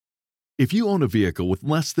If you own a vehicle with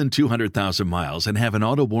less than 200,000 miles and have an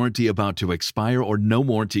auto warranty about to expire or no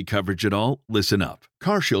warranty coverage at all, listen up.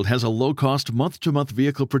 CarShield has a low-cost month-to-month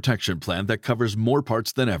vehicle protection plan that covers more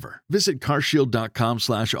parts than ever. Visit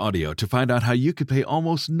carshield.com/audio to find out how you could pay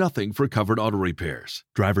almost nothing for covered auto repairs.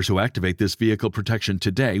 Drivers who activate this vehicle protection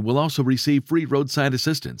today will also receive free roadside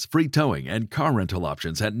assistance, free towing, and car rental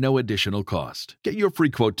options at no additional cost. Get your free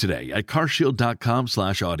quote today at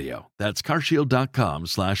carshield.com/audio. That's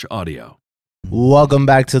carshield.com/audio. Welcome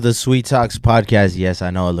back to the Sweet Talks podcast. Yes, I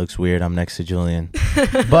know it looks weird. I'm next to Julian.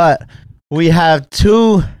 But we have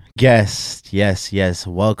two guests. Yes.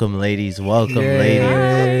 Welcome, ladies.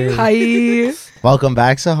 Ladies. Hi. Welcome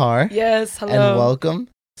back, Sahar. Yes, hello. And welcome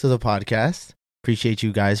to the podcast. Appreciate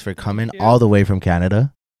you guys for coming all the way from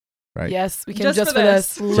Canada. Right. Yes, we came just for for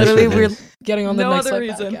this. this. Literally, for we're this. getting on the No next other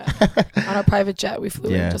flight reason. back, yeah. On a private jet, we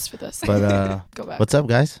flew in just for this. But Go back. what's up,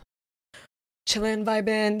 guys? Chillin',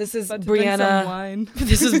 vibing. This is About to drink some Brianna. wine.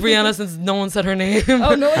 This is Brianna since no one said her name.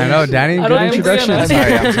 Oh, no. I know, Danny. I Good don't introduction.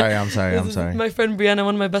 think so. I'm sorry. This is my friend Brianna,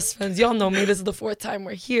 one of my best friends. Y'all know me. This is the 4th time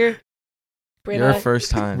we're here. Your Brianna,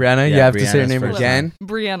 first time. Brianna, you Yeah, have to say your Brianna's name first again.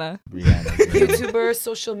 Brianna. YouTuber,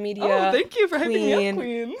 social media, Oh, thank you for having me queen, up,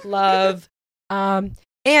 Queen. love,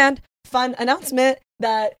 and fun announcement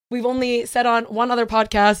that we've only said on one other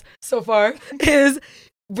podcast so far is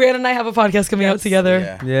Brianna and I have a podcast coming out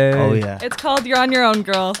together. Yeah. Oh, yeah. It's called You're On Your Own,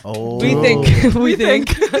 Girl. Oh. We think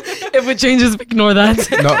if it changes, ignore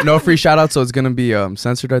that. No free shout out, so it's gonna be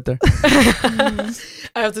censored right there.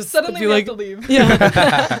 I have to Suddenly be we like, have to leave.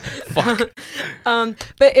 yeah. Fuck.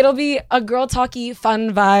 But it'll be a girl talky,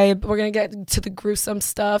 fun vibe. We're gonna get to the gruesome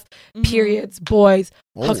stuff, periods, boys,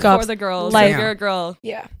 hookups. For the girls. Like- If you're a girl.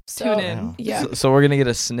 Yeah. So, Tune in. Yeah. So we're gonna get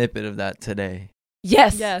a snippet of that today.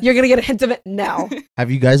 Yes. Yes. You're gonna get a hint of it now.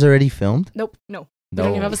 Have you guys already filmed? Nope. No. We don't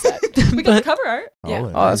even have a set. We got the cover art.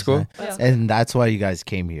 Yeah. Oh, that's cool. Yeah. And that's why you guys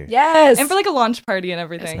came here. Yes. And for like a launch party and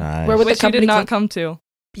everything. Nice. Where would the Which you company did not come? come to.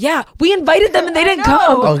 Yeah, we invited them and they didn't I know.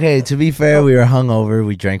 come. Okay, to be fair, we were hungover.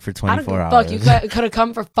 We drank for I don't give 24 a hours. fuck. You could have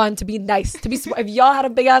come for fun, to be nice, to be. If y'all had a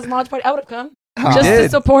big ass launch party, I would have come Oh. just to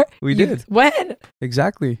did. support. We you. did. When?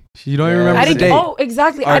 Exactly. You don't Yeah. even remember I the didn't. date. Oh,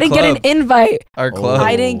 exactly. Our I didn't get an club. invite. Our Oh. club.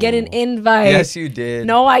 I didn't get an invite. Yes, you did.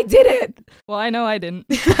 No, I didn't. Well, I know I didn't.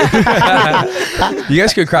 You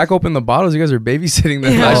guys could crack open the bottles. You guys are babysitting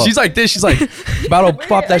them. Yeah. She's like this. She's like, about to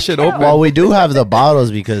pop that shit open. Well, we do have the bottles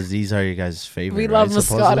because these are you guys' favorite. We love right,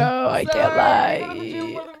 supposedly? Moscato. I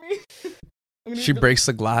can't lie. She breaks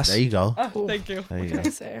the glass. There you go. Oh, thank you. There you What go. can I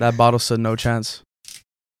say? That bottle said no chance.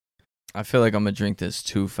 I feel like I'm gonna drink this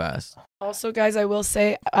too fast. Also, guys, I will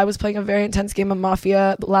say I was playing a very intense game of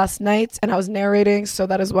Mafia last night, and I was narrating, so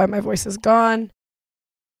that is why my voice is gone.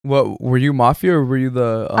 What were you, mafia, or were you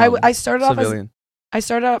the I started off as civilian?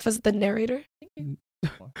 the narrator.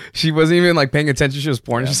 She wasn't even like paying attention. She was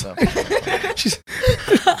pouring. Yeah, She's so- she's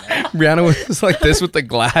Brianna was like this with the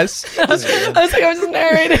glass. I was like, I was just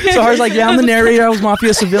narrating. So I was like, yeah, I'm the narrator. I was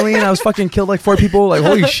mafia civilian. I was fucking killed like 4 people. Like,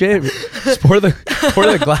 holy shit. Just pour the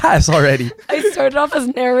glass already. I started off as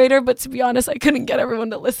narrator, but to be honest, I couldn't get everyone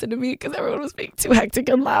to listen to me because everyone was being too hectic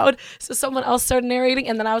and loud. So someone else started narrating,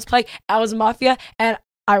 and then I was playing. I was Mafia, and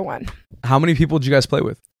I won. How many people did you guys play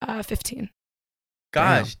with? 15.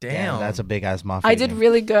 Gosh, damn. That's a big ass mafia. I did game.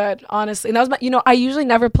 really good, honestly. And that was my, I usually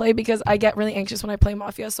never play because I get really anxious when I play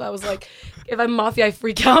Mafia. So I was like, if I'm Mafia, I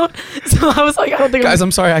freak out. So I was like, I don't think Guys,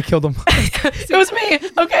 I'm sorry I killed him. it was me.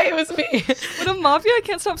 Okay, it was me. With a mafia, I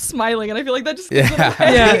can't stop smiling, and I feel like that just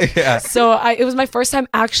Yeah. Yeah. So it was my first time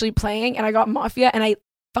actually playing, and I got Mafia, and I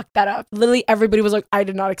fucked that up. Literally, everybody was like, I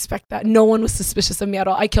did not expect that. No one was suspicious of me at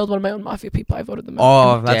all. I killed one of my own Mafia people. I voted them out.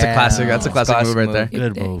 Oh, that's a Damn. classic. That's a classic Classic move right move. there.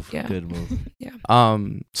 Good Yeah. move. Yeah. Good move.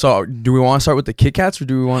 So do we want to start with the Kit Kats or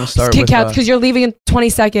do we want to start Kit with Kats, because you're leaving in 20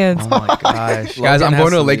 seconds. Oh my gosh. Guys, Logan I'm has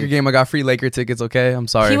going to a to Laker leave. game. I got free Laker tickets, okay? I'm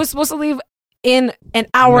sorry. He was supposed to leave in an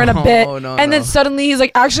hour and a No, bit. no, and then no. suddenly he's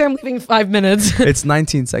like, actually, I'm leaving in 5 minutes. It's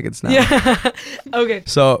 19 seconds now. Yeah. Okay.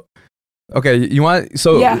 So, okay, you want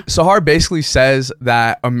Yeah. Sahar basically says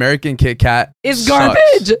that American Kit Kat It's sucks.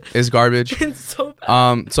 garbage. Is garbage. It's so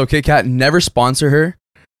bad. So Kit Kat never sponsor her.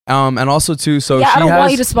 And also too, so yeah, she I don't has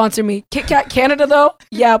want you to sponsor me. Kit Kat Canada, though?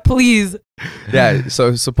 Yeah, please. yeah.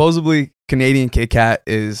 So supposedly Canadian Kit Kat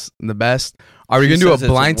is the best. Are we She gonna do says a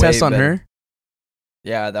it's blind way test on better. her?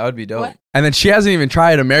 Yeah, that would be dope. What? And then she hasn't even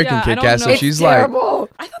tried American Yeah, I Kit don't Kat, know. so It's she's terrible.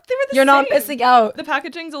 I thought they were the You're not same. missing out. The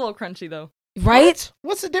packaging's a little crunchy though. Right?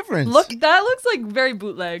 What's the difference? Look, That looks like very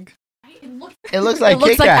bootleg. it looks like it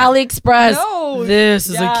looks Kit like Kat. AliExpress. No. This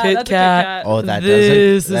is Yeah, a Kit that's Kat. Oh, that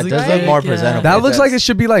This does is look a more Kit presentable. That It looks does. like it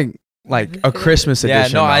should be like like a Christmas Yeah,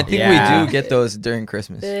 edition. no, I though. think Yeah. we do get those during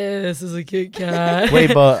Christmas. This is a Kit Kat.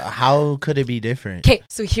 Wait, but how could it be different? Okay,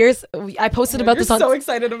 so I posted about You're this on. so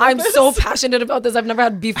excited about I'm this. so passionate about this. I've never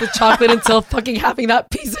had beef with chocolate until fucking having that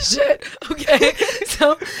piece of shit. Okay,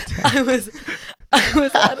 so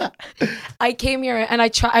I came here and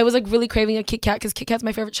I was like really craving a Kit Kat because Kit Kat's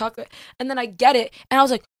my favorite chocolate. And then I get it and I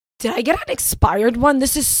was like, did I get an expired one?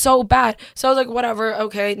 This is so bad. So I was like, whatever,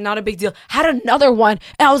 okay, not a big deal. Had another one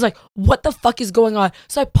and I was like, what the fuck is going on?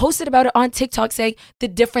 So I posted about it on TikTok saying the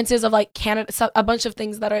differences of like Canada, a bunch of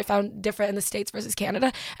things that I found different in the States versus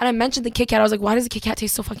Canada. And I mentioned the Kit Kat. I was like, why does the Kit Kat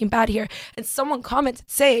taste so fucking bad here? And someone commented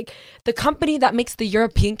saying the company that makes the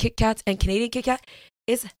European Kit Kats and Canadian Kit Kat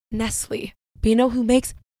is Nestle. But you know who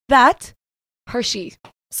makes that? Hershey.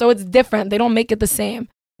 So it's different. They don't make it the same.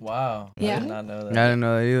 Wow. Yeah. I did not know I that. didn't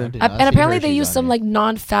know that either. Did not And see apparently they Hershey's use on some it. like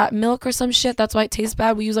non-fat milk or some shit. That's why it tastes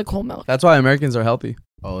bad. We use like whole milk. That's why Americans are healthy,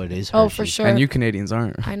 Oh, it is. Oh, for Hershey's. sure. and you Canadians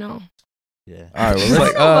aren't. I know. Yeah. All right, She's well,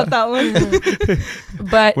 like, let's, I don't know about that one.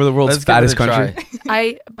 But We're the world's let's give it fattest a try. country.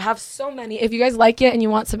 I have so many. If you guys like it and you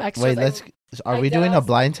want some extra, Wait, are we doing a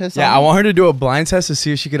blind test? Yeah, on I it? want her to do a blind test to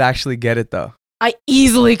see if she could actually get it though. I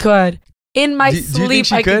easily could. In my Do you think sleep,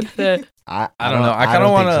 she I could could? get it. I don't know. I kind of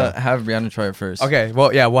don't want think to have Brianna try it first. Okay,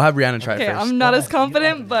 well, yeah, we'll have Brianna try Okay, it first. I'm not as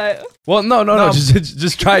confident, but Well, no, No.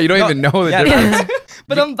 just try it. You don't No, even know the yeah, difference.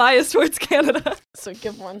 I'm biased towards Canada. So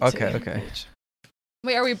give one. Okay, to okay.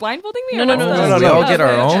 Wait, are we blindfolding me? No, or no, what's no, the- no. We all get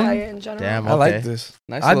our Try own? it in general. Damn. I like Okay. this.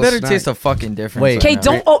 Nice I little better snack. taste a fucking difference. Wait. Okay,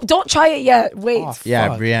 right now. don't try it yet. Wait. Oh, Yeah,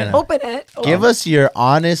 fuck. Brianna. Open it. Give us your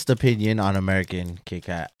honest opinion on American Kit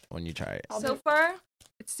Kat when you try it. So far,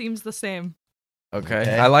 it seems the same. Okay.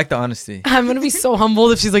 Okay. I like the honesty. I'm gonna be so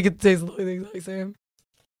humbled if she's like, it tastes literally the exact same.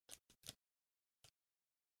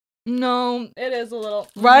 No, it is a little.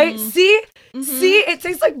 Right? Mhm. See? Mhm. See? It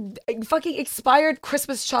tastes like fucking expired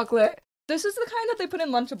Christmas chocolate. This is the kind that they put in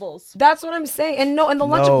Lunchables. That's what I'm saying. And no, and the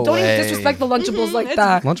lunch No don't way. even disrespect the Lunchables Mhm, like it's-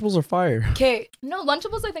 that. Lunchables are fire. Okay. No,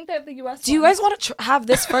 Lunchables, I think they have the US. Do you one. guys want to have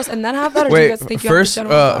this first and then have that, or do you Wait, guys think you first, have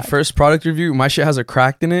the general vibe? first product review. My shit has a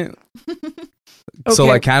crack in it. So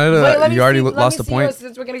Okay. like Canada, Wait, let me you already see- lost the let me see point. yours,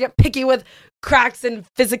 since we're gonna get picky with cracks and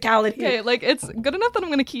physicality. Okay, like it's good enough that I'm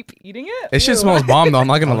gonna keep eating it. It shit Ew. smells bomb though. I'm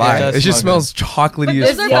not gonna Okay, lie. it It does just smell smells chocolatey But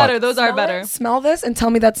as those are fuck. better. Those are Smell better. it, smell this and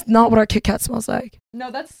tell me that's not what our Kit Kat smells like.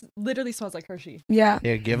 No, that's literally smells like Hershey. Yeah.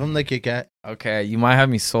 Here, give him the Kit Kat. Okay, you might have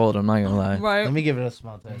me sold. I'm not gonna lie. Right. Let me give it a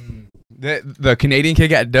smell test. The Canadian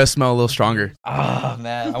Kit Kat does smell a little stronger. Ah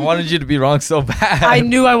man, I wanted you to be wrong so bad. I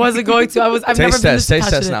knew I wasn't going to. I've never Taste been test, this taste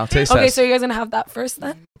test passionate. now. Taste Okay, test. so you guys gonna have that first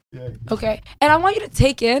then? Okay. And I want you to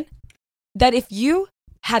take in that if you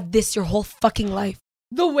had this your whole fucking life,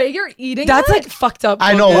 The way you're eating that's it, like fucked up.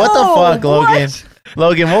 I know. Logan. What the No, fuck, Logan?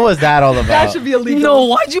 Logan, what was that all about? that should be illegal. No,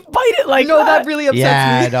 why'd you bite it like no, that? that really upsets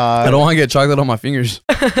yeah, me. I dog. don't want to get chocolate on my fingers.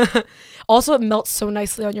 Also, it melts so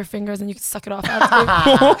nicely on your fingers and you can suck it off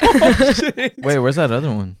after. Wait, where's that other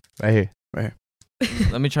one? Right here.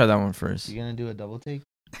 Let me try that one first. You gonna do a double take?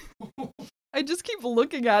 I just keep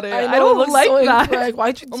looking at it. I, I, know, it don't looks like so that. incorrect.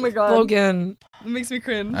 Why'd you Oh my God. Logan. It makes me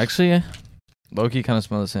cringe. Actually, low-key kind of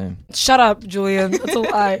smell the same. Shut up, Julian. That's a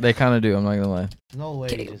lie. They kind of do. I'm not gonna lie. No way.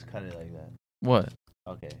 Okay. You just cut it like that. What?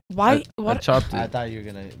 Okay. Why? I What? chopped I it. thought you were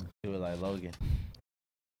gonna do it like Logan.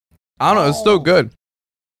 I don't know. It's still good.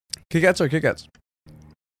 Kit Kats are Kit Kats.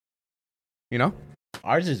 You know?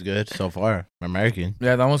 Ours is good so far. American.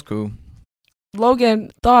 Yeah, that one's cool.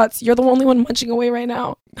 Logan, thoughts? You're the only one munching away right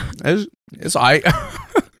now. It's I.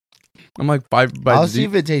 I'm like 5 I'll bites see deep.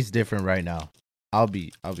 if it tastes different right now. I'll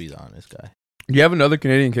be the honest guy. You have another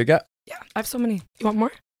Canadian Kit Kat? Yeah, I have so many. You want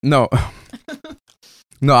more? No.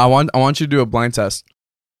 No, I want you to do a blind test.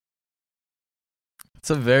 It's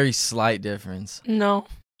a very slight difference. No.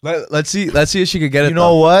 Let's see if she could get it. You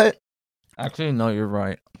know what? Actually, no, you're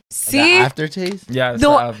right. See? The aftertaste? Yeah.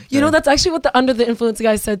 No, you know, that's actually what the Under the Influence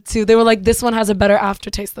guys said too. They were like, this one has a better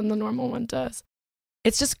aftertaste than the normal one does.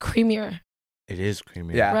 It's just creamier, It is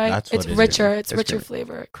creamy. Yeah. right? That's It's what it is. richer. It's It's richer creamy.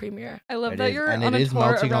 flavor, creamier. I love It that is, you're and on it a is tour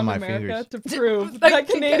melting around on my America fingers. to prove Like that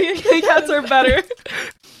Kit Canadian Kat. Kit Kats are better.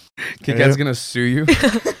 Kit Kat's gonna sue you.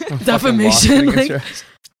 Defamation. Like,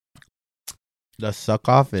 The suck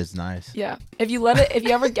off is nice. yeah. If you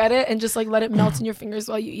ever get it and just like let it melt in your fingers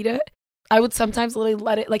while you eat it, I would sometimes literally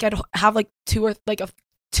let it, like I'd have like two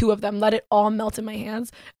of them, let it all melt in my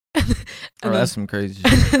hands. and Bro, then- that's some crazy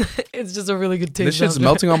shit. it's just a really good taste. This shit's after.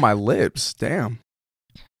 melting on my lips. Damn.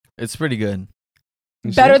 It's pretty good.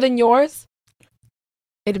 You see Better it? than yours?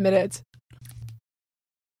 Admit it.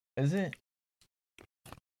 Is it?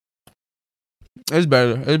 It's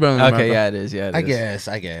better. It's better than Okay, America. yeah, it is. Yeah, it is.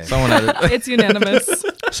 I guess. Someone had it. It's unanimous.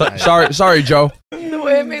 Sorry, Joe. The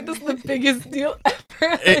way I made this the biggest deal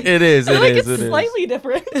ever. It is. I It feel like is. it's It is. slightly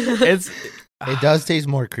different. It's. It does taste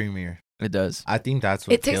more creamier. It does. I think that's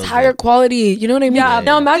what It tastes kills higher it. quality. You know what I mean? Yeah, Now yeah.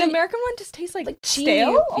 The imagine American one just tastes like cheap.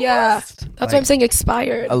 stale. Yeah. almost. That's Like- why I'm saying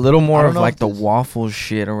expired. A little I more don't of know like if the this- waffle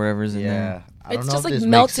shit or whatever's in there. Yeah. I don't It's know just if like this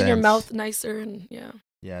melts makes in your sense. mouth nicer and yeah.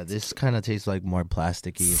 Yeah, this kind of tastes like more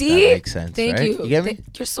plasticky. If See? that makes sense. Thank right? you. You get me?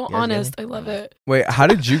 You're so You guys get honest. me? I love it. Wait, how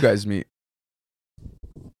did you guys meet?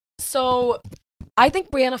 So I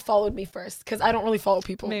think Brianna followed me first because I don't really follow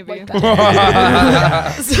people Maybe. like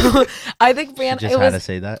that. So I think You Brianna. just It had to was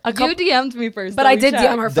say that. a couple, You DM'd me first, but so I we did checked.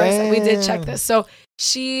 DM her first, and we did check Damn. this. So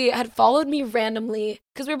she had followed me randomly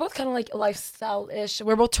because we were both kind of like lifestyle-ish.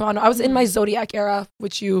 We're both Toronto. I was in my Zodiac era,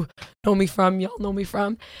 which you know me from. Y'all know me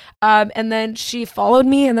from. And then she followed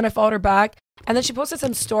me, and then I followed her back. And then she posted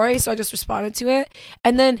some story, so I just responded to it.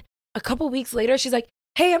 And then a couple weeks later, she's like,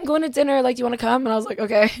 hey, I'm going to dinner. Like, do you want to come? And I was like,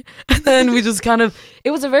 okay. And then we just kind of,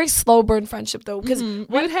 it was a very slow burn friendship though. Because We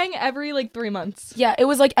would hang every like 3 months. yeah, it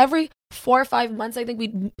was like every 4 or 5 months, I think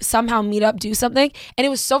we'd somehow meet up, do something. And it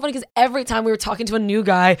was so funny because every time we were talking to a new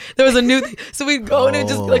guy, there was a new thing. So we'd go and it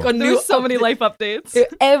just be like a There new, were so many life updates.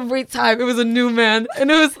 every time it was a new man.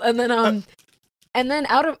 And it was, and then and then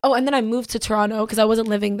I moved to Toronto because I wasn't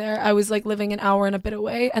living there. I was like living an hour and a bit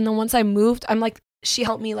away. And then once I moved, I'm like, she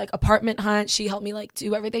helped me like apartment hunt. She helped me like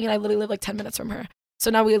do everything. And I literally live like 10 minutes from her.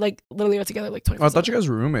 So now we like literally are together like 24. Oh, I thought you guys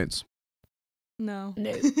were roommates. No.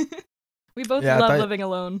 No. We both Yeah, I love thought- living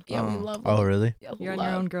alone. Yeah, we Oh. love Oh, really? yeah, You're on love.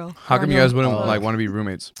 your own, girl. How come you no. guys wouldn't Oh. like want to be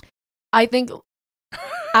roommates? I think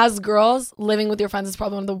as girls, living with your friends is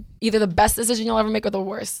probably one of the either the best decision you'll ever make or the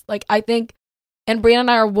worst. Like I think, and Brianna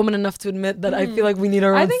and I are woman enough to admit that I feel like we need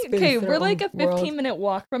our own I think, space okay, and our we're like a own world. 15-minute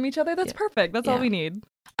walk from each other. That's Yeah. perfect. That's all Yeah. we need.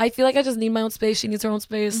 I feel like I just need my own space. She needs her own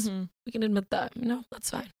space. Mhm. We can admit that. You know, that's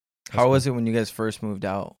fine. How was it when you guys first moved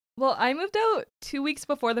out? Well, I moved out 2 weeks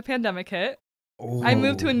before the pandemic hit. I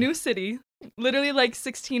moved to a new city, literally like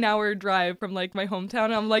 16-hour drive from like my hometown.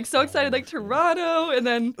 And I'm like so excited, like Toronto, and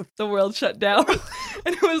then the world shut down,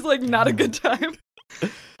 and it was like not a good time.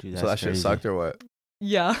 Dude, So that shit sucked or what?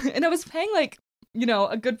 Yeah, and I was paying like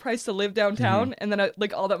a good price to live downtown, and then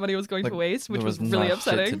like all that money was going Like, to waste, which there was was really not shit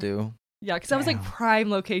to upsetting. do. Yeah, because that was like Damn. prime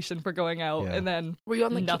location for going out, Yeah. and then Were you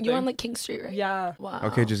on like you were Nothing. on like King Street, right? yeah. Wow.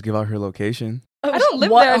 Okay, just give out her location. I don't live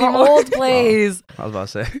What? there Her anymore. old place. I was about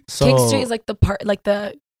to say. So, King Street is like the part, like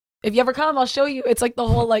the. If you ever come, I'll show you. It's like the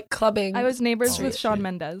whole like clubbing. I was neighbors Oh, with shit. Shawn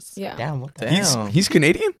Mendes. Yeah. damn, what the Damn. He's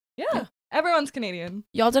Canadian? Yeah, everyone's Canadian.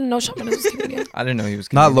 Y'all didn't know Shawn Mendes was Canadian. I didn't know he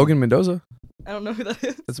was Not Canadian. Logan Mendoza. I don't know who that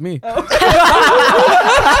is. That's me. Oh. He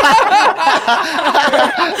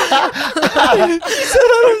said,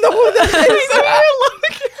 I don't know what that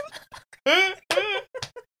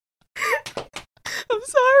I'm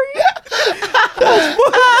sorry.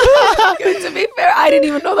 To be fair, I didn't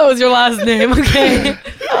even know that was your last name. Okay. I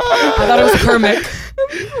thought it was Kermit.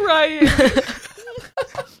 I'm crying.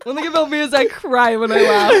 One thing about me is I cry when I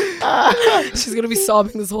laugh. She's gonna be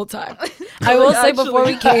sobbing this whole time. I will say before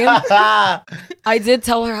we came, I did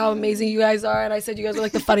tell her how amazing you guys are, and I said you guys are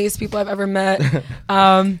like the funniest people I've ever met.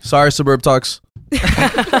 Sorry, Suburb Talks.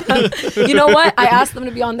 You know what? I asked them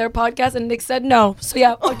to be on their podcast, and Nick said no. So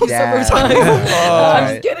yeah, fuck you, Damn. Suburb Talks. Oh, I'm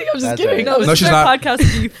right. just kidding. I'm just That's kidding. right. No, No, this she's is our not. podcast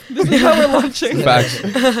beef. This is how we're launching.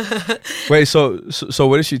 Facts. Wait, so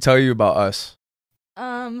what did she tell you about us?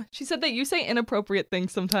 She said that you say inappropriate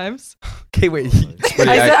things sometimes. Okay, wait.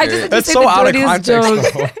 I just That's say so the out of dirtiest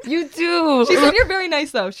context. jokes. You do. She said you're very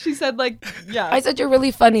nice though. She said like, yeah. I said you're really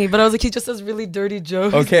funny, but I was like, he just says really dirty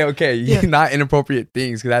jokes. Okay. Yeah. Not inappropriate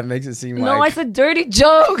things, because that makes it seem No, I like. said dirty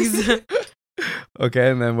jokes. Okay,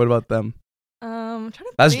 and then what about them? I'm trying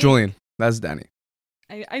to That's think. Julian. That's Danny.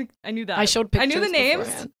 I knew that. I showed I pictures. knew the names.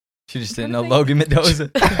 beforehand. She just I'm didn't know trying to Logan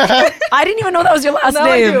Mendoza. I didn't even know that was your last Now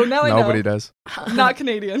name. I do. Now I know. Nobody does. Not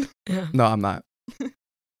Canadian. No, I'm not.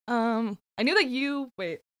 I knew that you.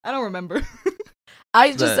 Wait, I don't remember.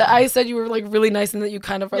 I said you were like really nice and that you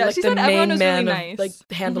kind of are Yeah, like she the said everyone main was man really of nice. like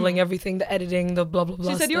handling everything, the editing, the blah blah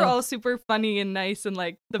blah. She said you were stuff. all super funny and nice and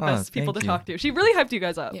like the Oh, best people to thank you. to talk to. She really hyped you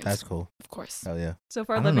guys up. Yeah. That's cool. Of course. Oh yeah. So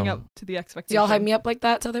far, I don't living know. up to the Do expectations. y'all hype me up like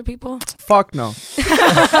that to other people? Fuck no.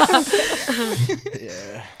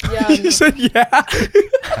 Yeah. Yeah. You said yeah.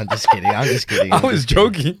 I'm just kidding. I'm just kidding. I I'm was just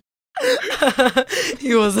kidding. joking.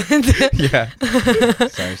 He wasn't. Yeah.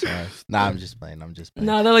 Sorry. Nah, I'm just playing.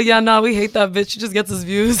 Nah, they're like, yeah, nah, we hate that bitch. She just gets us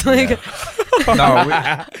views. Like,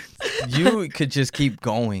 No, you could just keep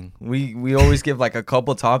going. We always give like a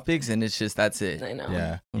couple topics, and it's just that's it. I know.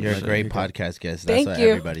 Yeah, I'm you're a sure great you can. podcast guest. Thank That's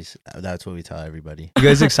you. That's what we tell everybody. You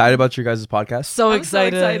guys excited about your guys' podcast? So I'm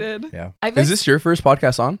excited. so excited. Yeah. I've Is this your first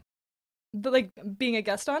podcast on, Like being a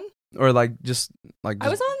guest on. or like just I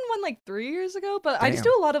was on one like 3 years ago, but I just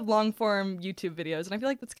Damn. do a lot of long form YouTube videos, and I feel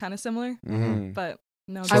like that's kind of similar. Mhm. But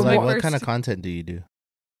no, So this is like, my what first. kind of content do you do?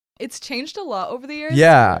 It's changed a lot over the years.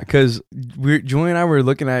 Yeah, because Julie and I were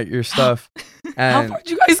looking at your stuff, How and far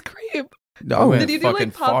did you guys creep? oh, Did you do fucking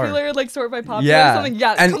like far. popular, like sort by popular Yeah. or something?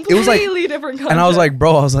 Yeah, And it was, like- completely different content. and I was like,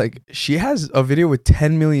 bro, I was like, she has a video with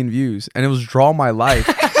 10 million views, and it was Draw My Life,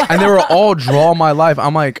 and they were all Draw My Life.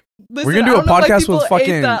 I'm like, Listen, we're gonna do I a don't know why podcast people with ate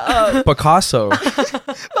fucking that up. Picasso.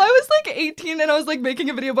 But I was like 18 and I was like making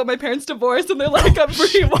a video about my parents' divorce, and they're like, I'm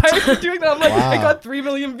free. Why are you doing that? I'm like, I Wow. got 3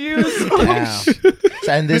 million views. Damn.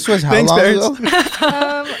 And this was how Thanks, long parents.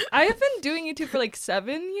 ago? I have been doing YouTube for like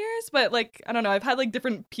 7 years, but like I don't know, I've had like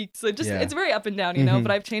different peaks. It just Yeah. it's very up and down, you know. Mhm.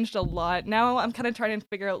 But I've changed a lot. Now I'm kind of trying to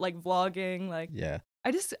figure out like vlogging. Like Yeah. I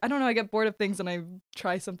don't know. I get bored of things and I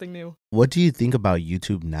try something new. What do you think about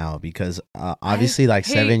YouTube now? Because obviously, like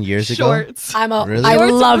Hate 7 years ago. shorts. Really? I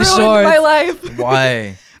Shorts love ruined shorts. my life.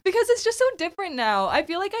 Why? Because it's just so different now. I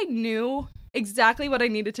feel like I knew exactly what I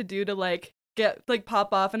needed to do to like get like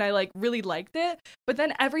pop off, and I like really liked it. But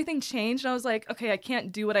then everything changed, and I was like, okay, I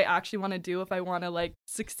can't do what I actually want to do if I want to like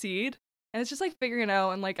succeed. And it's just like figuring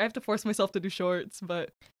out, and like I have to force myself to do shorts. But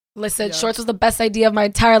Listen, Yeah. shorts was the best idea of my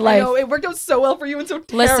entire I life. know it worked out so well for you and so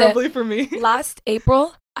Listen. terribly for me. Last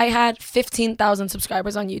April, I had 15,000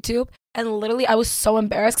 subscribers on YouTube. And literally, I was so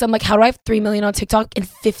embarrassed because I'm like, how do I have 3 million on TikTok and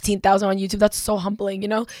 15,000 on YouTube? That's so humbling, you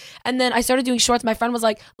know? And then I started doing shorts. My friend was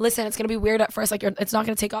like, listen, it's going to be weird at first. Like, it's not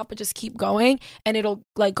going to take off, but just keep going and it'll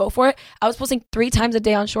like go for it. I was posting 3 times a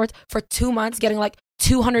day on shorts for 2 months, getting like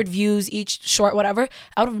 200 views each short, whatever.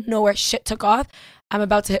 Out of nowhere, shit took off. I'm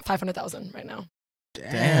about to hit 500,000 right now.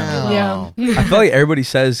 Damn. Yeah. I feel like everybody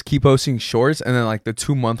says keep posting shorts, and then like the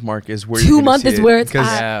 2-month mark is where 2 months is where it's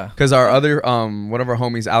at. Yeah. Because our other one of our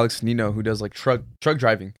homies, Alex Nino, who does like truck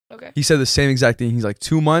driving, Okay. he said the same exact thing. He's like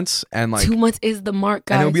 2 months, and like 2 months is the mark,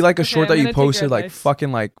 guys. and it'll be like a Okay, short I'm that you gonna take your posted like advice.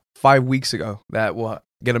 fucking like 5 weeks ago that will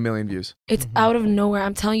get 1 million views. It's out of nowhere.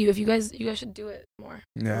 I'm telling you, if you guys should do it more.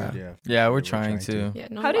 Yeah. Yeah, we're trying to. Yeah,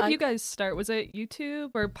 no, How did I- you guys start? Was it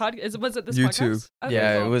YouTube or podcast? Was it this YouTube. podcast? Okay,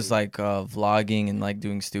 Yeah, it cool. was like vlogging and like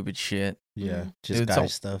doing stupid shit. Yeah. Mhm. Just Dude, guy so-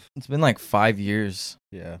 stuff. It's been like 5 years.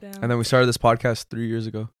 Yeah. Damn. And then we started this podcast 3 years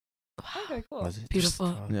ago. Okay, cool. Was it? Beautiful.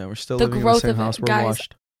 Just, Yeah, we're still The living in the growth same of it, house. We're guys.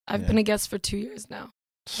 washed. I've Yeah. been a guest for 2 years now.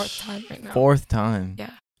 4th time right now. 4th time.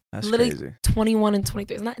 Yeah. That's Literally- crazy. 21 and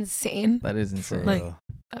 23. Isn't that insane? That is for insane. Like- real.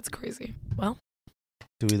 That's crazy. Well,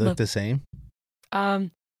 Do we look look. the same?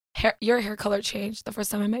 your hair color changed. The first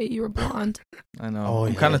time I met you, you were blonde. I know. Oh,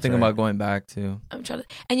 I'm yeah, kind of that's thinking right. about going back too. I'm trying to.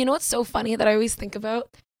 And you know what's so funny that I always think about?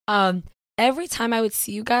 Every time I would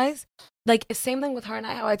see you guys, like same thing with her and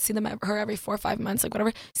I, how I'd see her every 4 or 5 months, like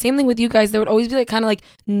whatever. Same thing with you guys. There would always be like kind of like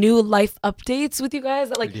new life updates with you guys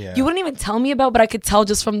that like Yeah. you wouldn't even tell me about, but I could tell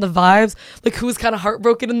just from the vibes, like who was kind of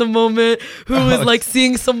heartbroken in the moment, who was like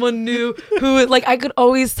seeing someone new, who was, like I could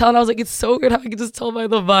always tell. And I was like, it's so weird how I could just tell by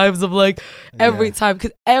the vibes of like every Yeah. time,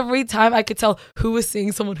 because every time I could tell who was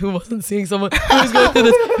seeing someone, who wasn't seeing someone, who was going through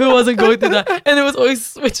this, who wasn't going through that, and it was always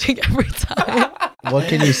switching every time. What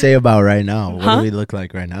can you say about right now? What Huh? do we look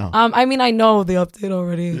like right now? I mean, I know the update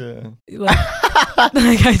already. Yeah. Like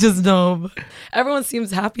I just know. But everyone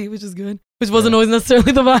seems happy, which is good. Which wasn't always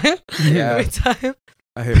necessarily the vibe Yeah. every time.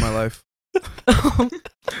 I hate my life.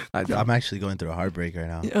 I don't. I'm actually going through a heartbreak right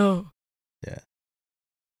now. Oh. Yeah.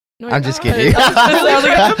 No, I'm you're just not. kidding.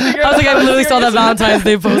 I was like, I literally saw that Valentine's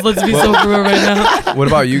Day post. Let's be so real right now. What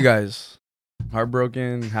about you guys?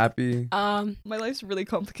 Heartbroken, happy? Um, My life's really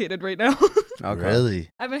complicated right now. Okay. Really?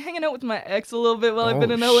 I've been hanging out with my ex a little bit while I've Oh,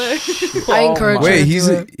 been in LA. I encourage Wait, her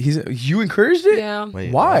to he's do it. you encouraged it? Yeah.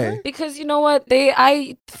 Wait, Why? Because you know what?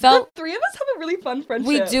 I The felt 3 of us have a really fun friendship.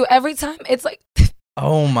 we do every time. It's like,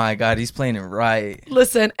 Oh my God, he's playing it right.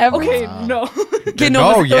 listen, every Okay, Wow. no. Okay, No,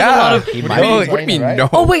 but there was a lot yeah. of- He What might do be you mean- playing what do you mean it right. no?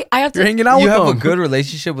 Oh wait, I have to. You're hanging out You with have them. a good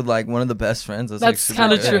relationship with like one of the best friends. That's like, That's super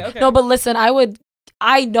kind of good. true. Okay. No, but listen,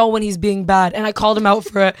 I know when he's being bad, and I called him out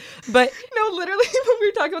for it. But No, literally, when we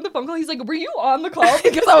were talking on the phone call, he's like, "Were you on the call?"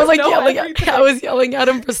 because I was like No, yelling, everything. I was yelling at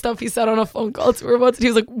him for stuff he said on a phone call to her once. And he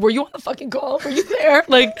was like, "Were you on the fucking call? Were you there?"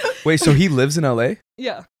 Like, Wait, so he lives in LA?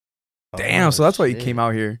 Yeah. Damn, Oh, so that's why he shit. came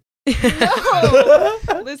out here. No.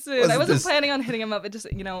 Listen, Was I it wasn't this- planning on hitting him up. It just,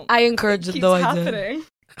 I encouraged it keeps though. I did. happening.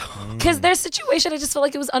 Because their situation, I just felt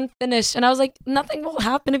like it was unfinished. And I was like, nothing will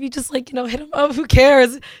happen if you just like, hit him up. Who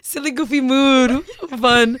cares? Silly, goofy mood.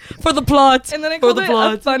 Fun. For the plot. And then I For called the it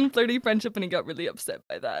plot. a fun, flirty friendship, and he got really upset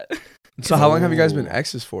by that. So how long have you guys been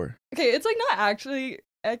exes for? Okay, it's like not actually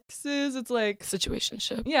exes. It's like,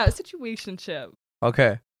 Situationship. yeah, a situationship.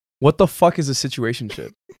 Okay. What the fuck is a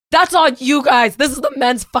situationship? That's on you guys. This is the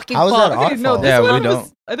men's fucking How is fault. that our Okay, no, fault? this Yeah, we one don't.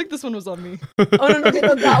 was. I think this one was on me. Oh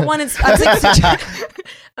no, that one is. I'm saying,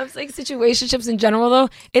 I'm saying situationships in general though.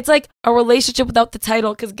 It's like a relationship without the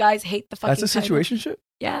title because guys hate the fucking. That's a title. situationship?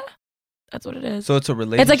 Yeah, that's what it is. So it's a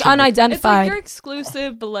relationship. It's like It's like unidentified. you're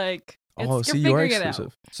exclusive, but like, it's, Oh, you're so you are figuring it out.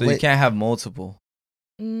 exclusive. So you Wait. can't have multiple.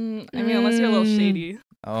 I mean, unless you're a little shady.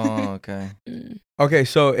 Oh, okay. Mm. Okay,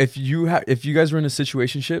 so if you guys were in a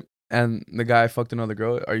situationship and the guy fucked another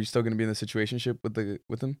girl, are you still gonna be in the situationship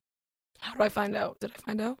with him? How do I find out? Did I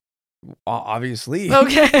find out? Obviously.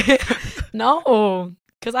 Okay. No,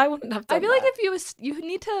 because I wouldn't have. I Done feel like that. if you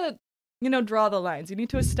need to, draw the lines. You need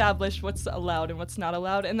to establish what's allowed and what's not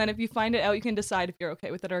allowed, and then if you find it out, you can decide if you're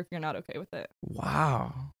okay with it or if you're not okay with it.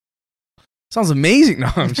 Wow. Sounds amazing. No,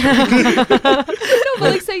 I'm joking. No,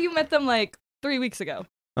 but like, say you met them like 3 weeks ago.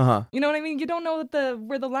 Uh-huh. You know what I mean? You don't know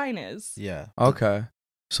where the line is. Yeah. Okay.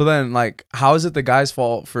 So then, like, how is it the guy's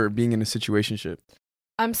fault for being in a situationship?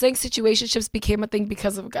 I'm saying situationships became a thing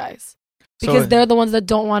because of guys. So- Because they're the ones that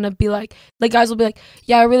don't want to be like guys will be like,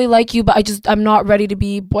 yeah, I really like you, but I'm not ready to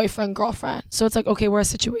be boyfriend, girlfriend. So it's like, okay, we're a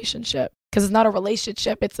situationship. Because it's not a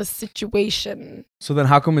relationship, it's a situation. So then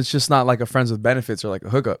how come it's just not like a friends with benefits or like a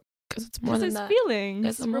hookup? Because it's more than There's that. feelings.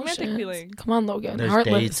 There's romantic emotions. feelings. Come on, Logan. There's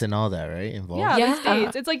Heartless. dates and all that, right? Involved. Yeah, there's Yeah.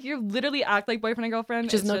 dates. It's like you literally act like boyfriend and girlfriend.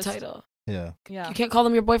 Just it's no title. Yeah. Yeah. You can't call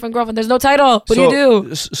them your boyfriend, girlfriend. There's no title. What do So- you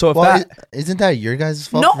do? So if Well, that isn't that your guys'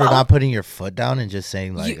 fault No. for not putting your foot down and just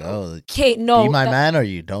saying like, You- "Oh, Kate, no. be my that- man," or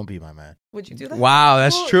you don't be my man? Would you do that? wow,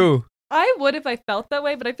 that's Well, true. I would if I felt that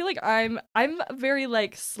way, but I feel like I'm very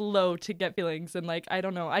like slow to get feelings, and like I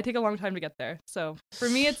don't know, I take a long time to get there. So for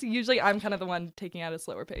me, it's usually I'm kind of the one taking it at a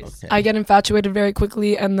slower pace. Okay. I get infatuated very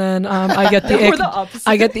quickly, and then I get the We're ick. the opposite.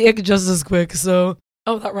 I get the ick just as quick. So,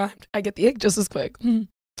 oh, that rhymed. I get the ick just as quick.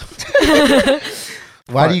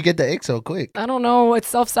 Why do you get the ick so quick? I don't know. It's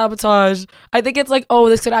self-sabotage. I think it's like, oh,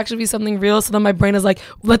 this could actually be something real. So then my brain is like,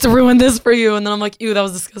 let's ruin this for you. And then I'm like, ew, that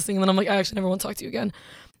was disgusting. And then I'm like, I actually never want to talk to you again.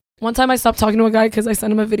 One time I stopped talking to a guy because I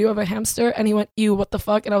sent him a video of a hamster and he went, ew, what the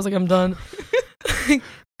fuck? And I was like, I'm done.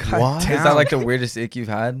 What? Is that like the weirdest ick you've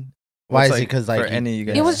had? Why What's, is it? Because like for any of you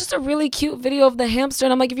guys? It was just a really cute video of the hamster.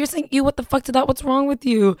 And I'm like, if you're saying, ew, what the fuck to that? What's wrong with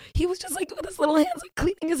you? He was just like with his little hands like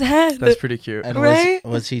cleaning his head. That's pretty cute. and right?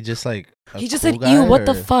 was he just like a He just cool said, guy, ew, what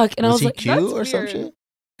the or fuck? And I was he like, cute That's or some weird. shit?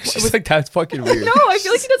 She's like, that's fucking weird. No, I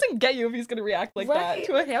feel like he doesn't get you if he's gonna react like Right. that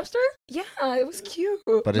to a hamster. yeah, it was cute.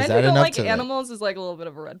 But is Men that who don't enough like to animals is like a little bit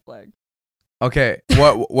of a red flag. Okay,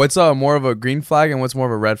 what's more of a green flag and what's more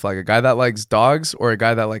of a red flag? A guy that likes dogs or a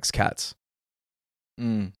guy that likes cats?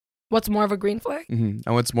 Mm. What's more of a green flag? And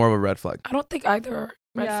what's more of a red flag? I don't think either are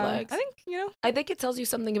red Yeah, flags. I think I think it tells you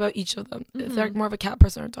something about each of them. If they're Mhm. more of a cat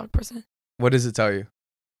person or a dog person. What does it tell you?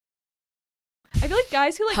 I feel like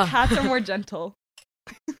guys who like Huh. cats are more gentle.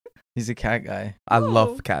 He's a cat guy. I Oh.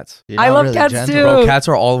 love cats. You're I not love really cats gentle. too. Bro, cats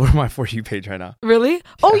are all over my For You page right now. Really?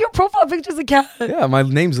 Oh, your profile picture's a cat. Yeah, my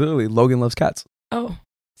name's literally Logan Loves Cats. Oh.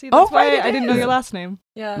 See, Oh, that's why right, it I didn't know is. your last name.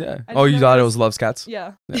 Yeah. Yeah. I Oh, you didn't thought it know was Loves Cats?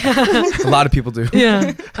 Yeah. A lot of people do.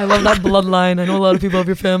 Yeah. I love that bloodline. I know a lot of people of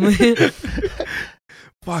your family.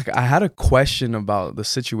 Fuck, I had a question about the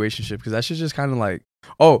situationship because that shit's just kind of like,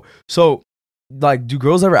 oh, so like, do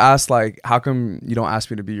girls ever ask like, how come you don't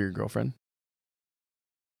ask me to be your girlfriend?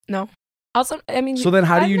 No. Also, I mean, So then,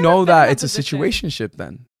 how do I've you never know been in that that it's a position. situationship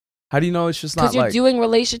then? How do you know it's just because not you're like? doing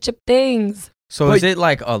relationship things. So But- is it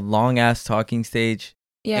like a long ass talking stage?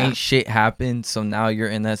 Yeah. Ain't shit happened, so now you're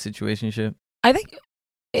in that situationship. I think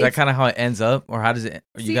Is that it's, kind of how it ends up, or how does it?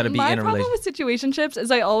 Or you See, got to be my in a problem relationship. with situationships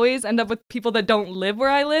is I always end up with people that don't live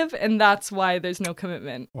where I live, and that's why there's no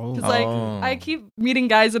commitment. Oh. Because like Oh. I keep meeting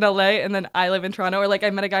guys in LA, and then I live in Toronto, or like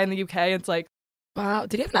I met a guy in the UK. And it's like, wow.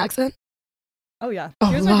 Did he have an accent? oh yeah, Oh,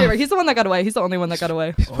 he was my wow. favorite. He's the one that got away. He's the only one that got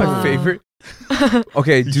away. my Wow. favorite.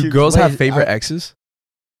 Okay, do You- girls have wait, favorite I- exes?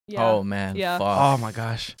 Yeah. Oh man, Yeah. fuck. Oh my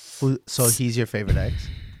gosh. So he's your favorite ex?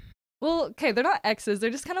 Well, okay, they're not exes. They're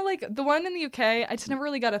just kind of like the one in the UK. I just never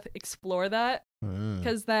really got to explore that Mm.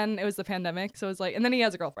 because then it was the pandemic. So it was like, and then he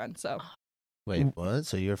has a girlfriend. So Wait, what?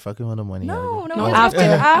 So you're fucking with him when he had a no, girl- No, it's after.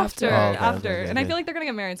 after, Oh, okay, after. okay, And I okay. feel like they're gonna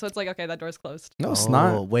get married. So it's like, okay, that door's closed. No, it's Oh,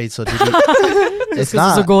 not. Wait, so did he? Just It's because he's a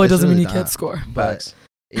not. goalie It's doesn't mean really he can't not. score. But Facts.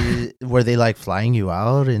 Were they like flying you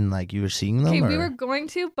out and like you were seeing them? Okay, or? we were going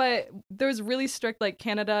to, but there was really strict like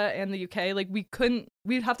Canada and the UK. Like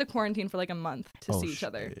we'd have to quarantine for like a month to see each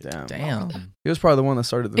other. Damn. Damn. He was probably the one that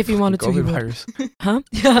started the If you wanted to, he COVID would. virus. Huh?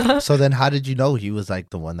 Yeah. So then, how did you know he was like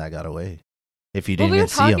the one that got away? If you Well, didn't we were even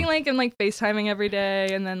see talking him, like and like FaceTiming every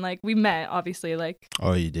day, and then like we met obviously like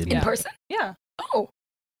oh, you didn't. In Yeah. person? yeah. Oh.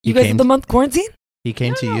 He You guys came did the month quarantine? He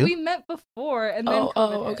came to No, you. we met before, and then Oh,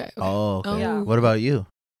 COVID hit. okay. Oh, okay. Yeah. What about you?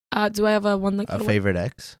 Do I have a one that A favorite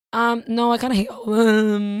ex? No, I kind of hate all of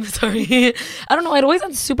them. Sorry. I don't know. I'd always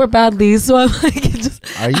end super badly, so I'm like, it just.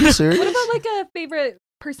 Are you serious? What about like a favorite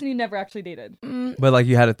person you never actually dated? But like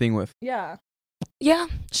you had a thing with. Yeah. Yeah,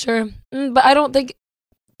 sure. But I don't think.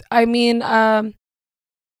 I mean, yeah,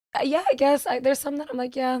 I guess there's some that I'm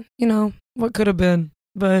like, yeah, you know, what could have been,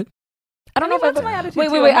 but I don't know if that's I've. my attitude. Wait,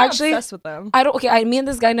 too. wait, wait. I'm not Actually, obsessed with them. I don't. Okay, me and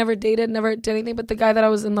this guy never dated, never did anything. But the guy that I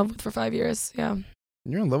was in love with for 5 years, yeah,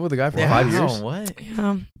 You're in love with a guy for Yeah, 5 how? years. What?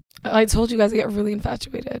 yeah. I told you guys I get really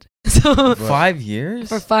infatuated. So 5 years?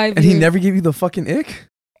 for 5 And years, he never gave you the fucking ick?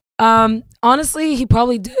 Honestly, he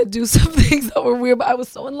probably did do some things that were weird, but I was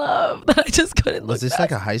so in love that I just couldn't. Was look this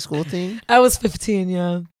like a past high school thing? it. I was 15,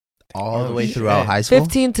 yeah, All the way shit. throughout high school?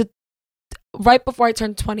 15 to right before I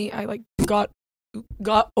turned 20. I like got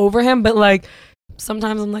over him, but like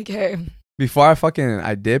sometimes I'm like, hey, Before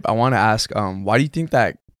I dip, I want to ask, why do you think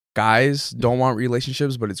that guys don't want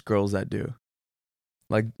relationships, but it's girls that do?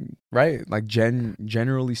 Like, right? Like,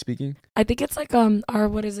 generally speaking? I think it's like our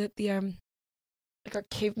what is it, the like our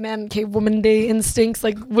cavewoman day instincts.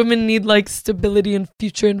 Like women need like stability and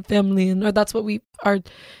future and family, and or that's what we are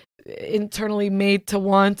internally made to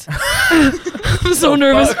want. I'm so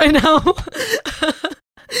nervous right now.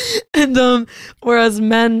 And whereas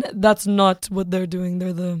men, that's not what they're doing.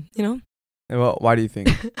 They're the, you know. Well, why do you think?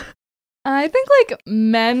 I think like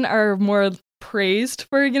men are more praised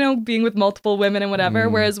for, you know, being with multiple women and whatever,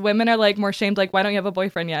 whereas women are like more shamed, like, why don't you have a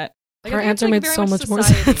boyfriend yet? Like, I Her think it's, answer like, made very so much more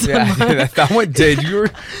society. sense. Yeah, than mine. that one did.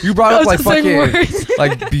 You brought I up was like just saying fucking words.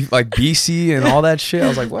 like BC and all that shit. I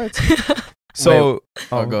was like, what? So,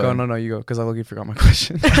 Oh, go ahead. no, you go, because I literally forgot my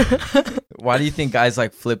question. Why do you think guys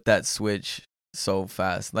like flip that switch so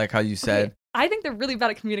fast? Like how you said. Okay, I think they're really bad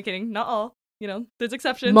at communicating. Not all, you know, there's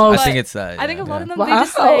exceptions. Most. but I think it's that. I think a yeah. lot of them Wow, they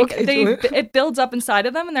just like okay, they Julia. it builds up inside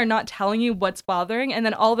of them and they're not telling you what's bothering, and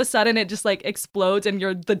then all of a sudden it just like explodes and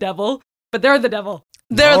you're the devil, but they're the devil.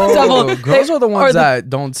 They're the Oh, devil. girls are the or ones that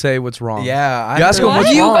don't say what's wrong. Yeah. You ask heard them that.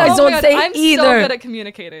 what's You wrong. guys Oh my don't God, say I'm either. so good at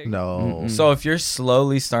communicating. No. Mm-mm. So if you're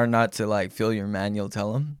slowly starting not to like feel your man, you'll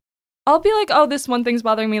tell him, I'll be like, oh, this one thing's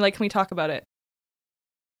bothering me. Like, can we talk about it?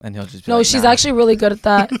 and he'll just be No, like, she's nah. actually really good at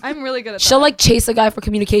that. I'm really good at that. She'll like chase a guy for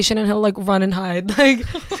communication, and he'll like run and hide. Like,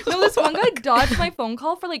 No, this one guy dodged my phone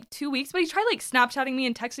call for like 2 weeks, but he tried like Snapchatting me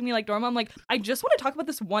and texting me like normal. I'm like, I just want to talk about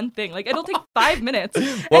this one thing. Like, it'll take 5 minutes.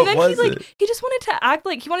 What And then was he's like, it? he just wanted to act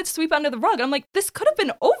like he wanted to sweep it under the rug. And I'm like, this could have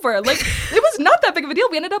been over. Like, it was not that big of a deal.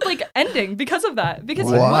 We ended up like ending because of that. Because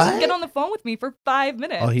he What? wouldn't get on the phone with me for 5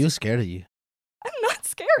 minutes. Oh, he was scared of you. I'm not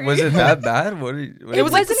scary. Was it that bad? What It was It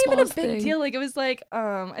like the wasn't even a smallest big thing. deal. Like, it was like,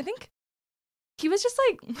 I think he was just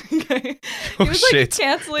like, okay. Oh, He was like shit.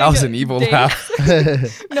 canceling. That was an evil dates. laugh.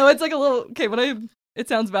 No, it's like a little okay. It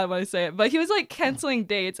sounds bad when I say it, but he was like canceling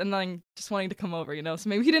dates and then just wanting to come over, you know. So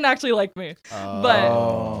maybe he didn't actually like me, but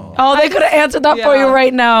oh, they could have answered that for yeah. you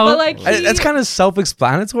right now. but like That's kind of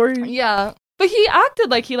self-explanatory. yeah. But he acted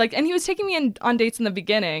like he liked, and he was taking me on dates in the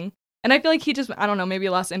beginning, and I feel like he just I don't know maybe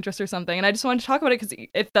lost interest or something, and I just wanted to talk about it because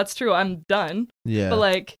if that's true, I'm done. Yeah. But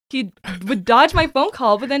like he would dodge my phone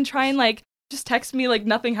call, but then try and like just text me like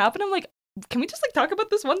nothing happened. I'm like, can we just like talk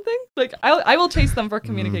about this one thing? Like I will chase them for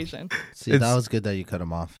communication. See, that It's- was good that you cut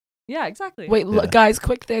him off. Yeah, exactly. Wait, Yeah. guys,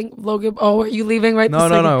 quick thing. Logan, are you leaving right this No,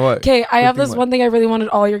 second? what? Okay, I have thing this what? one thing I really wanted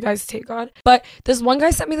all your guys' take on. But this one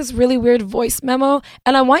guy sent me this really weird voice memo,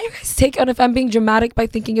 and I want your guys' take on if I'm being dramatic by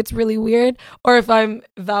thinking it's really weird or if I'm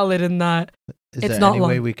valid in that. Is It's there not any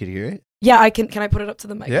way long. we could hear it? Yeah, I can. Can I put it up to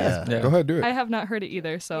the mic? Yeah. Yeah. Go ahead, do it. I have not heard it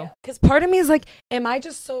either, so Because part of me is like, am I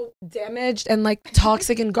just so damaged and like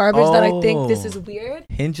toxic and garbage that I think this is Oh. weird?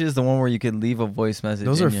 Hinge is the one where you could leave a voice message.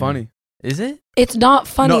 Those in are your- funny. Is it? It's not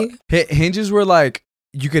funny. No, Hinges were like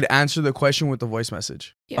you could answer the question with the voice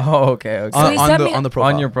message Yeah. Oh, okay. Okay. So he sent me- on the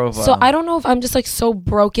profile. on your profile. So I don't know if I'm just like so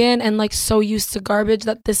broken and like so used to garbage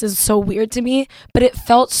that this is so weird to me, but it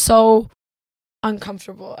felt so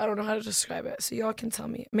uncomfortable. I don't know how to describe it. So y'all can tell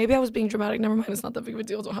me. Maybe I was being dramatic. Never mind. It's not that big of a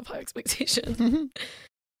deal. Don't have high expectations.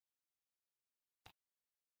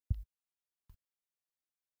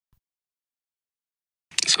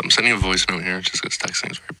 So I'm sending a voice note here just because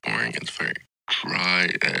texting is very boring. It's very dry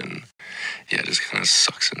and yeah, it just kind of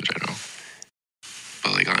sucks in general. But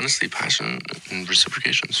But like honestly, passion and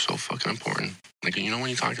reciprocation is so fucking important. Like, you know, when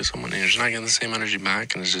you talk to someone and you're just not getting the same energy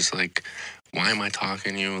back, and it's just like, why am I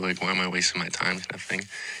talking to you? Like, why am I wasting my time, kind of thing?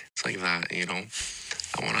 It's like that, you know.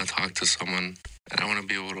 I want to talk to someone, and I want to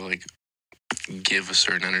be able to like give a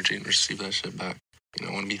certain energy and receive that shit back. You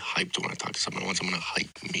know, I want to be hyped when I talk to someone. I want someone to hype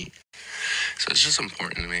me. So it's just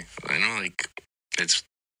important to me. I know like it's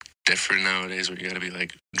different nowadays where you got to be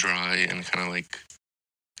like dry and kind of like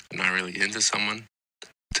not really into someone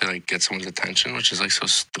to like get someone's attention, which is like so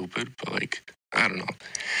stupid, but like I don't know,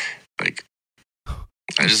 like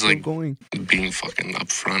I just like being fucking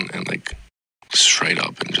upfront and like straight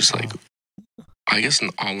up and just like, I guess an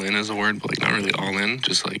all in is a word, but like not really all in,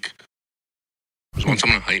 just like just want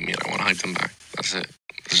someone to hype me and I want to hype them back. That's it.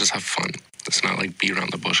 Let's just have fun. Let's not like beat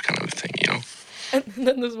around the bush kind of a thing, you know. And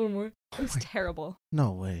then there's one more. It's terrible.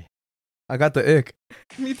 No way. I got the ick.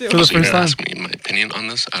 Me too. For the So you first didn't time. ask me my opinion on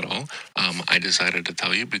this at all. I decided to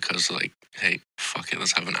tell you because like, hey, fuck it,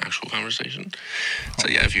 let's have an actual conversation. So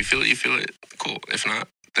yeah, if you feel it, you feel it. Cool. If not,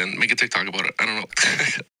 then make a TikTok about it. I don't know.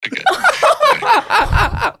 Okay.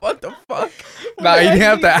 What the fuck? Nah, you didn't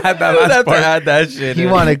have to add that last part. add that shit. He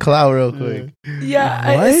wanted clout real quick.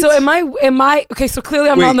 Yeah. What? So am I okay? So clearly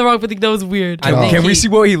I'm Wait. not on the wrong, but that was weird. I think Can we he- see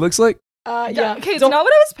what he looks like? Yeah. Okay, it's Don't- not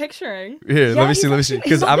what I was picturing. Here, Yeah, let me see. he's Let me see. actually-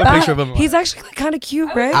 Because he's I have a not picture of bad. him. He's actually kind of cute,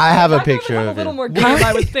 right? I have a Background picture would have of a little it. more game,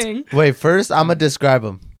 I would think. Wait, first I'm gonna describe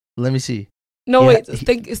him. Let me see. No, Yeah, wait. he-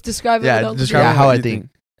 Think it's describing. Yeah, without the describe beard. Yeah, him how what I you think.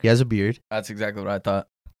 He has a beard. That's exactly what I thought.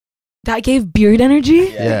 That gave beard energy.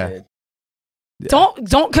 Yeah.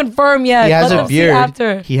 Don't confirm yet. He has Let a them see beard.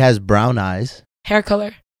 after. He has brown eyes. Hair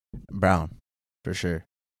color. Brown, for sure.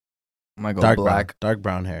 I might go Dark black. brown. Dark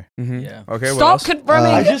brown hair. Mhm. Yeah. Okay, what Stop else?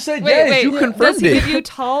 confirming. I just said Wait. You Does confirmed he it. give you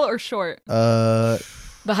tall or short? Uh,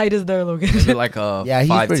 The height is there, Logan. Is it like a yeah, he's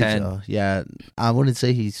pretty 5'10"? tall. Yeah, I wouldn't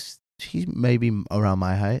say he's maybe around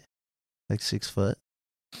my height, like 6 foot.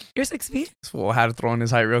 You're 6 feet. This fool had to throw in his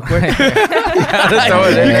height real quick. You had to throw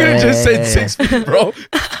it in. You could have just said 6 feet, bro.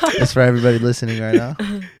 That's for everybody listening right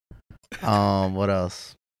now. What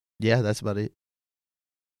else? Yeah, that's about it.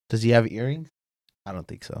 Does he have earrings? I don't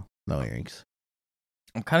think so. No earrings.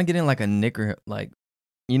 I'm kind of getting like a knicker, like,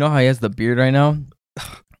 you know how he has the beard right now,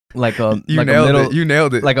 like a You like a nailed middle, it. You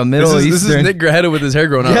nailed it. like a Middle this Eastern. is Nick Grajeda with his hair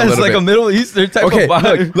growing out a yeah, it's little like bit. a Middle Eastern type Okay, of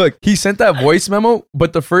vibe. look, he sent that voice memo,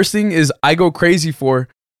 but the first thing is I go crazy for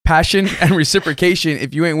passion and reciprocation.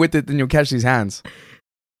 If you ain't with it, then you'll catch these hands.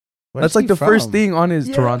 Where's That's like he the first from? thing on his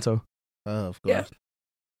Yeah. Toronto. Oh, of course. Yeah.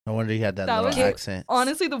 No wonder he had that, That little was- accent.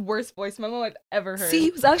 Honestly, the worst voice memo I've ever heard. See, he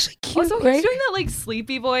was actually cute, also, he's right? doing that like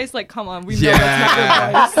sleepy voice. Like, come on, we know Yeah.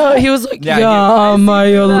 that's not your voice. Oh, he was like, Yeah, yeah, you- my.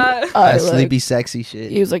 That- I That like- sleepy, sexy shit.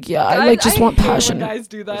 He was like, yeah, I like just want hate when passion. guys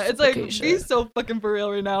do that. It's like, be Reciprocation. so fucking for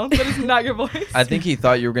real right now. That is not your voice. I think he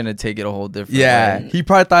thought you were gonna take it a whole different Yeah, way. he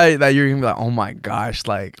probably thought that you were gonna be like, oh my gosh,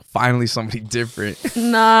 like finally somebody different.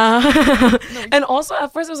 Nah. And also,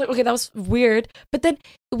 at first, I was like, okay, that was weird. But then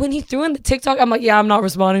when he threw in the TikTok, I'm like, yeah, I'm not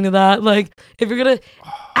responding to that. Like, if you're gonna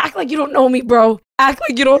act like you don't know me, bro, act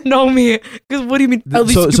like you don't know me. Because what do you mean? At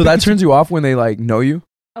least So you that pick- turns you off when they like know you?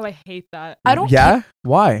 Oh, I hate that. I don't Yeah? care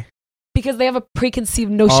Why? because they have a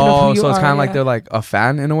preconceived notion of Oh, who you so it's are. kind of like yeah. they're like a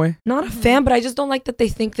fan in a way. Not a fan, but I just don't like that they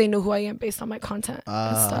think they know who I am based on my content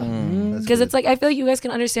and stuff. Mm. Because it's like I feel like you guys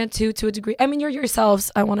can understand too to a degree. I mean, you're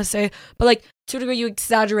yourselves, I want to say, but like to a degree, you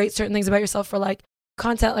exaggerate certain things about yourself for like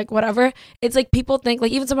content, like whatever. It's like people think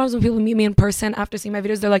like even sometimes when people meet me in person after seeing my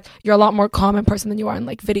videos, they're like, "You're a lot more calm in person than you are in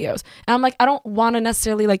like videos." And I'm like, I don't want to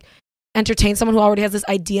necessarily like entertain someone who already has this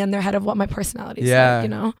idea in their head of what my personality is. Yeah. Like, you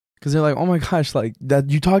know. Because they're like, oh my gosh, like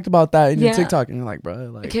that you talked about that in your Yeah. TikTok, and you're like,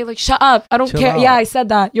 bro, like, Okay, like shut up. I don't chill care. out. Yeah, I said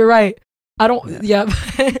that. You're right. I don't. Yeah.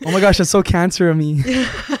 oh my gosh, that's so cancer of me.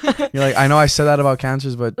 You're like, I know I said that about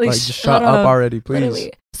cancers, but Like, like, just shut shut up up. already, please.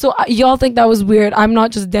 Literally. So y'all think that was weird? I'm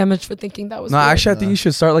not just damaged for thinking that was. No, weird. actually, I think you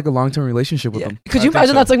should start like a long-term relationship with Yeah. them. Could I you think imagine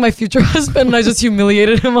so. that's like my future husband and I just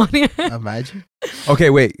humiliated him on here? Imagine.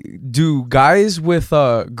 Okay, wait. Do guys with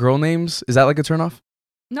girl names, is that like a turnoff?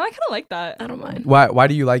 No, I kind of like that. I don't mind. Why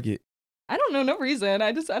do you like it? I don't know, no reason.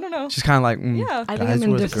 I don't know. Just kind of like Yeah. I think Guys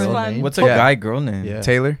I'm with indifferent. girl Fun. names? What's a Yeah. guy girl name? Yeah.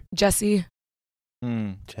 Taylor. Jesse.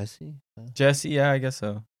 Hmm. Jesse? Jesse, yeah, I guess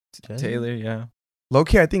so. Jesse? Taylor, yeah.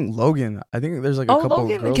 Low-key, I think Logan. I think there's like a Oh, couple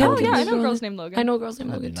Logan, of girl McKenna. Oh, Logans. yeah, I Logan's know really- girls named Logan. I know girls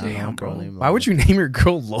named I Logan did too. not know. Damn, girl bro. named Why would you Logan. name your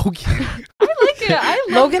girl Logan? I like it. I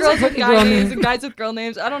love Logan's girls a with pretty guy girl names name. and guys with girl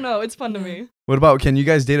names. I don't know. It's fun to me. What about, can you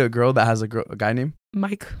guys date a girl that has a guy name?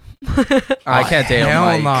 Mike. I can't date Hell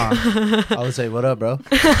Mike. nah. I would say, what up, bro?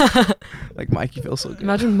 Like, Mike, you feel so good.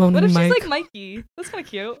 Imagine moaning What if Mike. she's like Mikey? That's kind of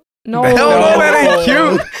cute. No. Hell no, that ain't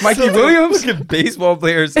cute. Mikey Williams. Fucking baseball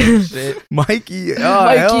players and shit. Mikey. Mikey.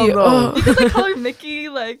 Hell no. Oh. You could like call her Mickey.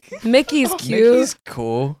 Like, Mickey's cute. Mickey's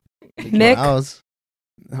cool. Nick. Mouse.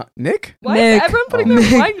 Nick? why Nick. is everyone putting Oh,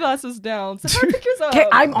 their Nick. wine glasses down? Send our pictures up. Okay,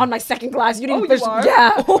 I'm on my second glass. You didn't Oh, finish. you are?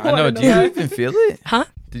 Yeah. Oh, I know. didn't Do you that. even feel it? Huh?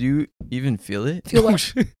 Did you even feel it? Feel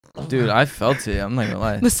what? Dude, I felt it. I'm not gonna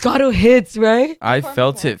lie. Moscato hits, right? I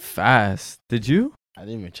felt it fast. Did you? I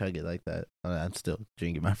didn't even chug it like that. I'm still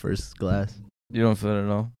drinking my first glass. You don't feel it at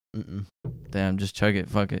all? Mm-mm. Damn, just chug it.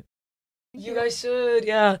 Fuck it. You guys should,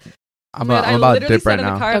 yeah. I'm Man, about to literally dip right said in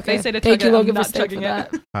the now. car, if Okay. they say to Thank chug you, it, Logan, I'm for not staying chugging for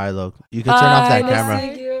that. it. All right, look. You can turn off that Bye, camera.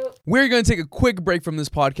 thank you. We're going to take a quick break from this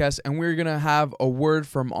podcast, and we're going to have a word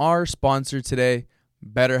from our sponsor today,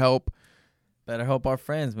 BetterHelp. Better help our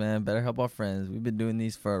friends, man. Better help our friends. We've been doing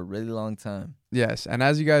these for a really long time. Yes, and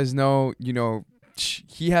as you guys know,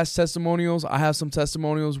 he has testimonials. I have some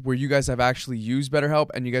testimonials where you guys have actually used BetterHelp,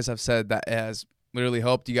 and you guys have said that it has literally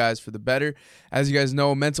helped you guys for the better. As you guys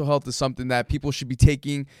know, mental health is something that people should be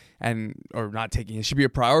taking or not taking. It should be a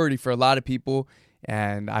priority for a lot of people,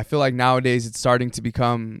 and I feel like nowadays it's starting to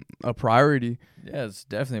become a priority. Yeah, it's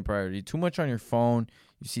definitely a priority. Too much on your phone.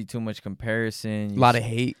 You see too much comparison. A lot of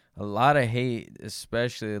hate. A lot of hate,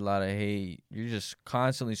 especially a lot of hate. You're just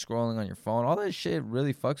constantly scrolling on your phone. All that shit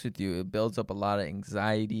really fucks with you. It builds up a lot of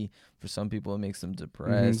anxiety. For some people, it makes them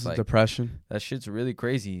depressed. Like, Depression. that shit's really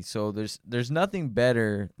crazy. So there's nothing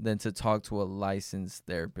better than to talk to a licensed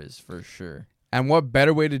therapist for sure. And what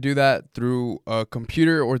better way to do that through a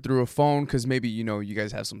computer or through a phone? Because maybe, you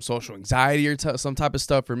guys have some social anxiety or some type of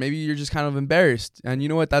stuff, or maybe you're just kind of embarrassed. And you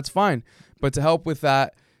know what? That's fine. But to help with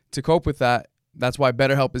that, to cope with that, that's why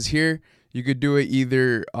BetterHelp is here. You could do it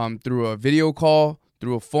either through a video call,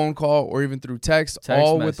 through a phone call, or even through text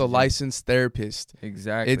all with a messaging. licensed therapist.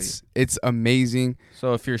 Exactly. It's amazing.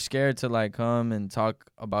 So if you're scared to like come and talk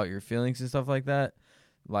about your feelings and stuff like that,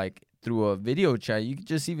 like through a video chat, you could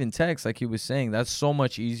just even text like he was saying. That's so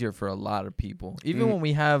much easier for a lot of people. Even when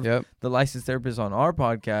we have the licensed therapist on our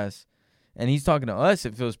podcast and he's talking to us,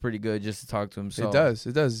 it feels pretty good just to talk to him. So It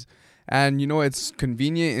does. And it's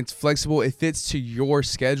convenient, it's flexible, it fits to your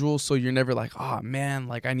schedule, so you're never like, oh man,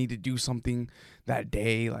 like I need to do something that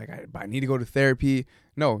day, like I need to go to therapy.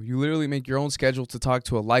 No, you literally make your own schedule to talk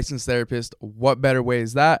to a licensed therapist. What better way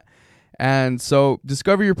is that? And so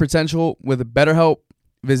discover your potential with BetterHelp.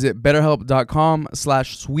 Visit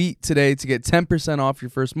betterhelp.com/sweet today to get 10% off your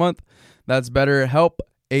first month. That's BetterHelp,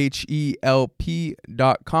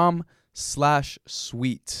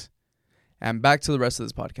 HELP.com/sweet. And back to the rest of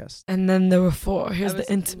this podcast. And then there were 4. Here's I was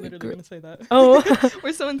the intimate literally group. gonna say that. Oh,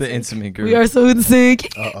 We're so in the sync. intimate group. we are so in sync.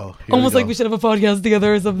 Uh-oh. Almost like we should have a podcast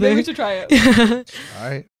together or Maybe something. we should try it. All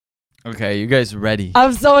right. Okay, you guys ready?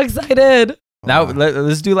 I'm so excited. Now Wow.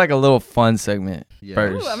 let's do like a little fun segment Yeah.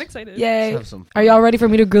 first. Ooh, I'm excited. Yay. Let's have some Are y'all ready for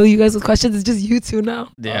me to grill you guys with questions? It's just you two now.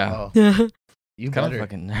 Yeah. Uh-oh. Yeah. You Kind of better.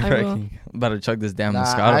 fucking I will. nerve-wracking. I'm about to chug this damn Nah,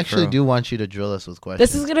 Moscato. I actually bro. do want you to drill us with questions.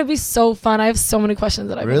 This is gonna be so fun. I have so many questions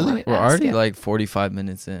that I've been Really? wanting to We're ask. already Yeah. like 45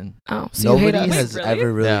 minutes in. Oh, so you hate Nobody us. has Wait,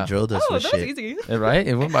 ever really Yeah. drilled us Oh, with that was shit. easy. Right?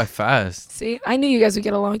 It went by fast. See, I knew you guys would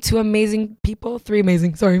get along. 2 amazing people. 3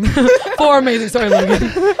 amazing. Sorry. 4 amazing. Sorry, Logan.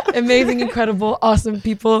 Amazing, incredible, awesome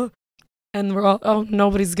people. And we're all,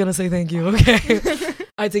 nobody's going to say thank you. Okay.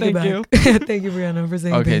 I take it Thank back. Thank you, Brianna, for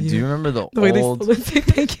saying Okay, thank do you remember the The way old... they say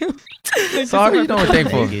thank you. Sorry, you know we're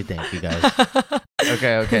thankful. Thank you guys.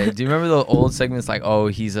 Okay. Do you remember the old segments like, oh,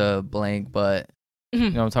 he's a blank, but...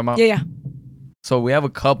 You know what I'm talking about? Yeah, yeah. So we have a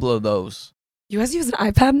couple of those. You guys use an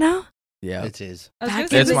iPad now? Yeah. It is. I was Back gonna in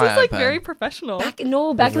say, It's this my is like iPad. very professional. Back in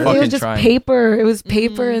the day, it Fucking was just trying. paper. It was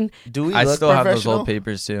paper Mhm. and Do we I look still have those professional? old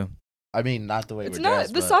papers too. I mean, not the way It's we're not.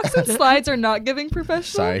 dressed, The but- socks and slides are not giving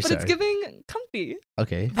professional, Sorry, but it's sorry. giving comfy.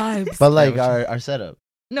 Okay. vibes. But like Yeah, our setup.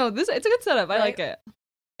 No, it's a good setup. I Right. like it.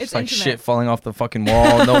 It's It's like intimate. shit falling off the fucking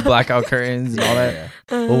wall, no blackout curtains and all that.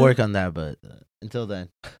 Yeah. We'll work on that, but until then.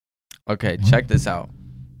 Okay, check this out.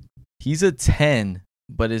 He's a 10,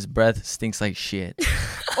 but his breath stinks like shit.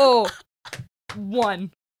 Oh,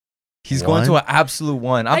 1. He's going to an absolute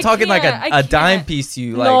 1. I'm I talking like can't, a I dime can't. piece to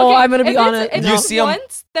you. No. Like, Oh, I'm gonna be if honest. If You it's see 'em-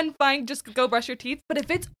 once, then fine, just go brush your teeth. But if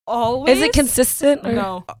it's always, Is it consistent? Or?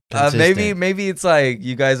 No. Consistent. maybe it's like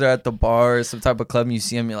you guys are at the bar or some type of club and you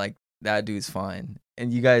see him, you're like, that dude's fine.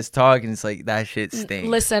 And you guys talk and it's like, that shit stinks.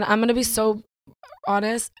 Listen, I'm gonna be so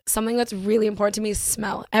honest. Something that's really important to me is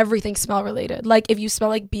smell. Everything smell related. Like if you smell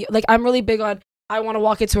like I'm really big on. I want to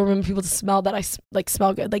walk into a room and people to smell that I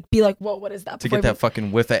smell good. Like be like, whoa, what is that? to Before get that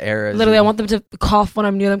fucking whiff of air. as literally, you- I want them to cough when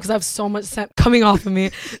I'm near them because I have so much scent coming off of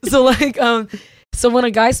me. So like, so when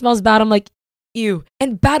a guy smells bad, I'm like, ew.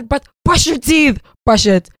 And bad breath. Brush your teeth. Brush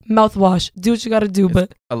it. Mouthwash. Do what you gotta do.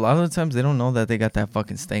 But A lot of the times they don't know that they got that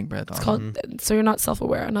fucking stank breath on. it's called. So you're not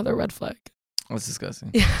self-aware. Another red flag. That's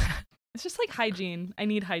disgusting. Yeah. It's just like hygiene. I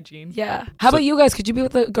need hygiene. Yeah. How about you guys? Could you be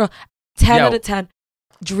with a girl? 10 Yeah. out of 10.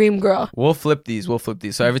 Dream girl. We'll flip these. So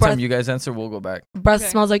every Breath- time you guys answer, we'll go back. Breath Okay.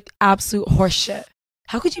 smells like absolute horse shit.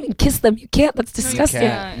 How could you even kiss them? You can't. That's You disgusting.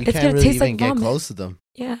 can't. You It's can't gonna really taste like even get vomit. close to them.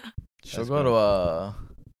 Yeah. She'll That's go to a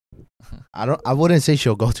I wouldn't say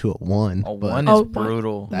she'll go to a 1. a but one Oh, is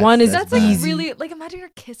brutal. One is That's like easy. really like imagine you're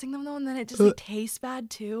kissing them though, and then it just like tastes bad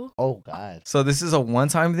too. Oh God. So this is a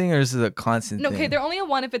one-time thing, or this is a constant No, thing? okay, they're only a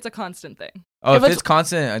 1 if it's a constant thing. Oh, If if it's- it's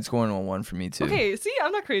constant, it's going to a 1 for me too. Okay, see,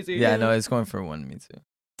 I'm not crazy. Yeah, no, it's going for a 1 to me too.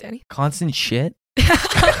 Danny. Constant shit.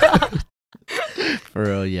 For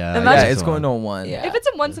real, yeah. Imagine- Yeah, that's it's going to a 1. Yeah. If it's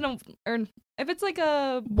a once in a, or if it's like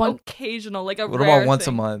a One- occasional, like a What rare about once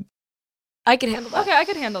thing. a month? I can handle that. Okay, I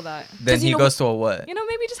could handle that. Then 'Cause you he know goes to a what? You know,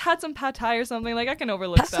 maybe just had some pad thai or something. Like I can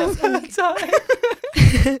overlook Pad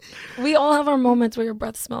that. We all have our moments where your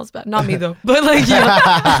breath smells bad. Not me though, but like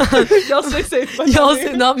yeah. Y'all stay safe. but Y'all not me.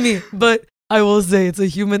 say not me, but I will say it's a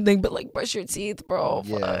human thing. But like, brush your teeth, bro.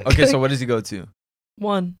 Yeah. Fuck. Okay, so what does he go to?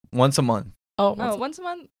 One. Once a month. Oh, Oh, once a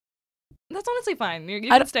month. That's honestly fine. You I can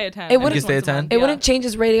don't- stay at 10. it If wouldn't- it's You can stay once at a 10? month, It yeah. wouldn't change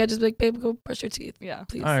his rating. I'd just be like, babe, go brush your teeth, Yeah.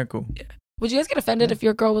 please. All right, cool. Would you guys get offended if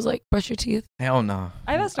your girl was like, brush your teeth? Hell no.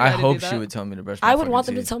 I've asked a I guy to do hope that. she would tell me to brush my I would fucking want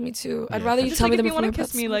them to teeth. tell me too. I'd Yeah. rather you Just tell like me if than you before want your to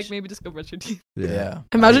kiss breath me, like smells. maybe just go brush your teeth. Yeah.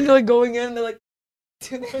 Imagine you're like going in, they're like,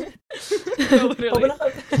 Literally. open up,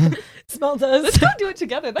 smell Let's test. go do it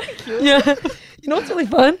together. That'd be cute. Yeah. You know what's really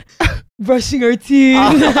fun? Brushing our teeth.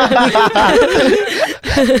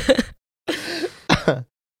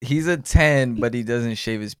 He's a 10, but he doesn't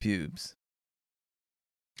shave his pubes.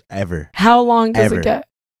 Ever. How long does Ever. it get?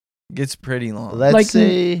 Gets pretty long. Let's Like-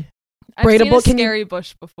 say I've seen Braidable, a can you- scary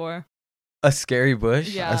bush before. A scary bush?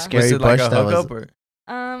 Yeah. a scary Was it like bush a that was. hookup or?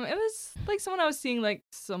 It was like someone I was seeing like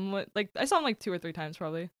somewhat like I saw him like 2 or 3 times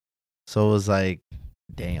probably. So it was like,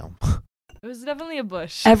 damn. It was definitely a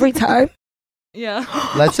bush. Every time? Yeah.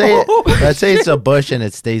 Let's say it's a bush and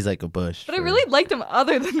it stays like a bush. But I for- really liked him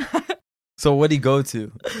other than that. So what'd he go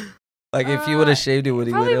to? Like if he would have shaved it, would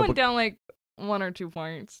he Probably would went have? down like 1 or 2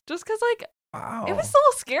 points. Just cause like Wow. it was a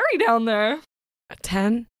little scary down there. A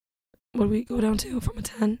 10? What do we go down to from a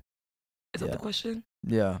 10? Is that Yeah. the question?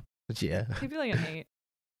 Yeah. Yeah. Maybe like an 8.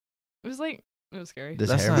 It was like it was scary. Does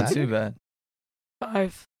That's hair not matter? too bad.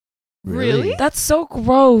 5. Really? That's so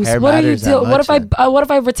gross. Hair What are you matters that doing? What if much, what if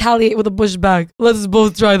I retaliate with a bush bag? Let's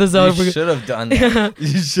both try this out. You should have done that. Yeah.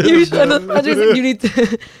 You should You have should- done that. you need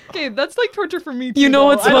to. Okay, that's like torture for me too. You know though.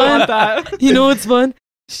 what's I don't fun? want that. You know what's fun?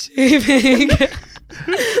 Shaving.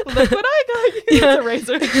 Look what I got you. Yeah. It's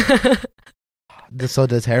a razor. So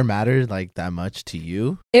does hair matter like that much to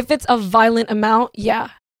you? If it's a violent amount, yeah.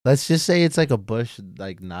 Let's just say it's like a bush,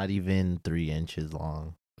 like not even 3 inches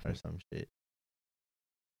long or some shit.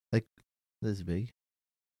 Like this big.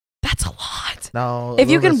 That's a lot. No. If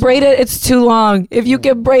you can braid it, it's too long. If you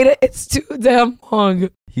can braid it, it's too damn long.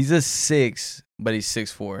 He's a 6, but he's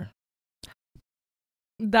 6'4".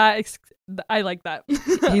 I like that.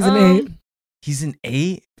 He's an 8. He's an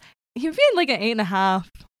 8. He'd be like an 8.5.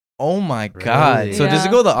 Oh my god. Really? So does it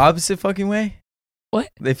Yeah. go the opposite fucking way? What?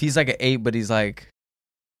 If he's like an 8, but he's like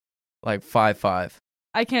 5'5",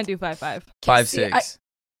 I can't do 5'5". 5'6".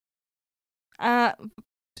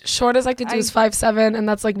 Shortest I could do I- is 5'7", and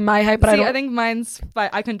that's like my height. But I See, don't. I think mine's 5.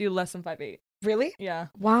 I can do less than 5'8". Really? Yeah.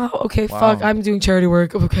 Wow. Okay. Wow. Fuck. I'm doing charity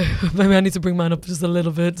work. Okay. Maybe I need to bring mine up just a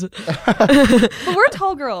little bit. But we're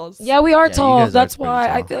tall girls. Yeah, we are you tall. guys are That's pretty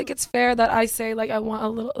why I tall. feel like it's fair that I say like I want a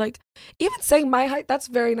little like even saying my height. That's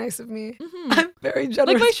very nice of me. Mhm. I'm very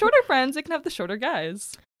generous. Like my shorter friends, they can have the shorter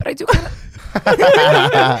guys. but I do kind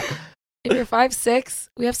of. If you're 5'6",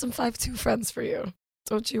 we have some 5'2" friends for you.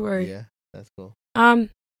 Don't you worry. Yeah, that's cool.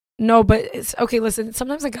 No, but it's okay. Listen,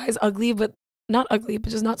 sometimes a guy's ugly, but not ugly,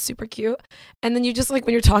 but just not super cute. And then you just like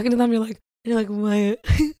when you're talking to them, you're like, what?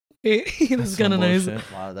 Wait, this is kind of nice.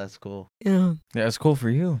 Wow, that's cool. Yeah. Yeah, it's cool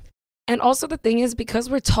for you. And also the thing is, because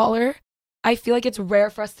we're taller, I feel like it's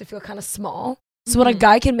rare for us to feel kind of small. So when a Mhm.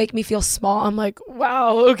 guy can make me feel small, I'm like,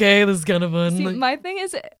 wow, okay, this is kind of fun. See, Like, my thing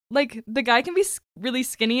is like the guy can be really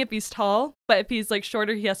skinny if he's tall, but if he's like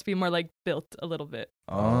shorter, he has to be more like built a little bit.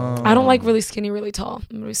 I don't like really skinny, really tall.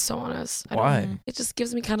 I'm gonna be so honest. I don't- Why? It just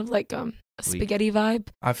gives me kind of like a Weak. spaghetti vibe.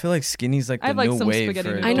 I feel like skinny's like I the have, like, new some wave spaghetti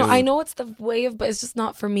for it. noodles. I too. know it's the wave, but it's just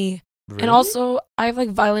not for me. Really? And also, I have like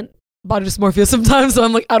violent body dysmorphia sometimes, so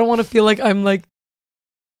I'm like, I don't want to feel like I'm like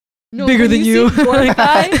No, bigger when than you. See your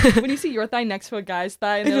thigh, when you see your thigh next to a guy's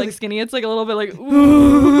thigh and they're like skinny, it's like a little bit like,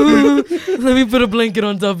 ooh. Let me put a blanket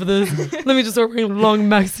on top of this. Let me just start wearing long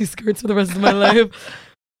maxi skirts for the rest of my life.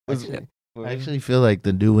 I actually feel like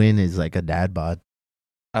the new in is like a dad bod.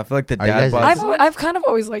 I feel like the Are you dad guys- bod. I've kind of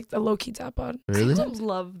always liked a low key dad bod. Really? I don't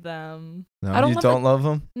love them. No. I don't You want don't love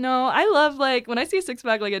them? No, I love like when I see a six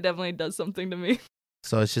pack, like it definitely does something to me.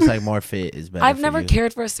 So it's just like more fit is better. I've for never you.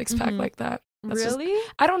 cared for a six pack Mhm. like that. That's just- Really?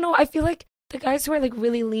 I don't know. I feel like the guys who are like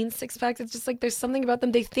really lean six packs, it's just like there's something about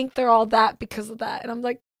them. They think they're all that because of that, and I'm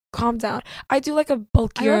like, calm down. I do like a I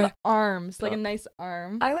bulkier. love arms, like a nice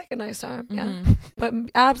arm. I like a nice arm, yeah. Mhm. But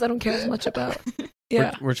abs, I don't care as much about.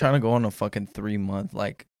 Yeah. We're trying to go on a fucking 3-month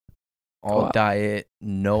like all Wow. diet,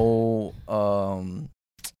 no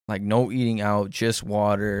like no eating out, just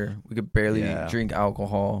water. We could barely Yeah. drink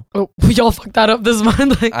alcohol. Oh, we all fucked that up this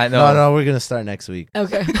month. Like, I know. No, we're gonna start next week.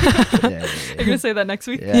 okay. You're gonna say that next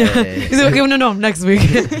week? Yeah, Yeah. yeah, yeah. He's like, okay, no, next week.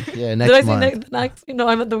 Yeah, Did I next say month. next? No,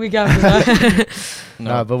 I meant the week after that.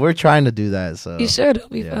 No, but we're trying to do that. So You should. It'll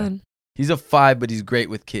be Yeah. fun. He's a 5, but he's great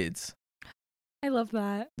with kids. I love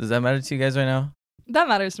that. Does that matter to you guys right now? That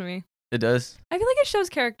matters to me. It does. I feel like it shows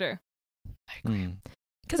character. Mm.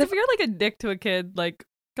 Because if you're like a dick to a kid, like,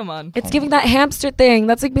 come on. It's giving that hamster thing.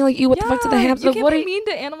 That's like being like, you, what the fuck to the hamster? You can't What are be you? mean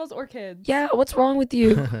to animals or kids. Yeah, what's wrong with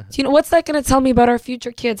you? Do you know what's that gonna tell me about our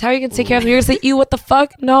future kids? How are you gonna take care of them? You're gonna say, "You, what the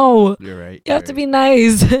fuck?" No, You're right. you have to be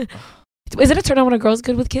nice. Is it a turn on when a girl's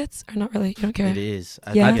good with kids, or not really? You don't care. It is.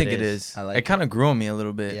 Yeah. I think it is. I like it kind of grew on me a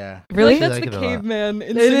little bit. Yeah. Really? Like, I that's like the it a lot. caveman It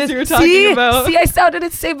instance is. you were talking see, about. see, I sounded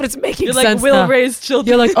insane, but it's making You're sense like, we'll now. raise children.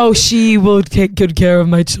 You're like, oh, she will take good care of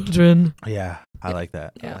my children. Yeah, I like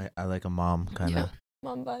that. Yeah. I like a mom kind Yeah. of.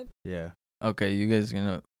 Mom vibe. Yeah. Okay, you guys are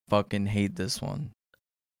gonna fucking hate this one.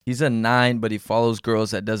 He's a 9, but he follows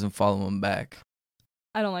girls that doesn't follow him back.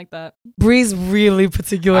 I don't like that. Bree's really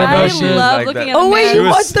particular I know about she shit. was love like looking that. at Oh, a wait, man. you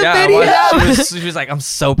watched the video? She was like, I'm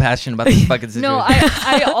so passionate about this fucking situation. No,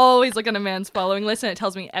 I always look at a man's following list and it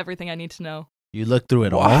tells me everything I need to know. You look through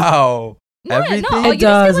it all. Wow. No, Everything? no, It you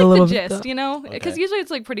does just a get, little like, the bit, gist, though. you know? Because Okay. usually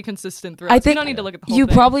it's like pretty consistent throughout. I so you think don't need to look at the whole you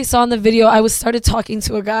thing. probably saw in the video. I started talking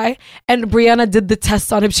to a guy, and Brianna did the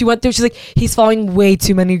test on him. She went through. She's like, he's following way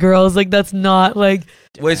too many girls. Like that's not like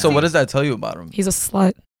Wait, so what does that tell you about him? he's a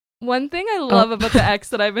slut. One thing I love about the ex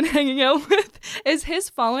that I've been hanging out with is his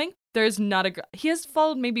following. There's not a girl. He has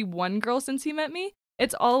followed maybe one girl since he met me.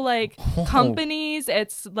 It's all like companies.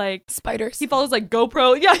 It's like Spiders. he follows like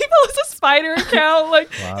GoPro. Yeah, he follows a spider account.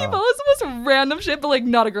 Like he Wow. follows the most random shit, but like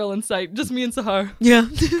not a girl in sight. Just me and Sahar. Yeah.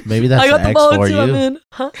 Maybe that's I got the the X ball for too. I'm you. in.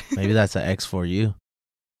 Huh? Maybe that's the X for you.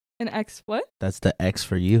 An ex what? That's the X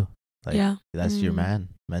for you. Like, Yeah. That's your Mm. man,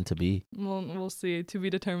 meant to be. We'll see. To be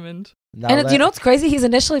determined. Now And that- you know what's crazy? He's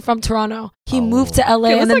initially from Toronto. He moved to Oh. LA,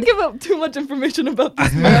 Okay, let's and then not give up too much information about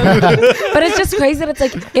this man. but it's just crazy that it's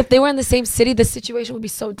like if they were in the same city, the situation would be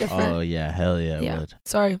so different. Oh yeah, hell yeah, it Yeah. would.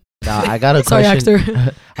 Sorry. Now I got a Sorry, question.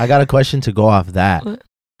 actor. I got a question to go off that. What?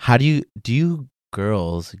 How do you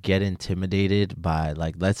girls get intimidated by,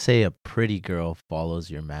 like, let's say a pretty girl follows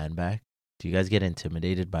your man back? Do you guys get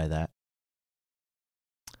intimidated by that?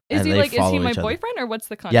 Is And he they like? Is follow he my each other. boyfriend or what's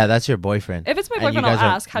the context? Yeah, that's your boyfriend. If it's my And you boyfriend, I'll guys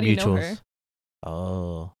are ask. How do you know her? mutuals.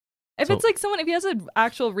 Oh. If So- it's like someone, if he has an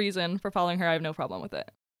actual reason for following her, I have no problem with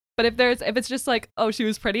it. But if it's just like, oh, she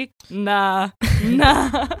was pretty, nah.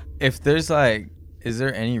 If there's like, is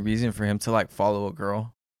there any reason for him to like follow a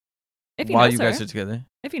girl If he while knows you her, guys are together?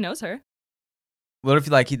 if he knows her, What if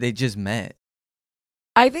like they just met?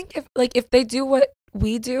 I think if they do what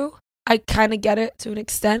we do, I kind of get it to an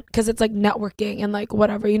extent because it's like networking and like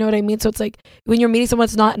whatever, you know what I mean? So it's like when you're meeting someone,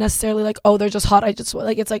 it's not necessarily like, oh, they're just hot. I just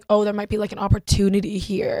like, it's like, oh, there might be like an opportunity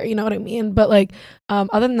here. You know what I mean? But like,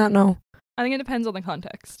 other than that, no. I think it depends on the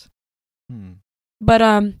context. But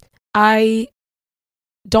I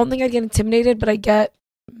don't think I'd get intimidated, but I get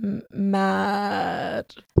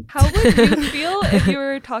mad. How would you feel if you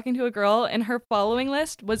were talking to a girl and her following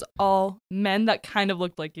list was all men that kind of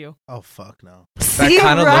looked like you? Oh fuck no. See,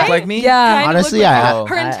 kind of right? look like me? Yeah. Kind of Honestly, looked like I, Oh.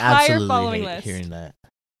 her I entire absolutely following hate list. hearing that.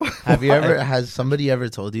 Have you ever? Has somebody ever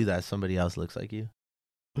told you that somebody else looks like you?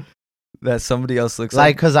 That somebody else looks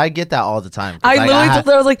Like, cause I get that all the time. 'Cause, I like, literally ha- told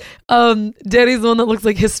her, I was like, Danny's the one that looks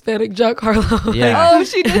like Hispanic Jack Harlow. Yeah. Oh,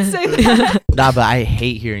 she did say that. Nah, but I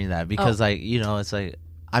hate hearing that Oh. because, like, you know, it's like,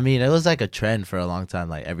 I mean, it was like a trend for a long time.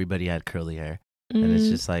 Like, everybody had curly hair, and it's Mm.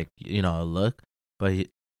 just like, you know, a look. But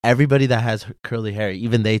everybody that has curly hair,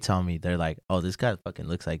 even they tell me, they're like, "Oh, this guy fucking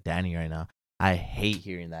looks like Danny right now." I hate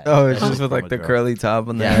hearing that. oh, it's especially just with from like a the girl. curly top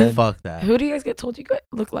on the Yeah, head. fuck that. Who do you guys get told you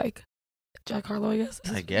look like? Jack Harlow, I guess.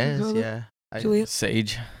 I guess, Harlow? yeah. Juliet.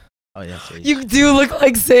 Sage. Oh yeah, Sage. You do look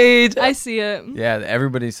like Sage. I see it. Yeah,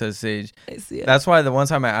 everybody says Sage. I see it. That's why the one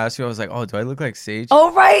time I asked you, I was like, "Oh, do I look like Sage?"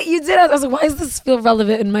 Oh right, you did. I was like, why does this feel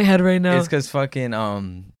relevant in my head right now? It's because fucking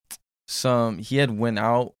he had went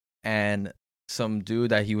out and some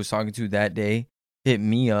dude that he was talking to that day hit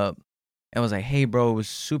me up and was like, "Hey, bro, it was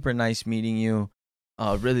super nice meeting you.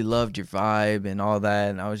 Really loved your vibe and all that."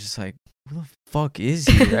 And I was just like, "Who the fuck is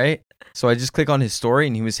he?" Right? So I just click on his story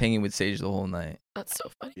and he was hanging with Sage the whole night. That's so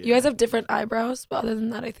funny. Yeah. You guys have different eyebrows, but other than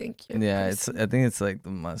that, I think you're Yeah, pretty I think it's like the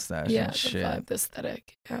mustache yeah, and the shit. vibe, the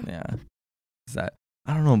aesthetic. Yeah. Yeah. Is that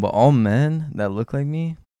I don't know, but all men that look like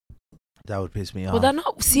me, That would piss me off. Well, that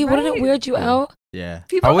not see. Wouldn't it Right? weird you Yeah. out? Yeah.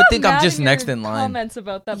 People I would got think I'm mad just in next your in line. Comments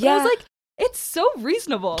about that, but I Yeah. was like, it's so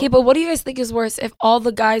reasonable. Okay, but what do you guys think is worse? If all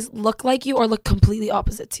the guys look like you or look completely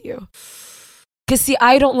opposite to you? Because see,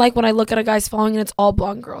 I don't like when I look at a guy's following and it's all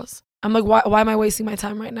blonde girls. I'm like, why am I wasting my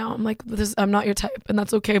time right now? I'm like, I'm not your type, and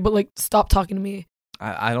that's okay. But like, stop talking to me.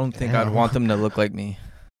 I don't think I'd Damn. want them to look like me.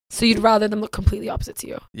 So you'd rather them look completely opposite to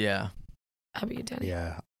you? Yeah. How about you, Danny?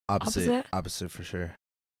 Yeah. Opposite? Opposite for sure.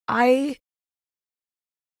 I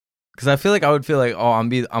Because I feel like I would feel like, oh, I'm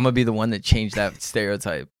gonna be the one that changed that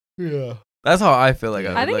stereotype. Yeah. That's how I feel like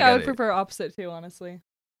Yeah. I I think look I at would it. prefer opposite too, honestly.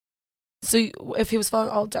 so if he was following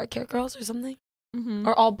all dark hair girls or something, Mm-hmm.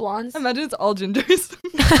 or all blondes, Imagine it's all gingers.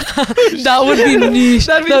 that would be niche.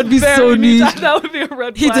 That'd be very so niche. That would be a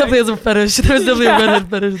red flag. He definitely has a fetish. There's definitely a redhead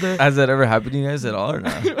fetish there. Has that ever happened to you guys at all or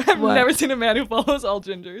not? I've What? never seen a man who follows all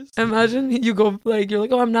gingers. Imagine you go like you're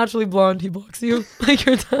like, oh, I'm naturally blonde. He blocks you like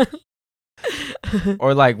you're done.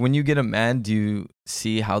 Or like when you get a man, do you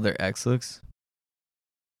see how their ex looks?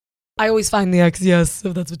 I always find the X, yes,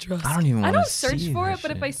 if that's what you're I asking. don't even I want don't to search see for that it,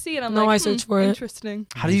 but if shit. I see it, I'm No, like, I search for it. Interesting.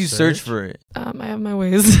 How do you search for it? I have my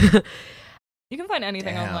ways. You can find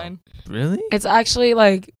anything Damn. online. Really? It's actually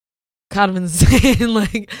like kind of insane,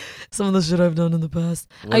 like some of the shit I've done in the past.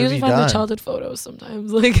 What I have usually you find done? the childhood photos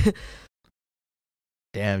sometimes. Like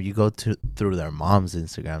Damn, you go through their mom's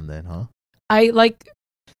Instagram then, huh? I like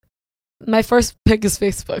my first pick is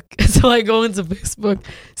Facebook. So I go into Facebook,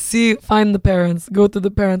 find the parents, go through the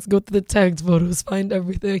parents, go through the tagged photos, find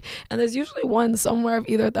everything. And there's usually one somewhere of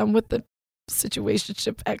either of them with the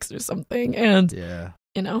situationship X or something. And, Yeah.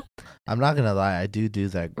 you know, I'm not gonna lie, I do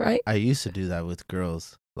that. right? I used to do that with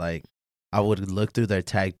girls. Like, I would look through their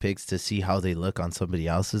tag pics to see how they look on somebody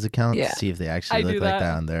else's account, Yeah. to see if they actually I look do like that.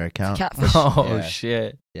 that on their account. Catfish. Oh Yeah.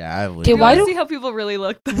 shit. Yeah, I would. Okay, You why want to do- see how people really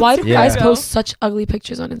look? Why do Yeah. guys post such ugly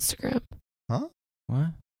pictures on Instagram?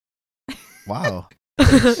 What? Wow.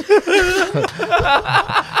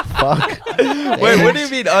 Fuck. Wait, what do you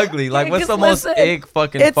mean ugly? Like, what's the most Listen, egg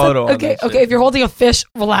fucking photo? on okay, that okay. shit? If you're holding a fish,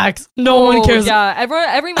 relax. No one cares. Yeah,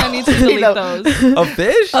 every man needs to delete those. A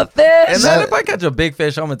fish? A fish. And then if I catch a big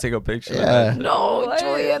fish, I'm gonna take a picture. Yeah. Of it. No, What?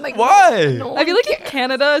 Julian. Like, Why? No I feel one like in cares.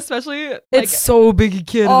 Canada, especially, like It's so big, you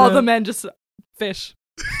can't. all the men just fish.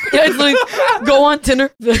 Yeah, it's like go on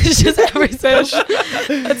Tinder, fish, just every fish. It's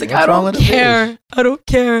like What's I wrong don't with a care. fish? I don't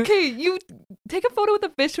care. Okay, you take a photo with a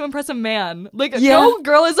fish to impress a man. Like Yeah. no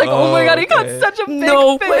girl is like, oh my god, he caught Okay. such a big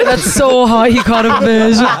No, fish. that's so hot. He caught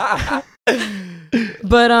a fish.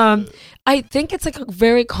 But I think it's like a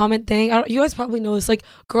very common thing. You guys probably know this. Like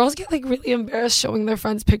girls get like really embarrassed showing their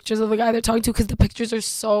friends pictures of the guy they're talking to because the pictures are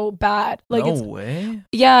so bad. Like no it's way.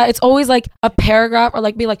 yeah, it's always like a paragraph or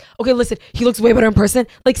like be like, okay, listen, he looks way better in person.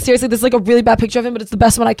 Like seriously, this is like a really bad picture of him, but it's the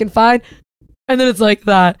best one I can find. And then it's like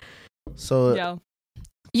that. So, Yeah.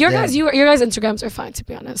 Your Yeah. your guys' Instagrams are fine, to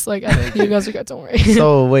be honest. Like I think you guys are good. Don't worry.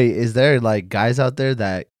 so wait, is there like guys out there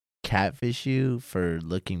that catfish you for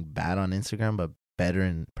looking bad on Instagram but better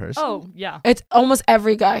in person? Oh yeah. It's almost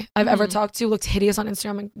every guy I've ever Mhm. talked to looks hideous on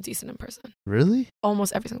Instagram and decent in person. Really?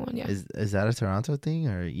 Almost every single one, yeah. Is that a Toronto thing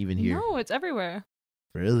or even here? No, it's everywhere.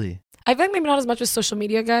 Really? I feel like maybe not as much with social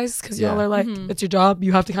media guys because y'all Yeah. are like, Mhm. it's your job.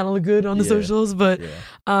 You have to kind of look good on the Yeah. socials. But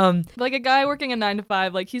Yeah. Like a guy working a 9 to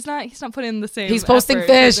 5, like he's not putting in the same. he's posting effort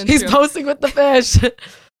as fish. He's Instagram. posting with the fish.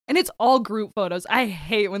 And it's all group photos. I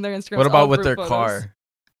hate when their Instagram. What about with their car?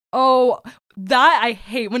 Oh, that I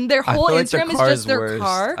hate when their I whole feel like the Instagram is car just their worse.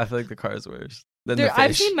 car. I feel like the car is worse than the fish.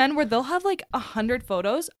 I've seen men where they'll have like 100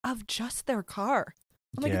 photos of just their car.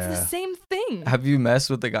 I'm like, it's Yeah. the same thing. Have you messed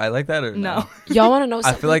with a guy like that or No. Y'all want to know I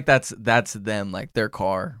something? feel like that's them, like their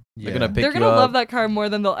car. They're Yeah. gonna pick They're you gonna up. love that car more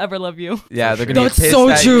than they'll ever love you. Yeah, For they're sure. gonna That's get pissed so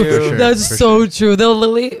at true. you. For sure. That's for so true. They'll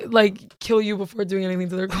literally like kill you before doing anything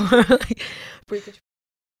to their car. Like, break it.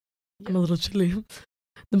 I'm a little chilly.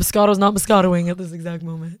 The Moscato's not Moscatoing at this exact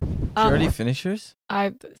moment. Did you already finish yours?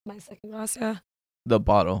 It's my second glass, yeah. The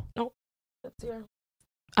bottle. That's here.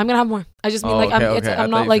 I'm gonna have more. I just mean Oh, like okay, I'm okay. I thought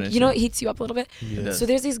not you like finished you know it. it heats you up a little bit. Yeah. So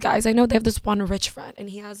there's these guys I know. They have this one rich friend, and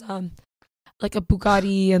he has like a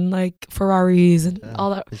Bugatti and like Ferraris and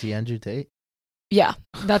all that. Is he Andrew Tate? Yeah,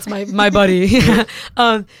 that's my buddy.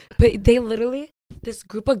 But they literally, this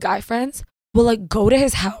group of guy friends will like go to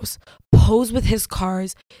his house, pose with his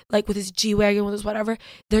cars, like with his G-Wagon, with his whatever.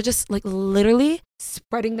 They're just like literally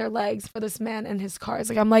spreading their legs for this man and his cars.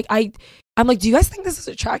 Like I'm like, do you guys think this is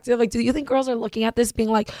attractive? Like, do you think girls are looking at this being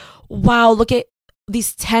like, wow, look at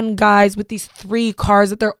these 10 guys with these 3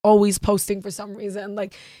 cars that they're always posting for some reason?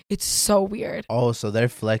 Like, it's so weird. Oh, so they're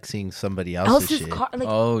flexing somebody else's shit. car, like,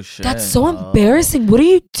 Oh shit. that's so embarrassing. What are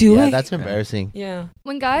you doing? Yeah, that's embarrassing. Yeah.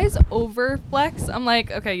 When guys overflex, I'm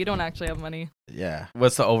like, okay, you don't actually have money. Yeah.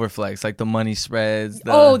 What's the overflex? Like the money spreads.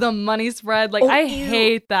 The money spread. Like, Oh, I ew.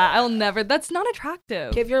 hate that. I'll never. That's not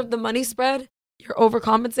attractive. If you're the money spread, you're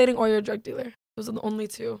overcompensating, or you're a drug dealer. Those are the only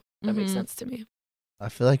two that make Mhm. sense to me. I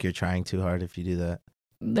feel like you're trying too hard if you do that.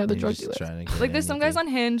 They're the You're drug just dealers. trying to get Like, there's some guys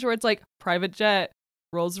anything. on Hinge where it's like private jet,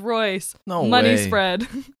 Rolls Royce, No money way. spread,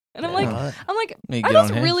 and I'm like, What? You are get those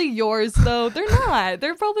on Hinge? really yours though? They're not.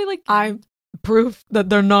 They're probably like. I'm proof that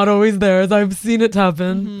they're not always theirs. I've seen it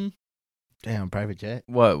happen. Mhm. Damn, private jet.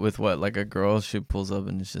 What with what? Like a girl, she pulls up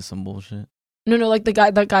and it's just some bullshit. No, like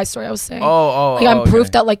that guy story I was saying. Oh, like I'm okay.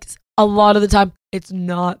 proof that like a lot of the time it's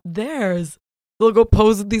not theirs. They'll go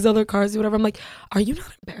pose with these other cars or whatever. I'm like, are you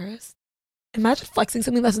not embarrassed? Imagine flexing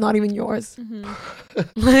something that's not even yours. Mhm.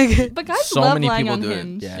 Like, But guys So love many lying people on do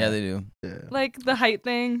Hinge. it. Yeah. Yeah, they do. Yeah. Like the height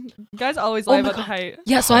thing. Guys always Oh lie my about the God. height.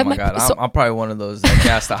 yeah. So Oh I have my my god, so, I'm probably one of those that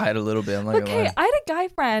has to hide a little bit. I'm not gonna Okay, lie. I had a guy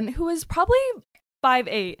friend who was probably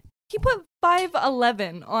 5'8". He put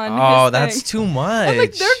 5'11" on Oh, his that's thing. too much. I'm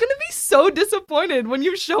like, they're gonna be so disappointed when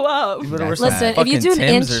you show up. You better wear That's some listen, if fucking you do an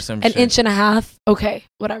Timbs inch, or some an shit. inch and a half, okay,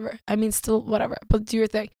 whatever. I mean, still whatever. But do your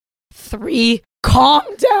thing. 3, calm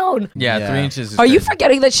down. Yeah, Yeah. 3 inches. Is Are you crazy.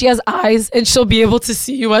 forgetting that she has eyes and she'll be able to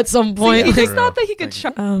see you at some See, point? he Yeah, just for thought real. that he could.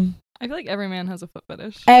 Like- I feel like every man has a foot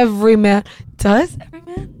fetish. Every man does. Every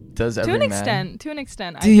man. Does To every an man? extent. To an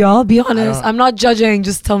extent. Do y'all be honest? don't- I'm not judging.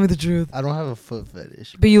 Just tell me the truth. I don't have a foot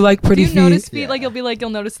fetish. But you like Do pretty you feet. notice feet? Yeah. Like you'll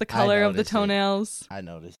notice the color of the notice it. toenails. I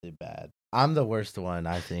noticed it bad. I'm the worst one,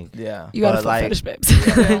 I think. Yeah. You got a But, foot like, fetish, babes.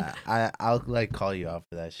 Yeah, I'll like call you out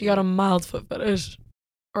for that shit. You got a mild foot fetish,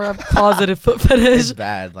 or a positive foot It's fetish.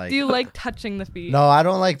 bad. Like Do you like touching the feet? No, I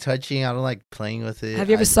don't like touching. I don't like playing with it. Have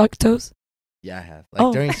you ever I- sucked toes? Yeah, I have. Like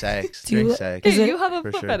Oh. during sex. Do you- During sex. Is Okay, it- you have a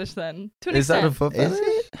For foot sure. fetish then. To an Is that extent. a foot Is fetish?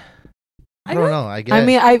 it? I I don't feel know. I guess. I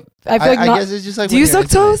mean, I feel like I not. guess it's just like. Do when you you're suck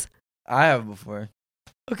into it. toes? I have before.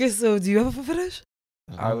 Okay, so do you have a foot fetish?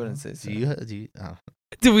 I wouldn't say so. Do you? Oh.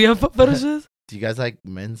 Do we have foot fetishes? Do you guys like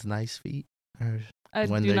men's nice feet? Or I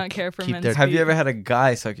when do they not care for keep men's their- Have you feet. ever had a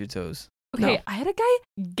guy suck your toes? Okay, No. I had a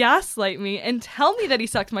guy gaslight me and tell me that he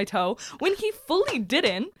sucked my toe when he fully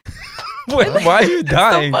didn't. Wait, why are you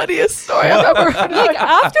dying? Funniest story I've ever heard. Like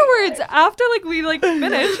afterwards, after like we like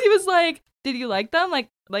finished, he was like, "Did you like them? Like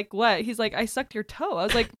what?" He's like, "I sucked your toe." I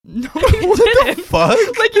was like, "No, you didn't." Fuck.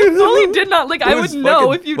 Like you fully did not. Like I would Who's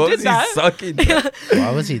know fucking- if you what did was he that. Sucking?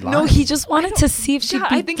 Why was he lying? No, he just wanted to see if she'd Yeah,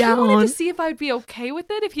 be I think down. he wanted to see if I'd be okay with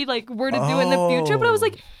it if he like were to do it in the future. But I was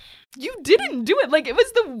like, "You didn't do it." Like it was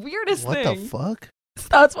the weirdest What thing. the fuck?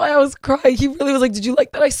 That's why I was crying. He really was like, "Did you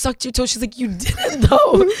like that I sucked your toe?" She's like, "You didn't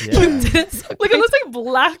though. Yeah. You didn't suck Like my I was like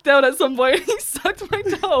blacked out at some point. He sucked my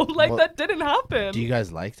toe. Like Well, that didn't happen. Do you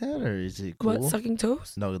guys like that, or is it cool? What, sucking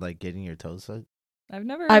toes? No, like getting your toes sucked. I've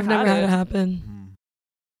never. I've never had it. it happen.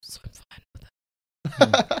 So I'm fine with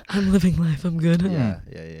it. I'm living life. I'm good. yeah.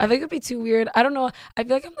 I think it'd be too weird. I don't know. I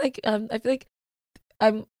feel like I feel like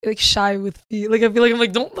I'm like shy with feet. Like I feel like I'm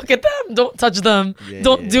like, don't look at them. Don't touch them. Yeah,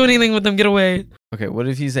 Don't yeah, do yeah. anything with them. Get away. Okay, what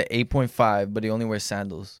if he's at 8.5, but he only wears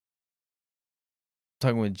sandals?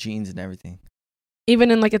 talking with jeans and everything.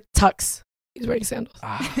 Even in like a tux, he's wearing sandals.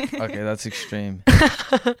 Ah, okay, that's extreme.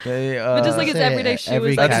 Okay, But just like his say everyday shoe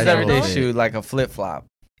every is like that's his casual everyday fit. shoe, like a flip flop.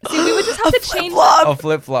 See, we would just have A to change. flip-flop? A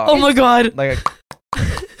flip flop. Oh my god. Like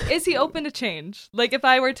Is he open to change? Like, if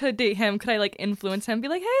I were to date him, could I like influence him? Be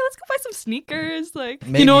like, hey, let's go buy some sneakers. Like,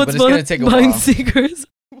 maybe, You know but what's it's fun? gonna take a Buying while. sneakers.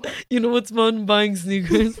 You know what's fun? Buying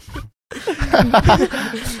sneakers.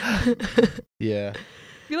 Yeah.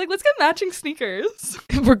 be like, let's get matching sneakers.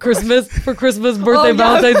 for Christmas, birthday, Oh, yeah.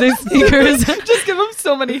 Valentine's Day sneakers. Just give him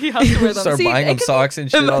so many. He has to wear them. Start See, buying it him can- socks and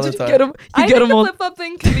shit all the Imagine you time. get him. I You think get him the on. flip flop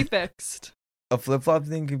thing can be fixed. A flip flop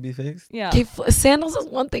thing could be fixed. Yeah. Okay, sandals is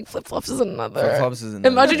one thing. Flip flops is another. Flip flops is another.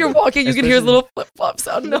 Imagine you're walking, you can hear his Especially little flip flop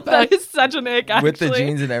sound in No, the back. that is such an ick. Actually. with the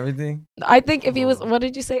jeans and everything. I think if he was, what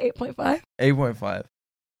did you say, 8.5? 8.5.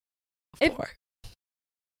 If-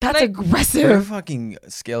 That's Like, Your aggressive. fucking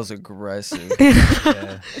scale's aggressive.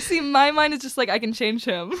 Yeah. See, my mind is just like I can change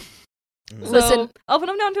him. Mm. So Listen. I'll put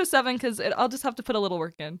him down to a 7 because I'll just have to put a little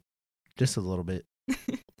work in. Just a little bit.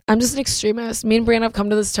 I'm just an extremist. Me and Brianna have come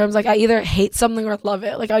to this terms. Like, I either hate something or love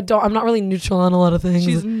it. Like, I'm not really neutral on a lot of things.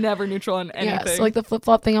 She's never neutral on anything. Yeah, so like the flip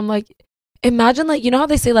flop thing, I'm like, imagine like, you know how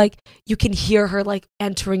they say like you can hear her like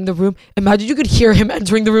entering the room. Imagine you could hear him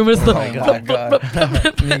entering the room. And it's Oh the my god.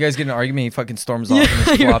 And you guys get in an argument, he fucking storms off Yeah, and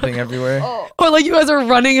is you're- flopping everywhere. Oh, or like you guys are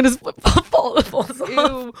running and his flip flop falls off.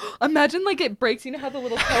 ew. Imagine like it breaks. You know how the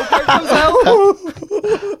little toe part comes out?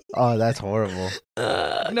 Oh, that's horrible.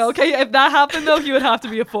 No, okay. If that happened though, he would have to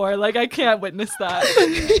be a 4. Like I can't witness that.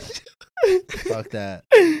 Fuck that.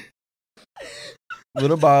 What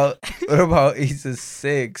about he's a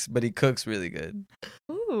 6, but he cooks really good?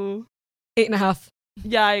 Ooh. 8.5.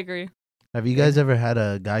 Yeah, I agree. Have you guys ever had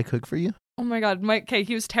a guy cook for you? Oh my god,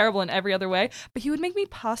 he was terrible in every other way, but he would make me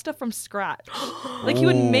pasta from scratch. Like he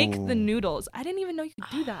would make the Ooh. noodles. I didn't even know you could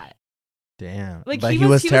do that. Damn. Like but he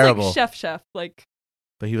was terrible. like chef. Like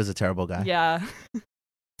But he was a terrible guy. yeah.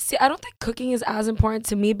 See, I don't think cooking is as important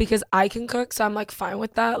to me because I can cook, so I'm like fine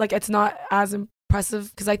with that. Like it's not as impressive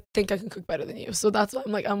because I think I can cook better than you. So that's why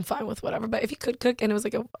I'm like I'm fine with whatever. But if you could cook and it was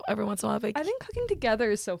like every once in a while, like I think cooking together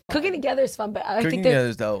is so fun. cooking together is fun. But I Cooking think that together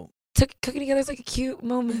is dope. cooking together is like a cute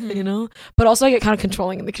moment, Mhm. you know. But also I get kind of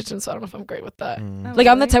controlling in the kitchen, so I don't know if I'm great with that. Mm. Like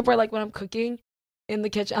I'm the Really? type where like when I'm cooking in the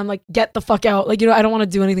kitchen, I'm like get the fuck out. Like you know I don't want to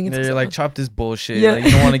do anything. You're like, chop this bullshit. Yeah. Like,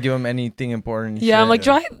 you don't want to give him anything important. and yeah, I'm shit.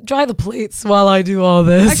 like dry the plates while I do all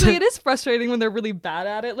this. Actually, it is frustrating when they're really bad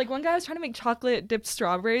at it. Like one guy was trying to make chocolate dipped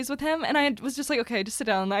strawberries with him, and I was just like, okay, just sit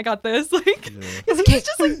down. I got this. Like, because he was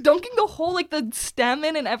just like dunking the whole like the stem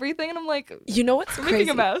in and everything, and I'm like, You know what's we're crazy? making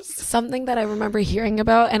a mess. Something that I remember hearing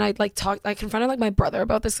about, and I confronted like my brother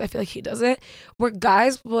about this. 'Cause I feel like he does it, where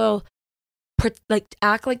guys will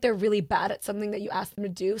act like they're really bad at something that you ask them to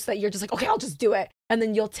do, so that you're just like, okay, I'll just do it, and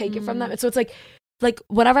then you'll take it from them. And so it's like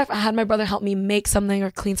whenever I had my brother help me make something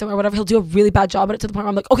or clean something or whatever, he'll do a really bad job at it to the point where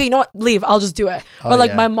I'm like, okay, you know what, leave, I'll just do it. Oh, Or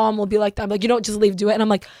like yeah. my mom will be like that. I'm like, you know what, just leave, do it. And I'm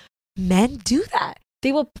like, men do that.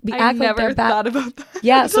 They will I act like never they're bad. thought about that.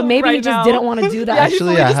 Yeah, so until maybe right you just now. didn't want to do that. Yeah, he Actually,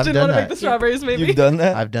 fully I just have didn't done want to make that. the strawberries. Maybe You've done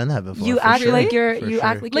that? I've done that before. You for act sure. like For you sure.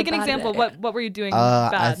 act like like you're an bad at example. it. What were you doing? I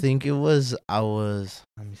bad? think it was. Let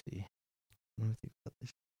me see. Let me think about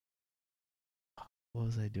this. What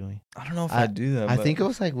was I doing? I don't know if I do that. I but think it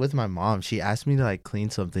was like with my mom. She asked me to like clean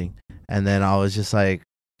something, and then I was just like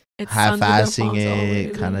It's sons with their half-assing moms it,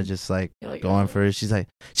 always. kind of just like You're like, going "Oh." for it. She's like,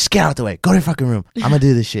 just get out the way. Go to your fucking room. I'm gonna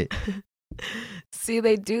do this shit. See,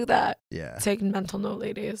 they do that. Yeah. Take mental note,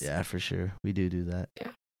 ladies. Yeah, for sure. We do that.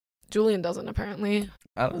 Julian doesn't apparently.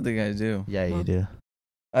 I don't think I do. Yeah, you Well- do.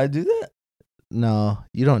 I do that? No,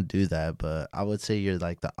 you don't do that, but I would say you're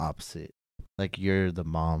like the opposite. Like you're the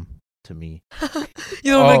mom to me.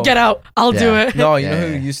 You know, Oh. like, get out. I'll do Yeah. it. No, you know Yeah.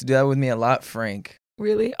 who used to do that with me a lot? Frank.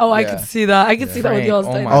 Really? Oh, I Yeah. could see that. I could Yeah. see that with Frank, you all the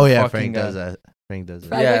oh time. my Oh yeah, fucking Frank does God. that. Frank does Frank-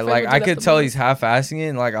 that. Yeah, Frank like would do I that could the tell most. he's half-assing it,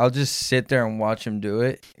 and like I'll just sit there and watch him do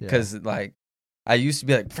it Yeah. because like I used to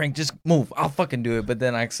be like, Frank, just move, I'll fucking do it. But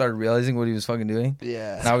then I started realizing what he was fucking doing, and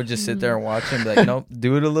Yeah. I would just sit there and watch him, be like, nope,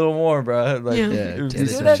 do it a little more, bro. Like, Yeah. it would Yeah, be Just do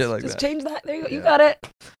some do this. shit like Just that. change that. There you go. You Yeah. got it.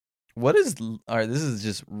 What is all right? This is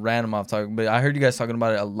just random off topic, but I heard you guys talking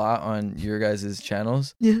about it a lot on your guys'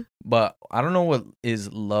 channels. Yeah. But I don't know what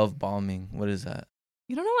is love bombing. What is that?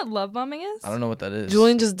 You don't know what love bombing is? I don't know what that is.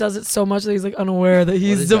 Julian just does it so much that he's like unaware that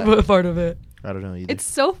he's is a that? part of it. I don't know either. It's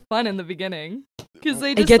so fun in the beginning because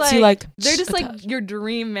they It just gets you like they're just like attached. your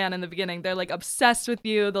dream man in the beginning. They're like obsessed with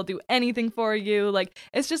you. They'll do anything for you. Like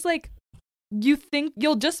it's just like you think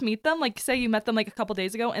you'll just meet them. Like say you met them like a couple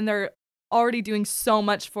days ago and they're already doing so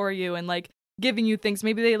much for you and like giving you things.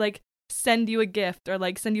 Maybe they like send you a gift or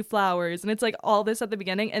like send you flowers and it's like all this at the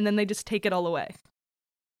beginning and then they just take it all away.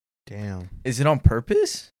 Damn. Is it on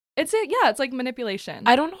purpose? It's like manipulation.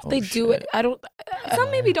 I don't know if Oh, they do it. shit. I don't.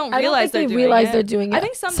 Some maybe don't I don't realize think they're they doing realize it. they're doing it. I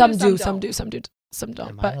think some do, do, some do, some don't.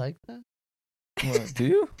 Am But I like that? What, do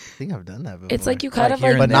you? I think I've done that before. it's like you kind Like of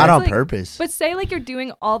here like, and but not there. on It's like- purpose. But say like you're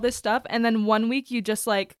doing all this stuff and then one week you just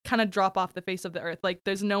like kind of drop off the face of the earth. Like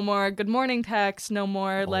there's no more good morning texts, no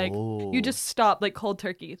more like you Oh. just stop like cold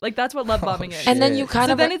turkey. Like that's what love bombing is. and then shit. you kind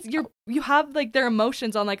so of then it's you have like their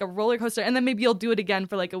emotions on like a roller coaster and then maybe you'll do it again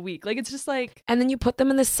for like a week. Like it's just like and then you put them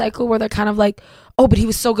in this cycle where they're kind of like, oh, but he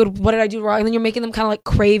was so good. What did I do wrong? And then you're making them kind of like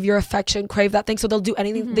crave your affection, crave that thing. So they'll do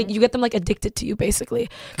anything. Mhm. You get them like addicted to you, basically.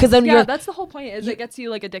 Because then yeah, you're. that's the whole point is it gets you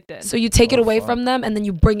like addicted. So you take it Oh, away fuck. from them, and then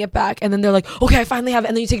you bring it back, and then they're like, okay, I finally have it.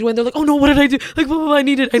 And then you take it away, and they're like, oh no, what did I do? Like, blah, blah, blah, I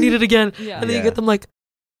need it again. yeah. And then you Yeah. get them like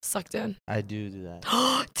sucked in. I do that.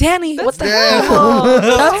 Danny, what the That's hell? terrible.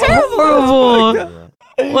 That's Oh horrible.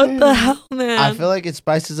 What the hell, man? I feel like it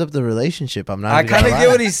spices up the relationship. I'm not. I kind of get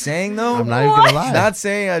what he's saying though. I'm not even gonna lie. Not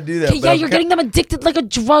saying I do that. Okay, but yeah, I'm you're getting them addicted like a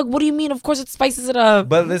drug. What do you mean? Of course, it spices it up.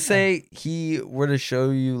 But let's say he were to show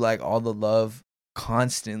you like all the love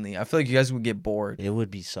constantly. I feel like you guys would get bored. It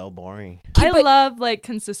would be so boring. I but- love like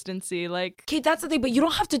consistency. Like Okay, that's the thing. But you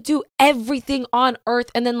don't have to do everything on Earth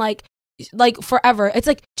and then like forever. It's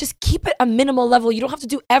like just keep it a minimal level. You don't have to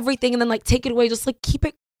do everything and then like take it away. Just like keep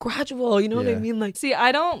it gradual. You know what I Yeah. mean? Like, see,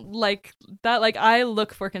 I don't like that. Like I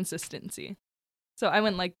look for consistency. So I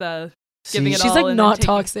went like the giving See, it she's all like and then not taking-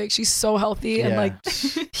 toxic. She's so healthy and Yeah. like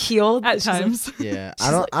healed at She's like- times. Yeah, She's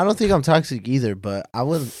I don't think I'm toxic either, but I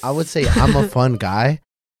would say I'm a fun guy,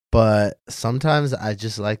 but sometimes I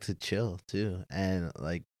just like to chill too, and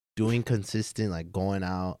like doing consistent, like going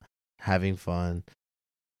out, having fun.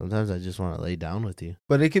 Sometimes I just want to lay down with you.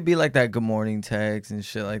 But it could be like that good morning text and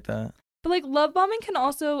shit like that. But like love bombing can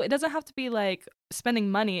also, it doesn't have to be like spending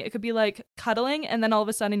money. It could be like cuddling and then all of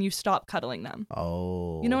a sudden you stop cuddling them.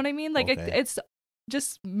 Oh, You know what I mean? Like okay. it's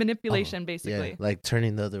just manipulation basically. Yeah, like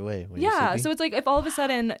turning the other way. when you're Yeah, sleeping. so it's like if all of a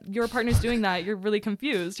sudden your partner's doing that, you're really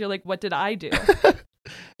confused. You're like, what did I do?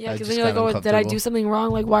 Yeah, I because just then you're like, got oh, did I do uncomfortable. something wrong?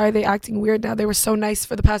 Like, why are they acting weird now? They were so nice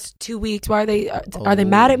for the past 2 weeks. Why are they? Are they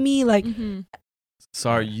mad at me? Like, Mhm.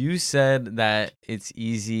 Sorry, you said that it's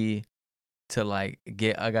easy to like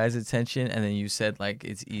get a guy's attention, and then you said like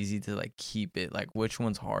it's easy to like keep it. Like, which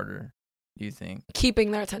one's harder, do you think?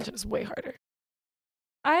 keeping their attention is way harder.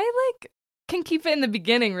 I like can keep it in the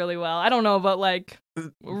beginning really well. I don't know about like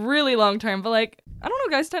really long term, but like I don't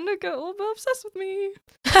know, guys tend to get a little bit obsessed with me.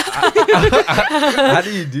 How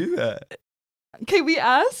do you do that? Okay, we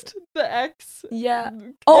asked the ex Yeah.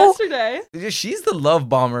 Oh. yesterday. She's the love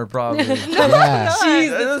bomber, probably. No, Yeah. she's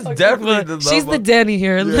That's fucking definitely one. the love She's the bomber. Danny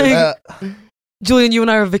here. Yeah. Like, Julian, you and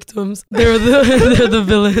I are victims. They're the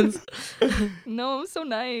villains. no, I'm so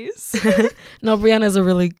nice. No, Brianna's a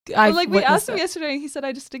really. But like we witnessed asked him that. yesterday, and he said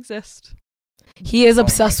I just exist. He is Oh my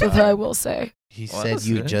obsessed with her. God. I will say. He Well, said that's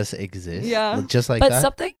you good. just exist. Yeah. Just like But that.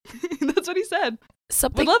 something, That's what he said. Would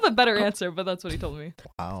something, love a better answer, but that's what he told me.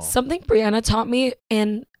 Wow. something Brianna taught me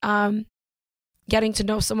in getting to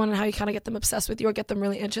know someone and how you kind of get them obsessed with you or get them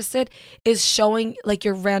really interested is showing like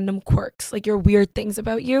your random quirks, like your weird things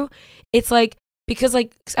about you. It's like, because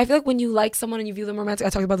like I feel like when you like someone and you view them romantic, I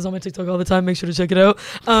talk about this on my TikTok all the time. Make sure to check it out.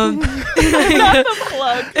 Not the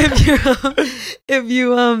plug. If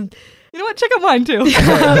you You know what? Check out mine too.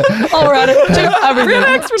 all right, check out everything.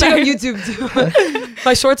 Relax, Check out Renee. YouTube too.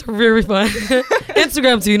 My shorts are very fun.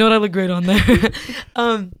 Instagram too. You know what? I look great on there.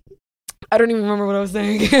 I don't even remember what I was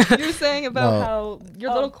saying. You were saying about No. how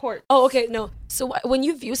your Oh. little court. Oh, okay, no. So when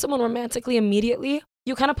you view someone romantically immediately,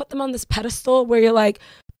 you kind of put them on this pedestal where you're like,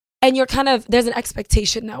 and you're kind of, there's an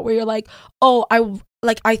expectation now where you're like, oh, I'm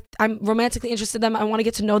romantically interested in them. I want to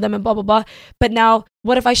get to know them and blah, blah, blah. But now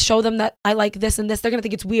what if I show them that I like this and this? They're going to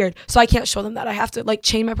think it's weird. So I can't show them that. I have to like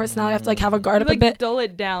change my personality. I have to like have a guard You, up like a bit dull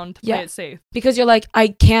it down to Yeah. play it safe. because you're like, I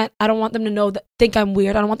don't want them to know that, think I'm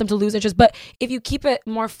weird. I don't want them to lose interest. But if you keep it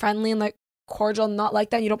more friendly and like cordial, not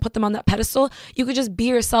like that, you don't put them on that pedestal, you could just be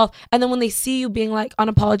yourself. And then when they see you being like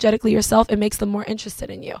unapologetically yourself, it makes them more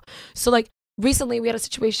interested in you. So like recently we had a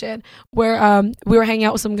situation where we were hanging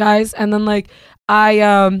out with some guys and then like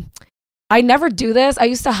I never do this. I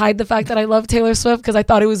used to hide the fact that I love Taylor Swift because I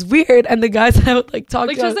thought it was weird, and the guys I would like talk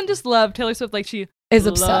Like she to doesn't just love Taylor Swift, like she is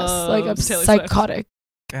obsessed, like loves Taylor Swift. psychotic.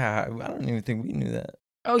 God, I don't even think we knew that.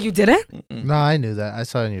 Oh, you didn't? Mm-mm. No, I knew that. I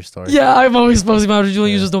saw it in your story. Yeah, I'm always posting about it.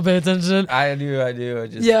 Julian, you Yeah. just don't pay attention. I do. I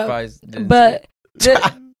just Yeah, probably didn't But see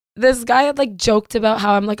it. this guy had like joked about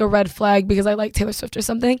how I'm like a red flag because I like Taylor Swift or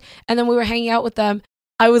something. And then we were hanging out with them.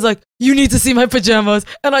 I was like, you need to see my pajamas.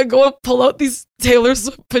 And I go and pull out these Taylor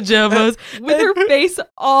Swift pajamas. with her face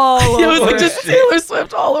all It was over. like just Taylor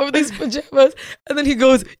Swift all over these pajamas. And then he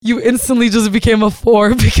goes, you instantly just became a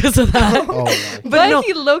 4 because of that. Oh my. But no,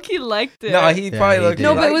 he low-key liked it. No, he Yeah, probably he looked. did.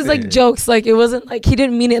 no, but it was like liked jokes. Like it wasn't like he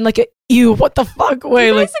didn't mean it in like a ew, what the fuck Do way.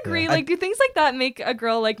 you Like guys agree? Yeah. Like, do things like that make a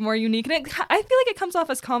girl like more unique? And I feel like it comes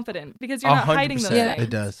off as confident because you're not hiding those 100%. Yeah. things. It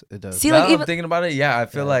does. It does. See, Now like that even I'm thinking about it, yeah, I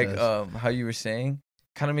feel Yeah, it like does. how you were saying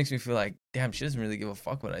kind of makes me feel like, damn, she doesn't really give a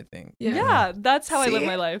fuck what I think. Yeah, that's how I live See?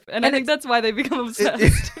 my life, and I And think that's why they become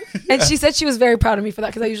obsessed. and she said she was very proud of me for that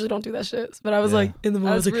because I usually don't do that shit. But I was Yeah. like in the I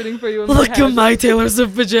moment, I was was like, rooting for you. In look my head. at my Taylor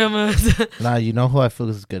Swift pajamas. Nah, you know who I feel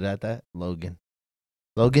is good at that? Logan.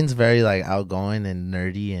 Logan's very like outgoing and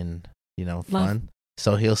nerdy and Love. fun.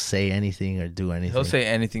 So he'll say anything or do anything. He'll say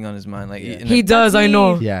anything on his mind, like Yeah. in, He a, does, I me.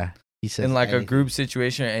 know. Yeah. He says in like anything. a group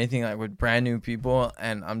situation or anything, like with brand new people,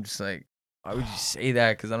 and I'm just like, why would you say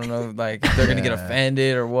that? Because I don't know, like if they're gonna get Yeah.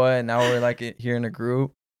 offended or what. And now we're like here in a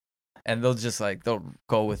group. and they'll just like they'll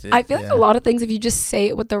go with it. I feel like a lot of things, if you just say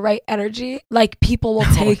it with the right energy, like people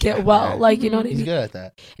will take it well. Like, you know what I mean? He's good at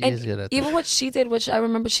that. He And is good at even that. what she did, which I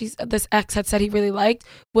remember this ex had said he really liked,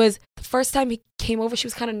 was the first time he came over, she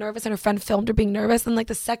was kind of nervous and her friend filmed her being nervous. And like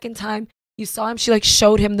the second time you saw him, she like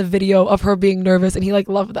showed him the video of her being nervous and he like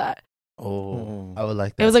loved that. Oh, I would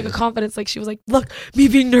like that. It was like too. a confidence. Like she was like, look, me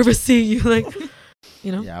being nervous seeing you. Like,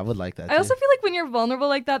 you know? Yeah, I would like that. I also feel like when you're vulnerable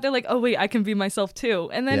like that, they're like, oh wait, I can be myself too.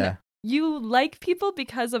 And then Yeah. you like people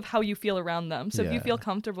because of how you feel around them. So if you Yeah. feel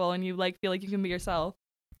comfortable and you like feel like you can be yourself,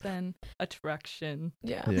 then attraction.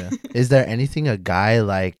 Yeah. Yeah. Is there anything a guy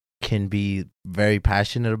like can be very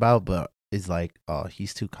passionate about, but is like, oh,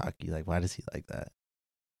 he's too cocky? Like, why does he like that?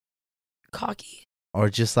 Cocky. Or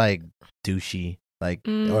just like douchey, like,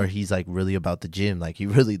 or he's like really about the gym, like he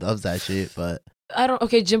really loves that shit. But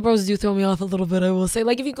Okay, gym bros do throw me off a little bit, I will say.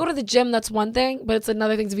 Like, if you go to the gym, that's one thing, but it's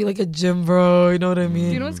another thing to be like a gym bro, you know what I mean?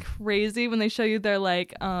 Do you know what's crazy when they show you their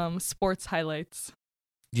like sports highlights?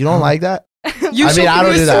 you don't like that? You I mean, I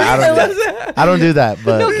don't do that. I don't do that.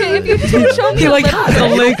 But Okay, if you just want to show me He a like little has a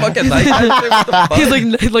bit- link. Fucking like that shit, what the fuck?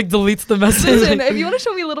 He's like deletes the message. Listen, if you want to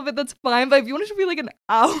show me a little bit, that's fine. But if you want to show me like an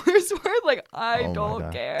hour's worth, like I Oh my don't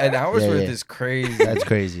God. care. An hour's Yeah, worth yeah. is crazy. that's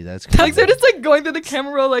crazy. That's Like crazy. they're just like going through the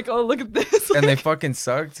camera roll, like, oh look at this. And they fucking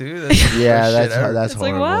suck too. That's the Yeah, worst shit ever. that's It's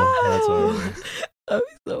like, horrible. wow. That's horrible. That'd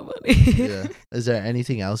be so funny. Yeah. Is there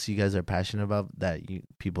anything else you guys are passionate about that you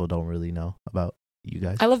people don't really know about you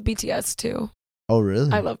guys? I love BTS too. Oh,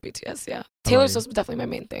 really? I love BTS, yeah. How Taylor about you? Swift's definitely my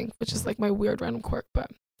main thing, which is like my weird random quirk,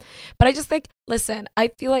 but I just think, listen, I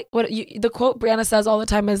feel like the quote Brianna says all the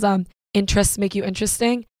time is interests make you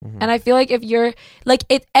interesting. Mhm. And I feel like if you're like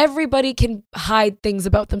everybody can hide things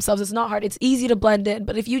about themselves. It's not hard. It's easy to blend in,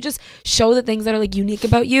 but if you just show the things that are like unique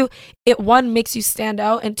about you, it one makes you stand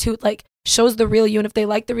out and two like shows the real you. And if they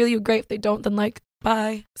like the real you, great. If they don't, then like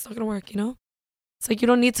bye. It's not gonna work, you know? It's like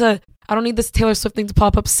I don't need this Taylor Swift thing to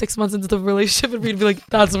pop up 6 months into the relationship and me to be like,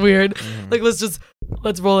 that's weird. Mhm. Like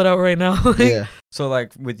let's roll it out right now. Like, yeah. So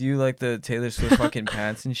like with you, like the Taylor Swift fucking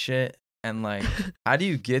pants and shit, and like, how do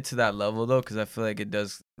you get to that level though? Because I feel like it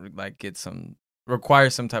does like require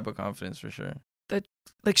some type of confidence for sure,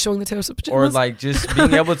 like showing the Taylor Swift or pajamas. like just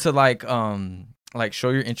being able to like show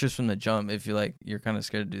your interest from the jump. If you're kind of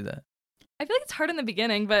scared to do that. I feel like it's hard in the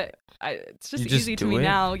beginning, but it's just You just easy to do me it?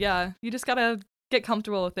 now. Yeah, you just gotta get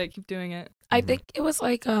comfortable with it. Keep doing it. I think it was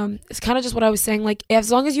like it's kind of just what I was saying, like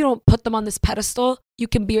as long as you don't put them on this pedestal, you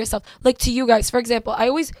can be yourself. Like to you guys, for example, I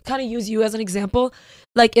always kind of use you as an example,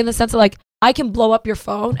 like in the sense of like I can blow up your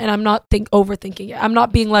phone and I'm not overthinking it. I'm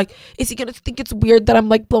not being like, is he gonna think it's weird that I'm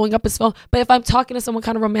like blowing up his phone? But if I'm talking to someone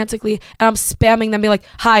kind of romantically and I'm spamming them, be like,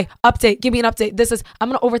 hi, update, give me an update. I'm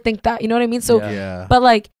gonna overthink that. You know what I mean? So Yeah. but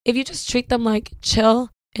like if you just treat them like chill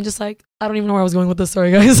and just like, I don't even know where I was going with this. Sorry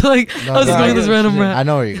guys. Like No, I was just no, going this random rant. I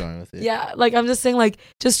know where you're going with it. Yeah, like I'm just saying, like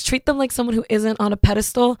just treat them like someone who isn't on a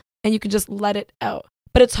pedestal, and you can just let it out.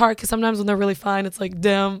 But it's hard because sometimes when they're really fine, it's like,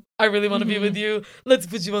 damn, I really want to be with you. Let's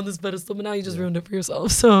put you on this pedestal, but now you just ruined it for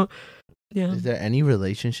yourself. So, yeah. Is there any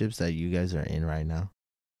relationships that you guys are in right now,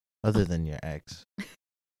 other than your ex?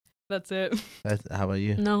 That's it. How about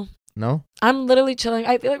you? No, No. I'm literally chilling.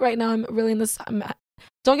 I feel like right now I'm really in this.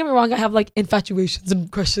 Don't get me wrong, I have like infatuations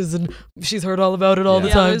and crushes, and she's heard all about it all the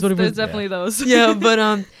Yeah, time. There's definitely those. Yeah, but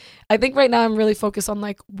I think right now I'm really focused on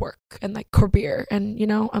like work and like career, and you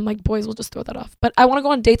know I'm like boys will just throw that off. But I want to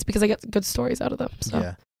go on dates because I get good stories out of them. So.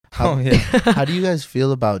 Yeah. Oh yeah. How do you guys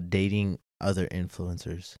feel about dating other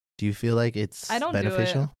influencers? Do you feel like it's I don't do it.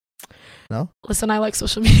 beneficial? No. Listen, I like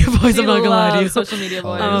social media boys. I'm not gonna lie to Love you. social media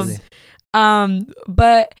boys. Oh, really?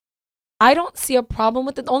 But I don't see a problem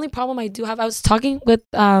with it. The only problem I do have, I was talking with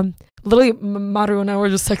literally Maru and I were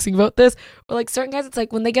just texting about this. Or like certain guys, it's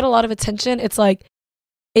like when they get a lot of attention, it's like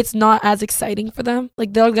it's not as exciting for them.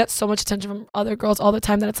 Like they'll get so much attention from other girls all the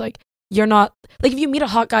time that it's like you're not like if you meet a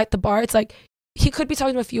hot guy at the bar, it's like he could be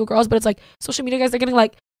talking to a few girls, but it's like social media guys, they're getting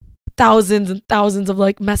like thousands and thousands of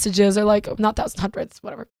like messages or like not thousands, hundreds,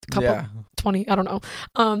 whatever, a couple, Yeah. 20, I don't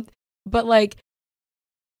know. But like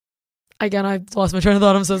again, I lost my train of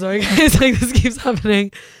thought. I'm so sorry, guys. Like this keeps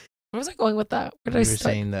happening. Where was I going with that? Where did You I were start?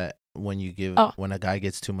 saying that when you give when a guy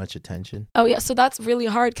gets too much attention. Oh yeah, so that's really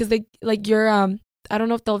hard because they like you're I don't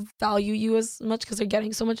know if they'll value you as much because they're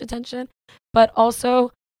getting so much attention. But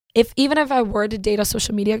also, even if I were to date a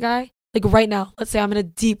social media guy, like right now, let's say I'm in a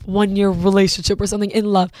deep 1-year relationship or something in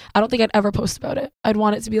love, I don't think I'd ever post about it. I'd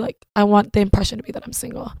want it to be like I want the impression to be that I'm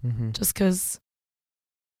single, Mm-hmm. just because.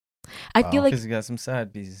 I feel like Because you got some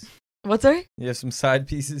side pieces. what's that? You have some side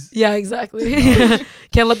pieces. Yeah, exactly.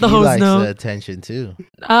 Can't let the He hoes likes know. the attention too.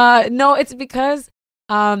 No, it's because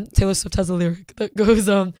Taylor Swift has a lyric that goes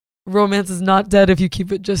romance is not dead if you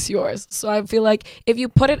keep it just yours. So I feel like if you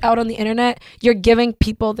put it out on the internet, you're giving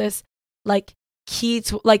people this like key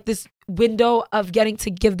to like this window of getting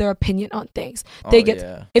to give their opinion on things. They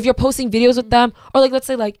get if you're posting videos with them, or like let's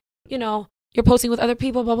say like, you know, you're posting with other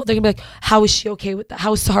people, blah, blah, they're gonna be like, how is she okay with that?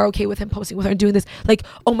 How is Sahar okay with him posting with her and doing this? Like,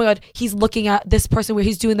 oh my God, he's looking at this person where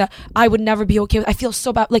he's doing that. I would never be okay with. I feel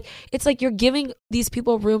so bad. Like, it's like you're giving these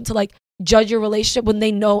people room to like judge your relationship when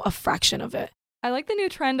they know a fraction of it. I like the new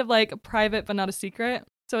trend of like a private but not a secret.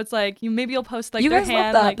 So it's like maybe you'll post like you their guys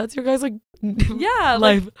hand. love that. Like, That's your guys like yeah,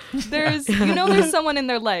 life. Like, there's someone in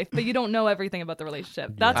their life, but you don't know everything about the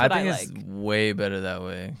relationship. That's what I like. I think it's way better that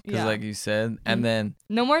way because, Yeah. like you said, and then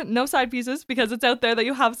no side pieces because it's out there that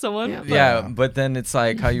you have someone. Yeah. but then it's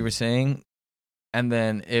like how you were saying, and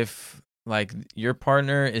then if like your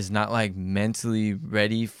partner is not like mentally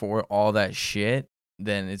ready for all that shit,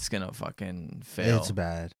 then it's gonna fucking fail. It's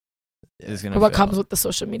bad. It's gonna Or what fail. comes with the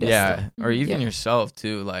social media Yeah, stuff. or even Yeah. yourself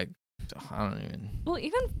too. Like, I don't even. Well,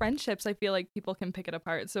 even friendships, I feel like people can pick it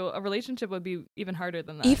apart. So a relationship would be even harder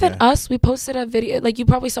than that. Even us, we posted a video. Like you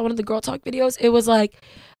probably saw one of the Girl Talk videos. It was like,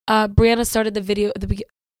 Brianna started the video at the beginning.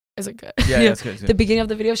 Is it good? Yeah, that's good. The beginning of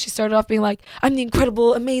the video, she started off being like, I'm the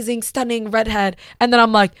incredible, amazing, stunning redhead. And then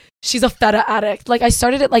I'm like, she's a feta addict. Like, I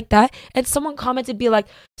started it like that. And someone commented, be like,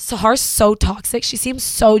 Sahar's so toxic. She seems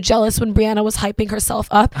so jealous when Brianna was hyping herself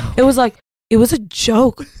up. It was like, it was a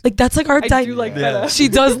joke. Like, that's like our I do like feta. She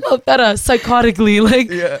does love feta psychotically.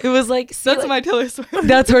 Like, it was like, see, That's like, my Taylor Swift.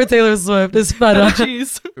 that's her Taylor Swift. Is feta. Feta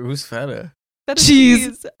cheese. Who's feta? Feta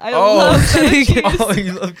Cheese. I love feta cheese. Oh,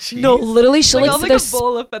 you love cheese. No, literally, she'll Like, like, I'll make there's- a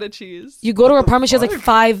bowl of feta cheese. you go to her apartment, she has like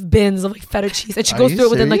 5 bins of like feta cheese, and she Are goes you through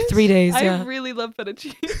it within like serious? 3 days. I Yeah. really love feta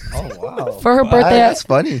cheese. Oh wow! For her birthday, that's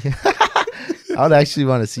funny. I would actually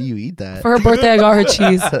want to see you eat that. For her birthday, I got her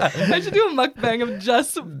cheese. I should do a mukbang of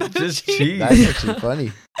just feta cheese. That's actually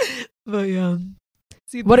funny. But yeah,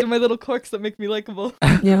 See, What- these are my little quirks that make me likable.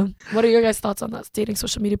 yeah. What are your guys' thoughts on that? Dating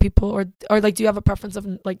social media people, or like, do you have a preference of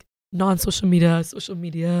like non-social media, social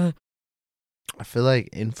media? I feel like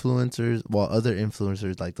influencers, well, other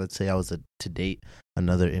influencers, like let's say I was to date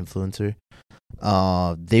another influencer,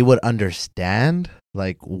 they would understand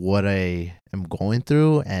like what I am going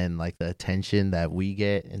through and like the attention that we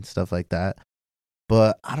get and stuff like that.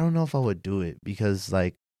 But I don't know if I would do it because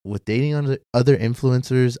like with dating other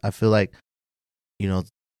influencers, I feel like, you know,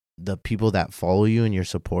 the people that follow you and your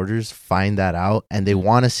supporters find that out and they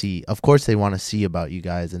want to see, of course they want to see about you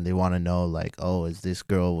guys and they want to know like, oh, is this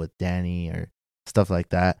girl with Danny or stuff like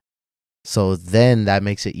that. So then that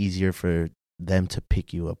makes it easier for them to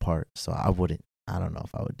pick you apart. So I don't know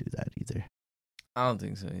if I would do that either. I don't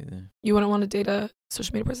think so either. You wouldn't want to date a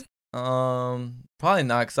social media person? Probably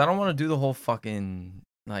not, because I don't want to do the whole fucking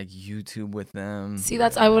like YouTube with them. See,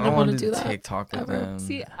 I wouldn't want to do the that. TikTok with ever. them.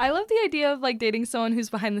 See, I love the idea of like dating someone who's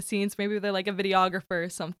behind the scenes. Maybe they're like a videographer or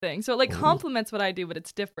something. So it like Ooh. complements what I do, but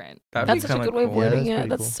it's different. That'd That's be such a kinda good way of cool. wording Yeah, it.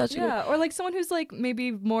 that's That's pretty such a good. Yeah, or like someone who's like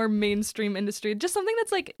maybe more mainstream industry. Just something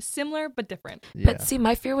that's like similar but different. Yeah. But see,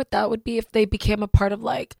 my fear with that would be if they became a part of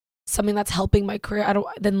like something that's helping my career. I don't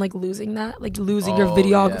then like losing that, like losing your Oh,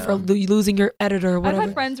 videographer, yeah. losing your editor, I've whatever.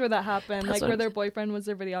 had friends where that happened, That's like what where I'm their boyfriend was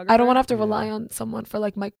their videographer. I don't want to have to Yeah. rely on someone for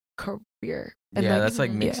like my career. And Yeah, like, that's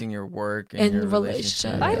like yeah. mixing your work and And your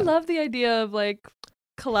relationship. relationship. I Yeah. love the idea of like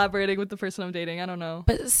collaborating with the person I'm dating. I don't know.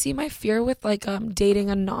 But see, my fear with like dating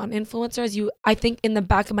a non-influencer is I think in the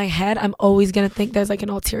back of my head, I'm always gonna think there's like an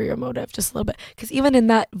ulterior motive, just a little bit. Because even in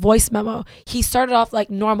that voice memo, he started off like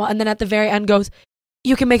normal, and then at the very end goes,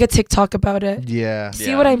 "You can make a TikTok about it." Yeah.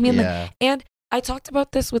 See what I mean? Like, Yeah. and I talked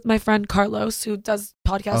about this with my friend Carlos, who does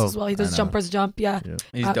podcasts Oh, as well. He I does know. Jumpers Jump. Yeah.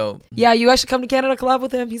 He's Uh, dope. Yeah, you guys should come to Canada, collab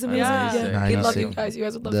with him. He's amazing. Yeah. Yeah. Nah, He'd he's love sick. you guys. You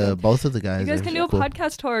guys would love The him. both of the guys. You guys are can do a cool.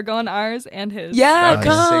 podcast tour, go on ours and his. Yeah, That'd be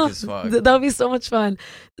come. sick as fuck. That would be so much fun.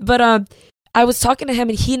 But I was talking to him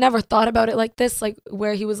and he never thought about it like this, like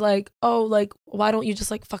where he was like, "Oh, like why don't you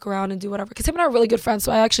just like fuck around and do whatever?" Because him and I are really good friends,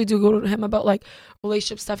 so I actually do go to him about like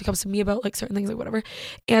relationship stuff. He comes to me about like certain things, like whatever.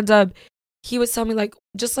 And he was telling me like,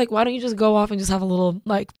 just like why don't you just go off and just have a little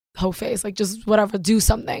like hoe face, like just whatever, do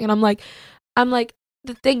something. And I'm like,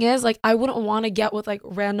 the thing is, like, I wouldn't want to get with like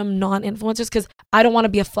random non-influencers because I don't want to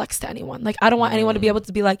be a flex to anyone. Like, I don't want anyone to be able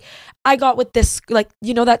to be like, I got with this, like,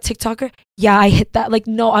 you know, that TikToker? Yeah, I hit that. Like,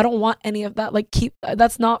 no, I don't want any of that. Like,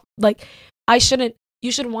 that's not like,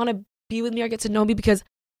 you should want to be with me or get to know me because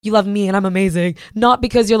you love me and I'm amazing. Not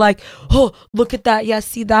because you're like, oh, look at that. Yeah,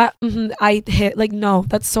 see that? I hit. Like, no,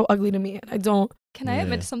 that's so ugly to me. I don't Can I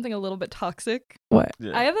admit to something a little bit toxic? What?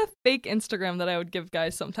 Yeah. I have a fake Instagram that I would give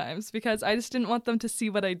guys sometimes because I just didn't want them to see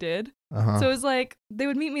what I did. Uh-huh. So it was like they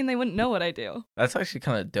would meet me and they wouldn't know what I do. That's actually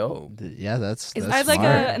kind of dope. Yeah, that's I I have like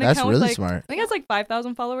smart. an That's account really with like smart. I think it has like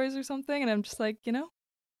 5,000 followers or something, and I'm just like, So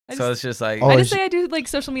I it's just like, Oh, just it's- say I do like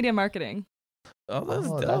social media marketing. oh, that's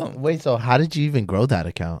Oh, dope. wait, so how did you even grow that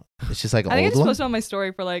account? It's just like an I think I old just one? posted on my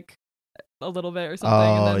story for like a little bit or something.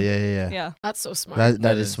 Oh, and then, yeah. yeah. That's so smart. That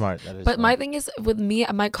That is is- smart. That is But my smart. thing is with me,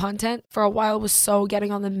 my content for a while was so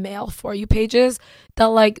getting on the male For You pages that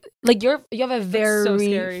like you have a so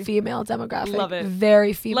very scary. female demographic. Love it.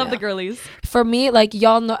 Very female. Love the girlies. For me, like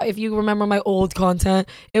y'all know, if you remember my old content,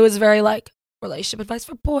 it was very like relationship advice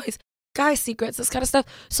for boys, guy secrets, this kind of stuff.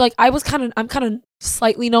 So like I'm kind of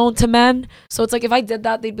slightly known to men. So it's like if I did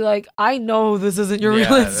that, they'd be like, I know this isn't your Yeah,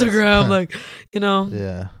 real that's- Instagram, like, you know.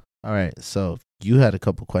 Yeah. All right. So you had a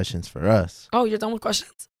couple questions for us. Oh, you're done with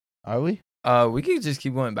questions? Are we? We could just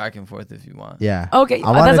keep going back and forth if you want. Yeah. Okay,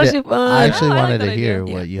 I wanted that's to- actually fun. I actually Oh, I like wanted that to hear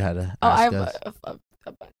idea. what you had to Oh, I ask have us. a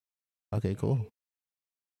Okay, cool.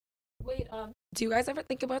 Wait, do you guys ever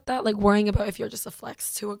think about that? Like worrying about if you're just a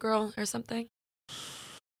flex to a girl or something?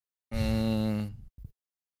 Mm,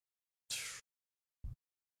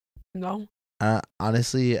 No.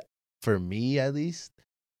 Honestly, for me at least,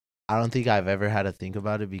 I don't think I've ever had to think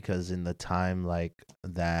about it because in the time like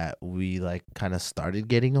that we like kind of started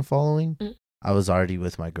getting a following, Mm. I was already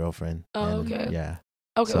with my girlfriend. Oh, and, okay. Yeah.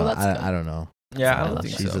 Okay, So well that's good. I don't know. yeah, I I don't love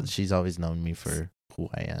think that. so. She's always known me for who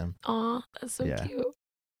I am. Aw, that's so Yeah. cute.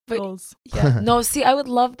 But Goals. yeah, no, see, I would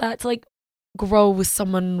love that to like grow with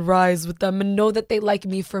someone, rise with them, and know that they like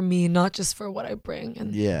me for me, not just for what I bring.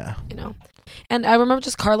 And Yeah. you know, and I remember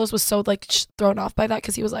just Carlos was so like thrown off by that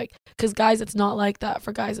because he was like, because guys, it's not like that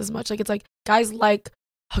for guys as much. Like it's like guys like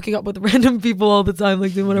hooking up with random people all the time,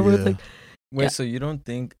 like doing whatever. It's Yeah. like Wait, Yeah. so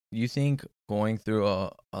you think going through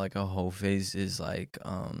a whole phase is like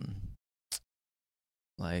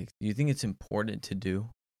you think it's important to do?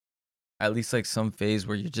 At least like some phase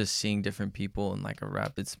where you're just seeing different people in like a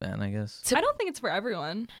rapid span, I guess. I don't think it's for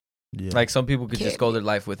everyone. Yeah. Like some people could Okay. just go their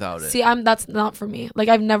life without it. see, that's not for me. Like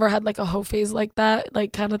I've never had like a hoe phase like that,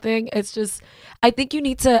 like kind of thing. It's just, I think you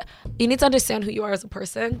need to understand who you are as a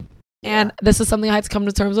person. And this is something I had to come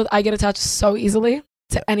to terms with. I get attached so easily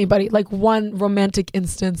to anybody. Like one romantic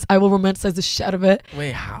instance, I will romanticize the shit out of it.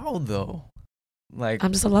 Wait, how though? Like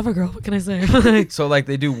I'm just a lover girl. What can I say? Like, so like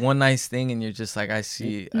they do one nice thing and you're just like I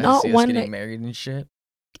see Not us one getting night- married and shit.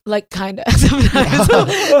 like kind of sometimes.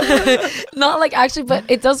 Not like actually, but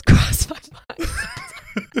it does cross my mind.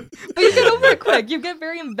 But you get over it quick. You get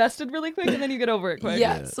very invested really quick, and then you get over it quick.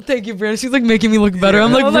 Yeah. So thank you, Brianna. She's like making me look better.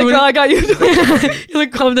 I'm like, oh my ruining- god, I got you. You're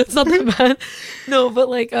like, calm down. It's not that bad. No, but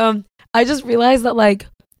like, I just realized that like,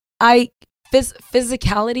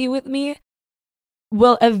 physicality with me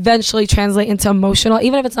will eventually translate into emotional,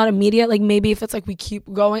 even if it's not immediate. Like maybe if it's like we keep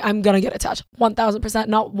going, I'm gonna get attached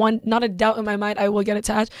 1,000%. Not a doubt in my mind, I will get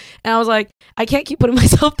attached. And I was like, I can't keep putting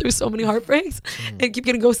myself through so many heartbreaks and keep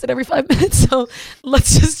getting ghosted every 5 minutes. So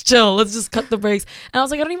let's just chill. Let's just cut the brakes. And I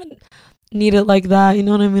was like, I don't even need it like that. You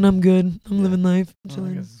know what I mean? I'm good. I'm living life. Oh, I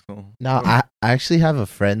Chilling. guess it's cool. Now, I actually have a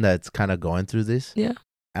friend that's kind of going through this. Yeah.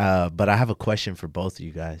 But I have a question for both of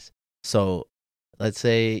you guys. So, let's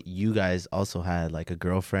say you guys also had like a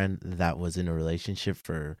girlfriend that was in a relationship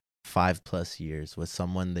for 5+ years with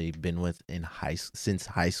someone they've been with since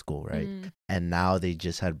high school, right? Mm. And now they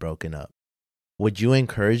just had broken up. Would you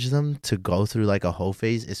encourage them to go through like a whole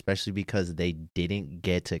phase, especially because they didn't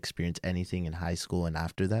get to experience anything in high school and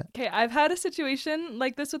after that? Okay, I've had a situation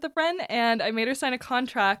like this with a friend, and I made her sign a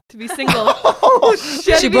contract to be single. She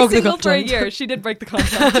had She to be broke the single for a contract. year. She did break the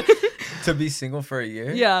contract. To be single for a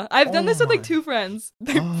year? Yeah, I've done Oh this with like my- 2 friends.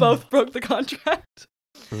 They Oh. both broke the contract.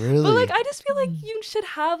 Really? But like, I just feel like you should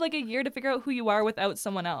have like a year to figure out who you are without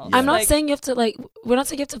someone else. I'm not Like, saying you have to like. We're not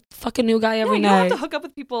saying you have to fuck a new guy yeah, every you don't night. have to hook up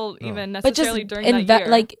with people even But just necessarily during that year.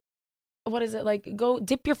 like, what is it like? Go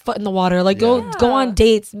dip your foot in the water. Like go Yeah. on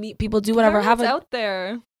dates, meet people, do whatever. Have Everyone's a out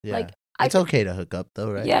there. yeah. like. It's okay to hook up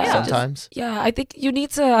though, right? Yeah, just- Sometimes. Yeah, I think you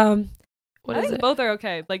need to. What I is think it? both are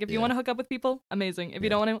okay. Like if you Yeah. want to hook up with people, amazing. If you Yeah.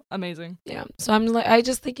 don't want to, amazing. Yeah. So I'm like, I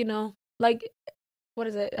just think like, what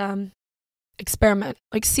is it? Experiment.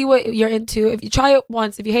 Like, see what you're into. If you try it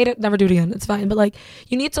once, if you hate it, never do it again. It's fine. But like,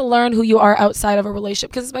 you need to learn who you are outside of a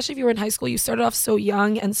relationship. Because especially if you were in high school, you started off so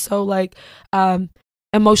young and so like,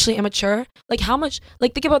 emotionally immature. Like how much?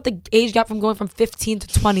 Like think about the age gap from going from 15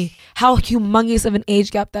 to 20. How humongous of an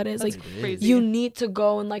age gap that is. That's Like crazy. you need to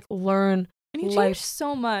go and like learn. And You change life.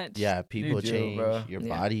 so much. Yeah, people do, change. bro. Your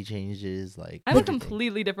Yeah. body changes. Like I'm a everything.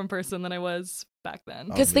 completely different person than I was back then.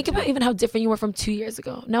 Oh, Because me think too. about even how different you were from 2 years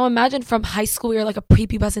ago. Now imagine from high school, where you're like a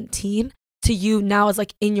prepubescent teen, to you now as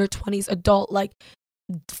like in your 20s, adult, like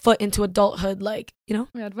foot into adulthood, like, you know?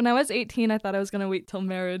 Yeah, when I was 18, I thought I was gonna wait till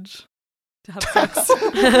marriage to have sex.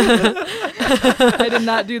 I did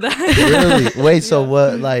not do that. Really? Wait, so Yeah.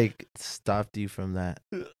 what like stopped you from that?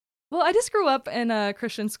 Well, I just grew up in a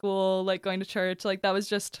Christian school, like going to church. Like that was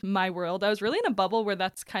just my world. I was really in a bubble where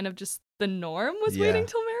that's kind of just the norm, was Yeah. waiting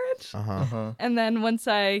till marriage. Uh-huh. And then once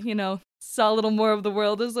I, saw a little more of the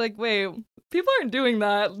world, I was like, wait, people aren't doing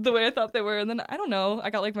that the way I thought they were. And then I don't know, I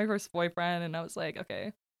got like my first boyfriend, and I was like,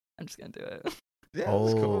 okay, I'm just gonna do it. Yeah, Oh,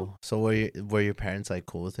 that's cool. so were your parents like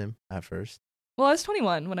cool with him at first? Well, I was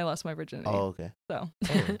 21 when I lost my virginity. Oh, okay. So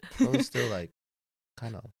Oh, so it's still like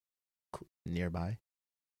kind of nearby,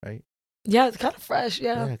 right? Yeah, it's kind of fresh.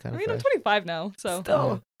 Yeah. kind I of. mean, I'm 25 now, so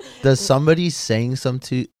Still. Does somebody saying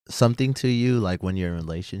something to you like when you're in a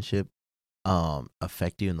relationship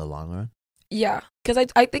affect you in the long run? Yeah. Because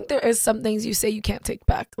I think there is some things you say you can't take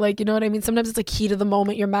back. Like, you know what I mean? Sometimes it's like heat of the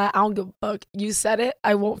moment. You're mad. I don't give a fuck. You said it.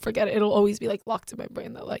 I won't forget it. It'll always be like locked in my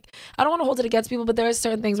brain though. Like, I don't want to hold it against people, but there are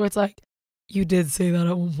certain things where it's like, you did say that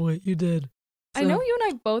at one point. You did. I know you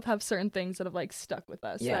and I both have certain things that have like stuck with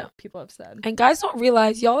us Yeah. that people have said. And guys don't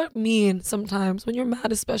realize y'all are mean sometimes. When you're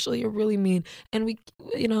mad, especially, you're really mean. And we,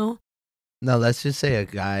 you know, No, let's just say a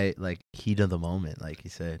guy like heat of the moment, like you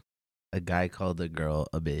said, a guy called a girl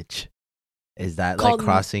a bitch. Is that Called like me-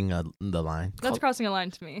 crossing the line? That's crossing a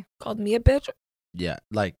line to me. called me a bitch. Yeah,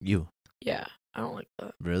 like you. Yeah, I don't like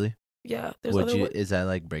that. Really? Yeah, there's Would other you? What Is that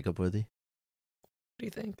like breakup worthy? do you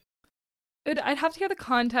think? I'd have to hear the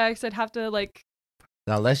context. I'd have to like.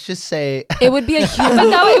 Now let's just say It would be a huge. But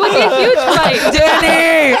that it would be a huge fight.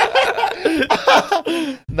 Danny.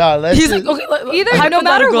 no, let's. He's just, like, okay. Either no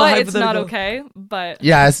matter hypothetical, what, it's not hypothetical. okay. But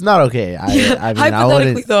yeah, it's not okay. I mean, I Hypothetically,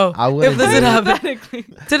 wouldn't. though, I wouldn't. if this do had it. happened, hypothetically,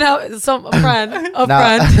 didn't have a friend, Nah.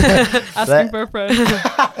 asking Let- for a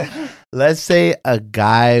friend. Let's say a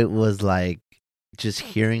guy was like just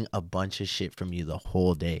hearing a bunch of shit from you the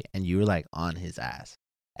whole day, and you were like on his ass,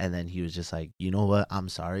 and then he was just like, you know what? I'm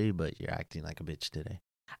sorry, but you're acting like a bitch today.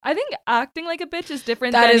 I think acting like a bitch is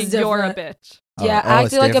different That than is you're a different. bitch. Yeah, Oh, it's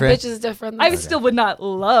acting like different? a bitch is different. I Okay. still would not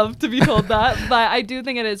love to be told that, but I do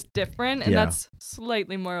think it is different, and Yeah. that's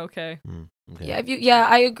slightly more okay. Okay. Yeah, yeah,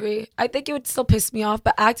 I agree. I think it would still piss me off,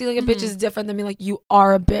 but acting like a bitch Mhm. is different than being like, you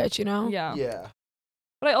are a bitch, you know? Yeah. Yeah.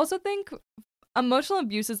 But I also think emotional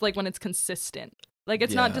abuse is like when it's consistent. Like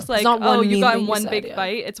it's not Yeah. just It's like, not oh, one you mean got thing in you one said, big yeah.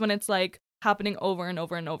 fight. It's when it's like happening over and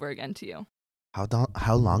over and over again to you.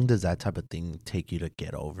 How long does that type of thing take you to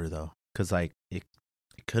get over though? Because like it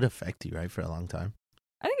could affect you, right, for a long time.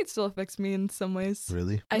 I think it still affects me in some ways.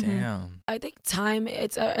 Really? Damn. I think time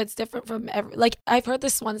it's different from every, like I've heard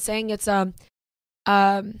this one saying it's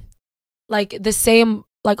like the same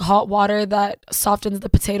like hot water that softens the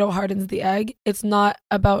potato hardens the egg. It's not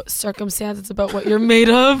about circumstance, it's about what you're made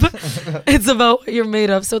of. It's about what you're made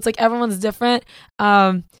of. So it's like everyone's different.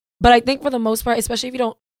 But I think for the most part, especially if you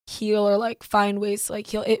don't heal or like find ways to like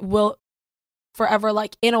heal, it will forever,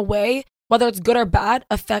 like in a way, whether it's good or bad,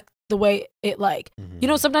 affect the way it like, you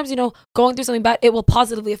know, sometimes, you know, going through something bad, it will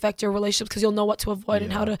positively affect your relationships because you'll know what to avoid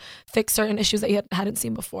and how to fix certain issues that you hadn't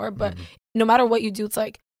seen before. But no matter what you do, it's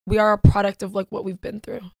like we are a product of like what we've been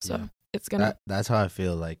through. So Yeah. it's gonna. That's how I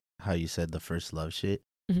feel. Like how you said the first love shit.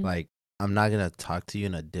 Mhm. Like I'm not gonna talk to you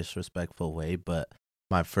in a disrespectful way, but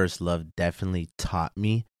my first love definitely taught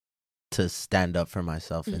me to stand up for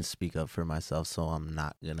myself and speak up for myself. So I'm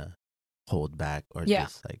not gonna hold back or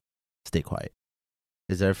just like stay quiet.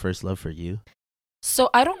 Is there a first love for you? So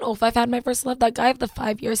I don't know if I've had my first love. That guy of the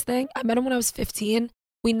 5 years thing, I met him when I was 15.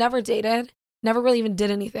 We never dated, never really even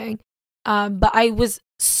did anything. But I was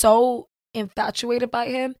so infatuated by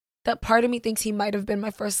him that part of me thinks he might have been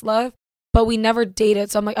my first love, but we never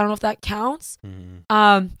dated. So I'm like, I don't know if that counts.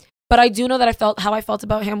 But I do know that how I felt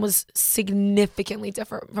about him was significantly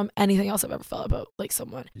different from anything else I've ever felt about like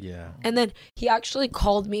someone. Yeah. And then he actually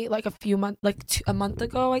called me like a month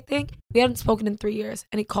ago, I think. We hadn't spoken in 3 years,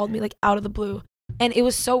 and he called me like out of the blue. And it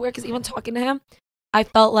was so weird because even talking to him, I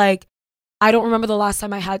felt like I don't remember the last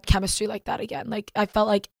time I had chemistry like that again. Like I felt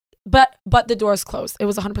like, but the door's closed. It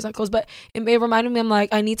was 100% closed. But it reminded me, I'm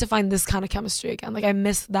like, I need to find this kind of chemistry again. Like I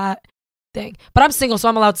miss that thing. But I'm single, so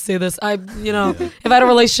I'm allowed to say this. If I had a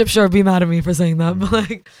relationship, sure, be mad at me for saying that. But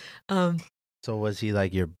like, So was he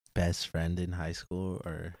like your best friend in high school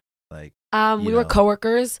or like we were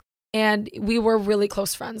coworkers and we were really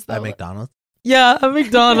close friends. Though. at McDonald's? Yeah, at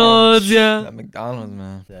McDonald's. Yeah. At McDonald's,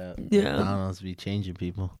 man. Yeah. McDonald's be changing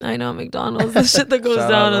people. I know McDonald's. The shit that goes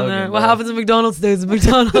Shout down out in there. Logan, What bro. happens at McDonald's stays at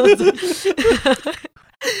McDonald's.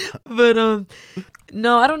 But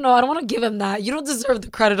no, I don't know. I don't want to give him that. You don't deserve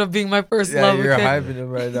the credit of being my first Yeah, love. you're okay? hyping him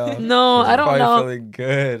right now. No, I don't Probably know. feeling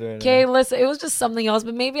good right Okay, listen, it was just something else,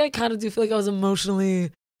 but maybe I kind of do feel like I was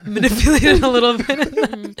emotionally manipulated a little bit. In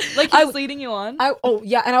that. Like he was leading you on.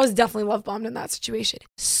 Yeah, and I was definitely love bombed in that situation.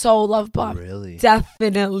 So love bombed. Really?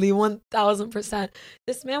 Definitely 1000%.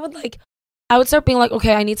 This man would like, I would start being like,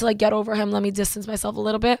 okay, I need to like get over him. Let me distance myself a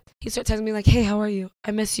little bit. He'd start texting me like, hey, how are you?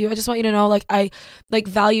 I miss you. I just want you to know, like, I like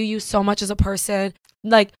value you so much as a person.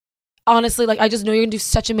 Like, honestly, like, I just know you're gonna do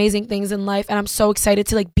such amazing things in life, and I'm so excited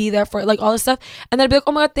to like be there for it, like all this stuff. And then I'd be like,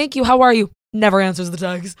 oh my god, thank you. How are you? Never answers the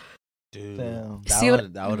text. Dude, Damn. that See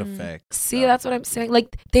would what- affect. See, that's what I'm saying.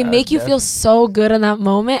 Like, they Yeah, make you feel definitely. so good in that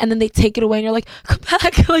moment, and then they take it away, and you're like, come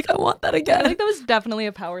back. Like, I want that I again. think that was definitely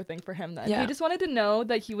a power thing for him then. Yeah. He just wanted to know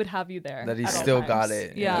that he would have you there. That he at all still got times.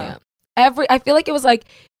 it. Yeah. I feel like it was like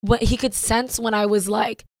when he could sense when I was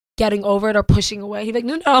like getting over it or pushing away. He'd be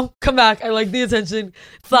like, no, come back. I like the attention.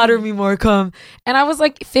 Flatter me more, come. And I was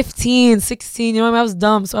like 15, 16, you know, I was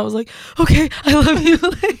dumb. So I was like, okay, I love you.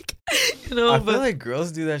 Like, you know, I but feel like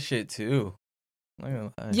girls do that shit too. Not gonna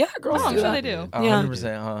lie. yeah, girls Oh, I'm do sure that. they do.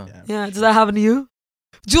 100%, huh? Yeah, does that happen to you?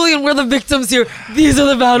 Julian, we're the victims here. These are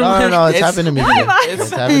the bad No, ones. it's It's- happened to me. Why am I- It's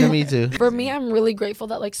happened to me too. For me, I'm really grateful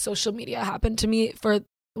that like social media happened to me for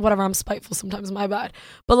whatever. I'm spiteful sometimes, my bad.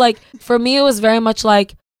 But like for me, it was very much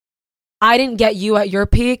like I didn't get you at your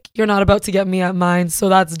peak. You're not about to get me at mine. So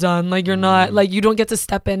that's done. Like you're not like you don't get to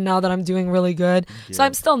step in now that I'm doing really good. So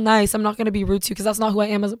I'm still nice. I'm not gonna be rude to you because that's not who I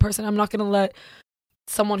am as a person. I'm not gonna let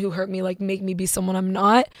someone who hurt me like make me be someone I'm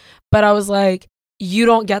not. But I was like, you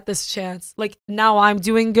don't get this chance. Like now I'm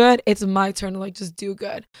doing good. It's my turn to like just do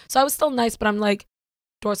good. So I was still nice, but I'm like,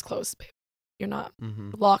 doors closed, babe. You're not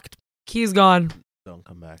locked. Keys gone. Don't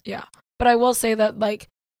come back. Yeah. But I will say that like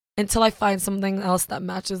until I find something else that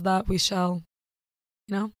matches that, we shall.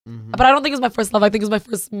 You know? Mhm. But I don't think it's my first love. I think it's my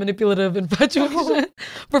first manipulative infatuation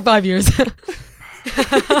for 5 years.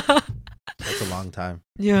 That's a long time.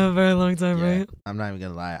 Yeah, a very long time, Yeah. right? I'm not even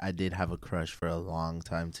gonna lie. I did have a crush for a long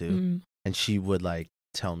time too, Mm. and she would like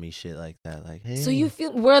tell me shit like that, like, "Hey." So you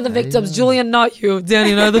feel we're the How you victims, doing? Julian, not you.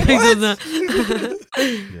 Danny and I are the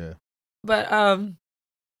victims. Yeah. But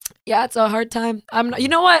yeah, it's a hard time. I'm not, you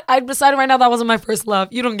know what? I've decided right now that wasn't my first love.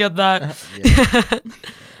 You don't get that.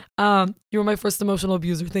 You were my first emotional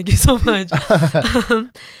abuser. Thank you so much.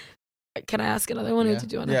 Can I ask another one or Yeah.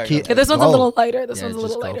 did you want Yeah, to? go Okay, this one's a little lighter. This one's a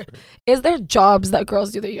little lighter. For it. Is there jobs that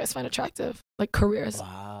girls do that you guys find attractive? Like careers?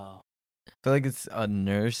 Wow. I feel like it's a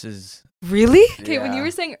nurse is. Really? Okay, when you Yeah.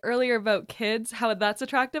 were saying earlier about kids, how that's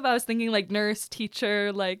attractive, I was thinking like nurse,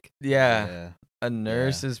 teacher, like Yeah. A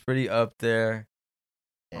nurse is pretty up there.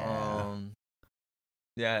 Yeah.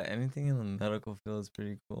 Yeah, anything in the medical field is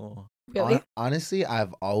pretty cool. Really? Honestly,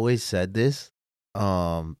 I've always said this.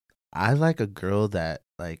 I like a girl that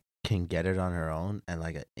like can get it on her own and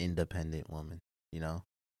like an independent woman, you know?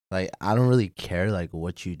 Like I don't really care like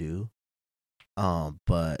what you do.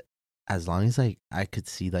 But as long as like I could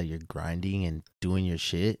see that you're grinding and doing your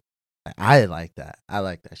shit, I like that. I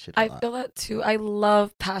like that shit a I lot. feel that too. I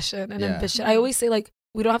love passion and Yeah. ambition. I always say like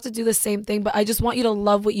we don't have to do the same thing, but I just want you to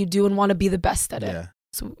love what you do and want to be the best at it. Yeah.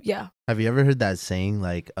 So yeah. Have you ever heard that saying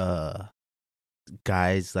like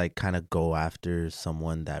guys like kind of go after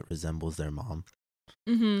someone that resembles their mom?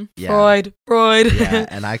 mm-hmm. Yeah. Freud. Yeah,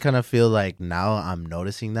 and I kind of feel like now I'm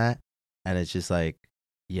noticing that, and it's just like,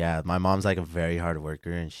 yeah, my mom's like a very hard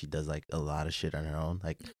worker, and she does like a lot of shit on her own.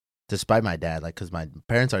 Like, despite my dad, like, cause my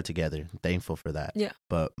parents are together, I'm thankful for that. Yeah.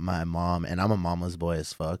 But my mom, and I'm a mama's boy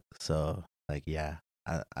as fuck, so like, yeah,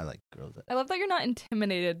 I like girls. I love that you're not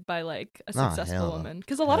intimidated by like a Nah, successful hell no. woman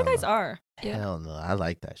because a lot of Hell guys no. are. Yeah. Hell no, I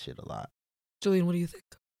like that shit a lot. Julian, what do you think?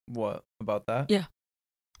 What about that? Yeah.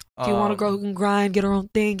 Do you want a girl who can grind, get her own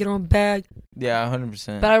thing, get her own bag? Yeah,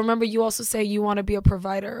 100%. But I remember you also say you want to be a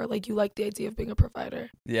provider, or like you like the idea of being a provider.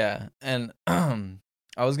 Yeah, and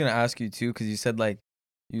I was gonna ask you too, because you said like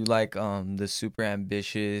you like the super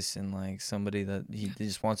ambitious and like somebody that he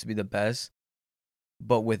just wants to be the best.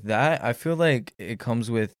 But with that, I feel like it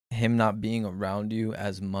comes with him not being around you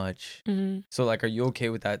as much. Mm-hmm. So like, are you okay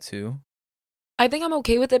with that too? I think I'm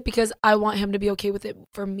okay with it because I want him to be okay with it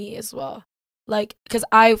for me as well. Like, because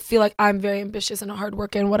I feel like I'm very ambitious and a hard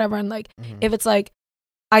worker and whatever. And like, if it's like,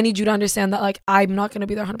 I need you to understand that like I'm not going to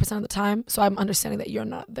be there 100% of the time. So I'm understanding that you're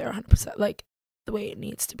not there 100%, like the way it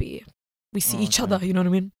needs to be. We see each Okay. other, you know what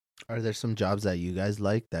I mean? Are there some jobs that you guys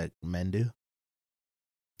like that men do?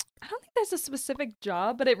 I don't think there's a specific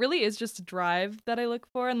job, but it really is just drive that I look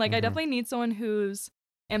for. And like, I definitely need someone who's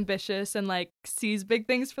ambitious and like sees big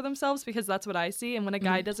things for themselves, because that's what I see. And when a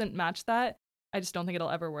guy doesn't match that, I just don't think it'll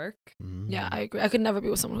ever work. Yeah, I agree. I could never be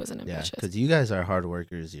with someone who isn't Yeah, ambitious. because you guys are hard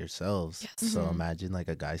workers yourselves. Yes. So imagine like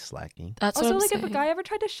a guy slacking. That's Also, what I'm like saying. if a guy ever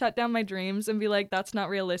tried to shut down my dreams and be like, "That's not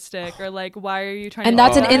realistic," or like, "Why are you trying?" And to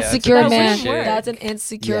that's do an that?" insecure That man. wouldn't work. That's an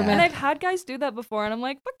insecure Yeah. man. And I've had guys do that before, and I'm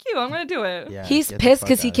like, "Fuck you, I'm gonna do it." Yeah, He's get the pissed fuck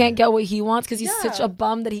because he outta can't here. get what he wants because he's such Yeah. a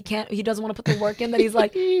bum that he doesn't want to put the work in, that he's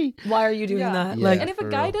like, why are you doing Yeah. that? Yeah. Like, And if a for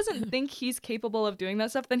guy real. doesn't think he's capable of doing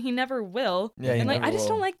that stuff, then he never will. Yeah, he and like, never I just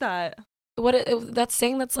will. don't like that. that's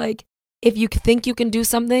saying that's like, if you think you can do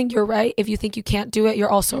something, you're right. If you think you can't do it, you're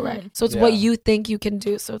also right. So it's what Yeah. you think you can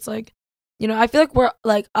do. So it's like, you know, I feel like we're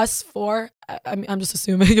like us four. I mean, I'm just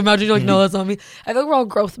assuming. Imagine you're like, no, that's not me. I feel like we're all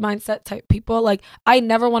growth mindset type people. Like, I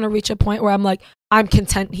never want to reach a point where I'm like, I'm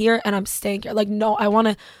content here and I'm staying here. Like, no, I want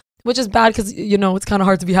to, which is bad because, you know, it's kind of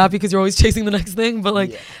hard to be happy because you're always chasing the next thing. But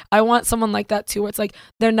like, I want someone like that too, where it's like,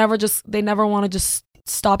 they never want to just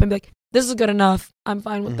stop and be like, this is good enough. I'm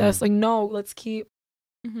fine with this. Like, no, let's keep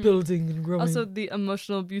building and growing. Also, the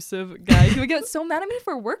emotional abusive guy. He would get so mad at me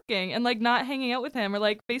for working and like not hanging out with him or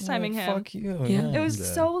like FaceTiming him. Fuck you. Yeah. It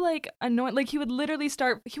was so like annoying. Like he would literally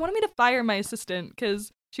he wanted me to fire my assistant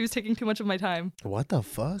because she was taking too much of my time. What the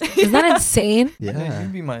fuck? Isn't that insane? Yeah, Yeah. you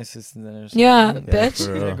be my assistant then or something. Yeah, bitch.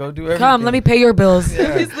 for Yeah, real. go do everything. Come, let me pay your bills.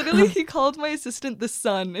 Yeah. He's literally, he called my assistant the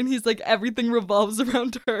sun, and he's like, everything revolves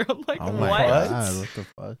around her. I'm like, Oh my what? god, what the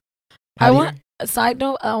fuck? I How do want a side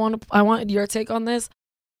note. I want your take on this.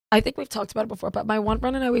 I think we've talked about it before, but my one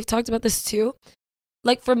friend and I, we've talked about this too.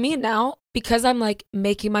 Like for me now, because I'm like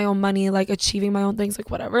making my own money, like achieving my own things, like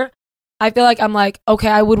whatever. I feel like I'm like, okay,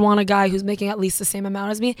 I would want a guy who's making at least the same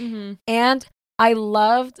amount as me. Mm-hmm. And I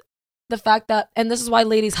loved the fact that, and this is why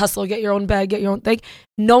ladies hustle, get your own bag, get your own thing.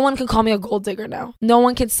 No one can call me a gold digger now. No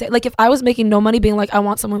one can say, like, if I was making no money being like, I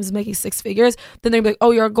want someone who's making 6 figures, then they'd be like,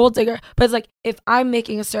 oh, you're a gold digger. But it's like, if I'm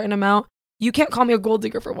making a certain amount, you can't call me a gold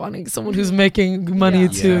digger for wanting someone who's making money Yeah.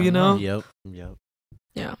 too, you know? Yep.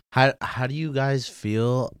 Yeah. How do you guys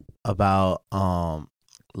feel about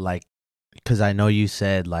like, because I know you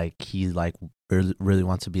said like he like really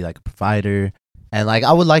wants to be like a provider, and like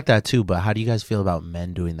I would like that too, but how do you guys feel about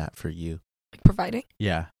men doing that for you? Like providing.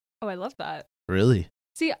 Yeah. Oh, I love that. Really?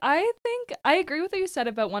 See, I think I agree with what you said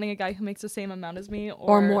about wanting a guy who makes the same amount as me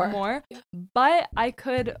or more. But I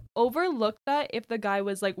could overlook that if the guy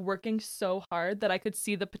was like working so hard that I could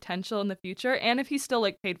see the potential in the future, and if he's still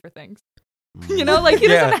like paid for things. You know, like he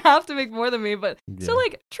doesn't have to make more than me, but still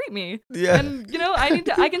like treat me. Yeah. And you know,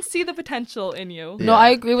 I can see the potential in you. No, I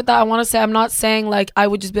agree with that. I want to say, I'm not saying like I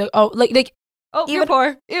would just be like, oh, like Oh, Even- you're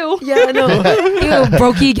poor. Ew. yeah, I know. Ew,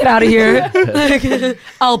 brokey, get out of here. Like,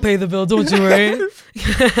 I'll pay the bill. Don't you worry.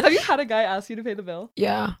 Have you had a guy ask you to pay the bill?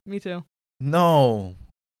 Yeah. Me too. No.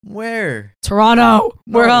 Where? Toronto.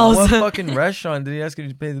 Where No, else? What fucking restaurant did he ask you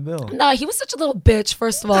to pay the bill? Nah, he was such a little bitch,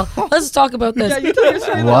 first of all. Let's talk about this. Yeah, you tell your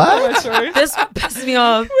story. What? I'll tell my story. This pissed me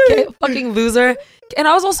off. Okay, fucking loser. And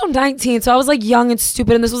I was also 19, so I was like young and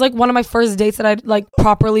stupid. And this was like one of my first dates that I'd like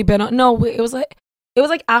properly been on. No, it was like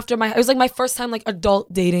after it was like my first time like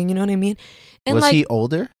adult dating. You know what I mean? And Was like, he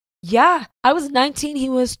older? yeah, I was 19. He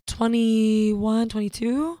was 21,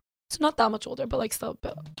 22. So not that much older, but like still a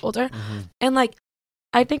bit older. And like,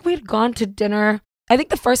 I think we'd gone to dinner. I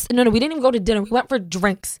think no, we didn't even go to dinner. We went for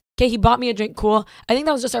drinks. Okay, he bought me a drink. Cool. I think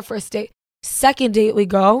that was just our first date. Second date, we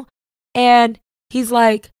go, and he's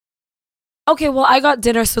like, okay, well, I got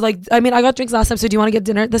dinner. So like, I mean, I got drinks last time. So do you want to get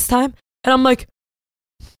dinner this time? And I'm like,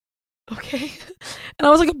 okay. And I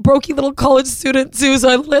was like a brokey little college student too. So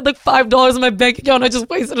I had like $5 in my bank account. And I just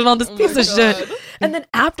wasted it on this piece of shit. And then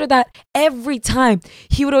after that, every time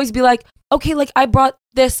he would always be like, okay, like I brought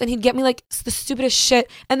this, and he'd get me like the stupidest shit,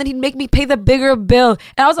 and then he'd make me pay the bigger bill.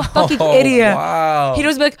 And I was a fucking idiot. Wow. He'd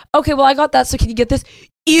always be like, okay, well, I got that, so can you get this?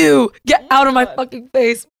 Ew, get out of my fucking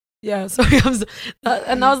face. Yeah, sorry.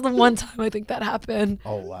 And that was the one time I think that happened.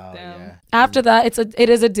 Oh wow. Damn. Yeah. After that, it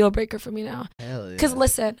is a deal breaker for me now. Hell yeah. Because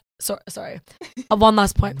listen, sorry. One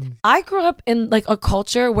last point. I grew up in like a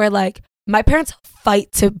culture where like my parents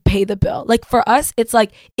fight to pay the bill. Like for us, it's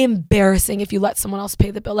like embarrassing if you let someone else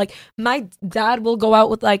pay the bill. Like my dad will go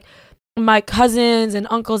out with like my cousins and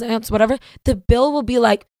uncles, aunts, whatever. The bill will be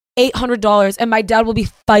like $800, and my dad will be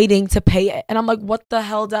fighting to pay it. And I'm like, what the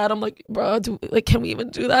hell, Dad? I'm like, bro, can we even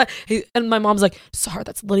do that? And my mom's like, sorry,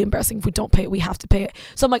 that's literally embarrassing. If we don't pay it, we have to pay it.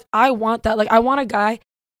 So I'm like, I want that. Like, I want a guy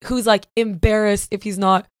who's like embarrassed if he's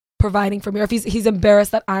not providing for me, or if he's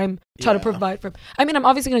embarrassed that I'm trying to provide for him. I mean, I'm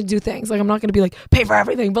obviously gonna do things. Like, I'm not gonna be like pay for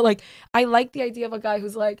everything, but like I like the idea of a guy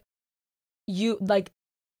who's like, you like,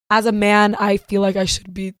 as a man, I feel like I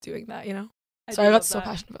should be doing that, you know? So I got so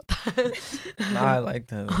passionate about that. Nah, I like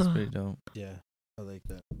that. That's pretty dope. Yeah, I like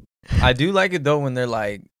that. I do like it though when they're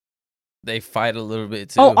like, they fight a little bit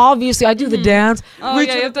too. Oh, obviously, I do the dance. Oh,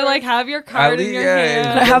 yeah, you have to like have your card in your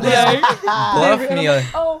hand. I have bluff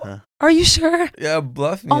me. Are you sure? Yeah,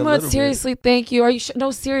 bluff me. Oh my god, seriously, thank you. Are you sure?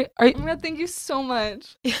 No, serious. Oh my god, thank you so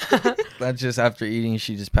much. That's just after eating,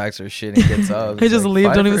 she just packs her shit and gets up. I just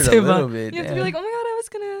leave, don't even say a little bit. You have to be like, oh my god,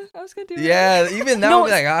 I was gonna do it. Yeah, even now No,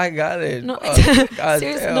 I'm like, I got it. No, God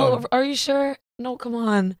seriously, damn. no. Are you sure? No, come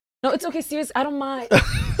on. No, it's okay. Serious, I don't mind.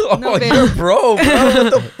 Oh, No, babe. you're bro. What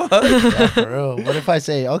the fuck? Yeah, for real. What if I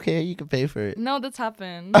say, okay, you can pay for it? No, that's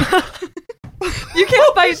happened. You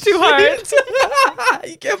can't bite too hard.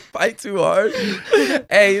 You can't fight too hard.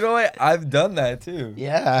 Hey, you know what? I've done that too.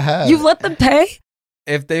 Yeah, I have. You've let them pay?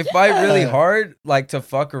 If they fight really Yeah. hard, like to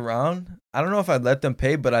fuck around, I don't know if I'd let them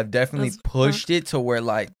pay, but I've definitely That's pushed it to where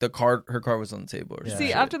like her card was on the table. Or Yeah. some See,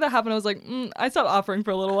 shit. after that happened, I was like, I stopped offering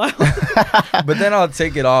for a little while. But then I'll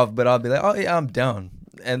take it off, but I'll be like, oh yeah, I'm down.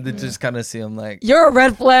 And then just kind of see him like, You're a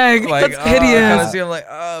red flag. like That's kind of hideous. see him like,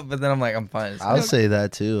 but then I'm like, I'm fine. It's I'll fine. say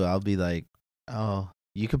that too. I'll be like, oh,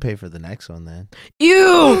 you could pay for the next one then.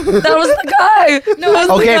 Ew, that was the guy. No, that was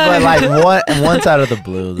the Okay, guy. but like once out of the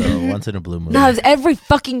blue though. Once in a blue moon. That was every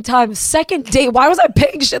fucking time. Second date. Why was I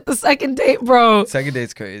paying shit the second date, bro? Second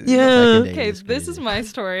date's crazy. Yeah. Second date Okay, is this is crazy. my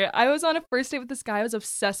story. I was on a first date with this guy I was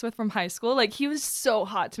obsessed with from high school. Like, he was so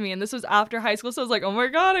hot to me, and this was after high school, so I was like, oh my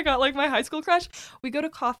god, I got like my high school crush. We go to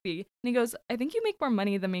coffee, and he goes, I think you make more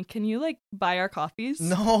money than me. Can you like buy our coffees?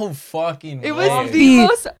 No fucking It way. was the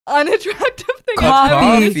most unattractive thing I've ever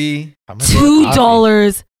Coffee. How much is coffee?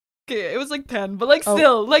 $2. Okay, it was like 10, but like Oh,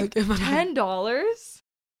 still, like okay. $10.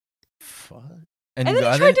 Fuck. And And you then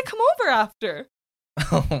got he tried it? to come over after.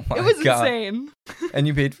 Oh my It was god. insane. And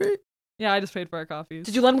you paid for it? Yeah, I just paid for our coffees.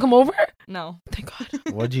 Did you let him come over? No. Thank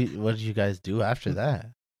God. What did you guys do after that?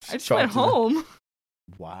 I just Talk went to them. home.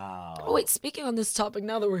 Wow. Oh, wait, speaking on this topic,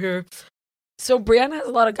 now that we're here. So Brianna has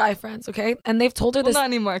a lot of guy friends, okay? And they've told her Well, this. not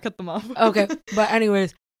anymore. I cut them off. Okay, but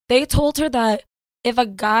anyways, they told her that if a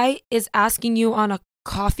guy is asking you on a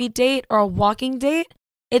coffee date or a walking date,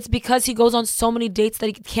 it's because he goes on so many dates that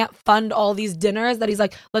he can't fund all these dinners that he's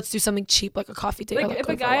like, let's do something cheap like a coffee date. or, Like, if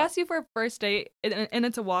go a for guy walk. asks you for a first date and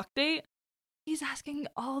it's a walk date, he's asking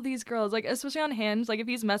all these girls, like, especially on Hinge, like, if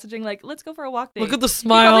he's messaging, like, let's go for a walk date. Look at the He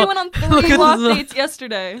smile. probably went on Look 3 at walk the- dates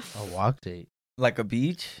yesterday. A walk date. Like a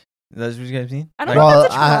beach? That's what you guys mean? I don't Well, know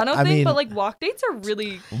if that's a Toronto I thing, mean- but, like, walk dates are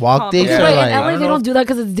really Walk common. dates Yeah. are Wait, like. in I LA don't they know don't do that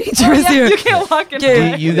because it's Oh, dangerous yeah, here. you can't walk in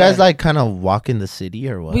Okay. LA. Do you guys like kind of walk in the city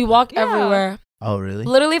or what? We walk Yeah. everywhere. Oh really?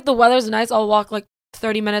 Literally, if the weather's nice, I'll walk like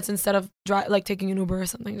 30 minutes instead of like taking an Uber or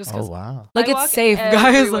something. Just Oh because, wow. like, I it's walk safe, guys.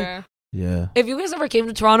 Like, everywhere. Yeah. if you guys ever came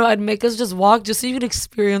to Toronto, I'd make us just walk just so you could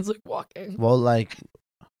experience like walking. Well, like,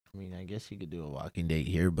 I mean, I guess you could do a walking date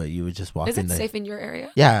here, but you would just walk Is in it the. safe in your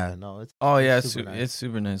area? Yeah. No, it's. Oh yeah, it's it's super nice. it's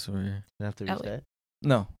super nice over here. You have to LA. reset.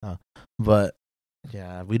 No. But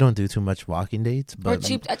yeah, we don't do too much walking dates. Or But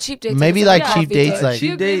cheap dates. maybe it's like a cheap coffee dates, date. like- Do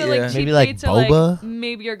you cheap agree date, that, like, yeah. cheap Maybe, like, dates are, boba?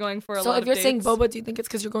 maybe you're going for a So lot if you're of saying dates. boba, do you think it's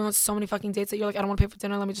because you're going on so many fucking dates that you're like, I don't want to pay for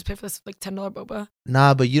dinner. Let me just pay for this like $10 boba.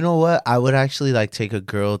 Nah, but you know what? I would actually like take a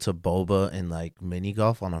girl to boba and like mini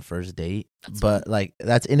golf on a first date. But like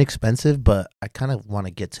that's inexpensive. But I kind of want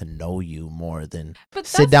to get to know you more than. But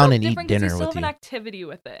sit that's down so and eat different 'cause dinner you still with have you. an activity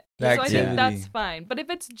with it. The So I think activity. that's fine. But if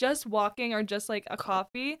it's just walking or just like a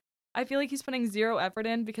coffee, I feel like he's putting zero effort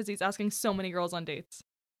in because he's asking so many girls on dates.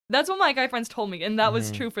 That's what my guy friends told me, and that was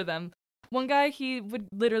Mhm. true for them. One guy, he would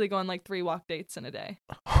literally go on like 3 walk dates in a day.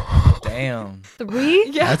 Damn. 3?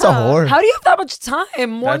 Yeah. That's a whore. How do you have that much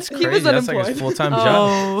time? That's he crazy. was That's like his unemployed. full-time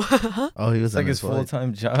job. Oh. Oh, he was It's like his unemployed.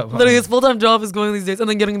 full-time job. Literally, his full-time job is going on these dates and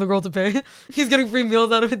then getting the girl to pay. He's getting free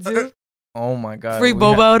meals out of it too. Oh my god. Free we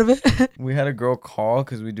boba had- out of it. We had a girl call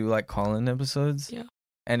because we do like call-in episodes. Yeah.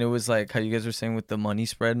 And it was like how you guys were saying with the money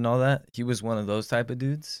spread and all that. He was one of those type of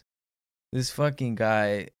dudes. This fucking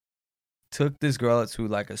guy took this girl out to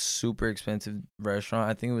like a super expensive restaurant.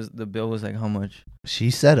 I think the bill was like how much?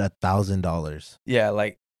 She said $1,000. Yeah,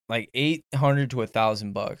 like $800 to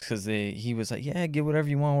 $1,000 because he was like, yeah, get whatever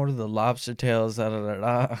you want, order the lobster tails, da da da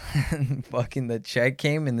da. And fucking the check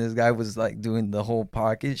came and this guy was like doing the whole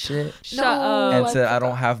pocket shit Shut No. up. and I said, I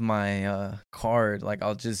don't forgot. have my card, like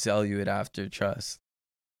I'll just sell you it after, trust.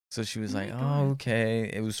 So she was Oh like, my oh God. okay.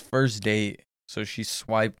 It was first date, so she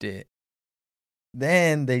swiped it.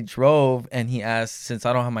 Then they drove and he asked, since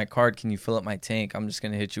I don't have my card, can you fill up my tank? I'm just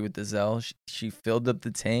gonna hit you with the Zelle. She filled up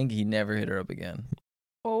the tank. He never hit her up again.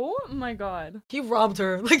 Oh my god. He robbed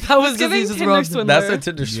her. Like that was It's just, he giving just Tinder robbed her. swindler. That's a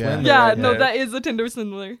Tinder Yeah. swindler. Yeah, right no, there. that is a Tinder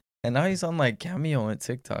swindler. And now he's on like Cameo and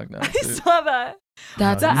TikTok now. I Too. saw that.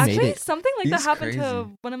 That's Wow, But he made actually, it. something like that He's happened to crazy.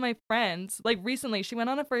 one of my friends. Like recently, she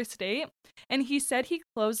went on a first date, and he said he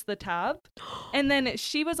closed the tab, and then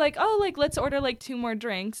she was like, "Oh, like let's order like 2 more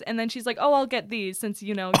drinks," and then she's like, "Oh, I'll get these since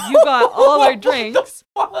you got all our drinks."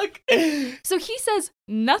 Fuck. So he says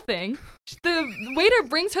nothing. The waiter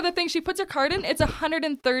brings her the thing. She puts her card in. It's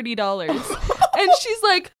 $130, and she's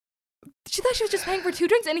like. She thought she was just paying for 2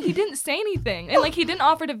 drinks, and he didn't say anything, and like he didn't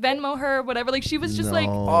offer to Venmo her, or whatever. Like she was just like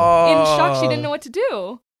in shock. She didn't know what to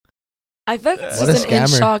do. I feel like it's What a just an in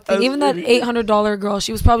scammer. shock thing. That's Even that pretty- $800 girl,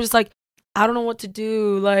 she was probably just like, I don't know what to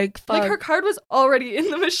do. Like, fuck. Like her card was already in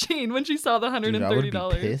the machine when she saw the Dude, I would be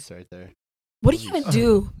 $130. pissed right there. What do you even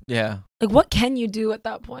do? Yeah. Like, what can you do at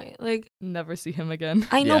that point? Like, Never see him again.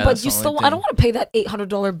 I know, Yeah, but that's you the still. only I don't thing. want to pay that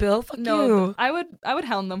 $800 bill. Fuck No, you. I would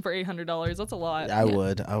hound them for $800. That's a lot. I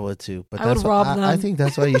would too. But I would that's rob I them. think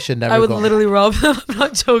that's why you should never I would go. literally rob them. I'm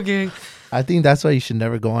not joking. I think that's why you should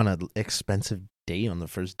never go on an expensive date on the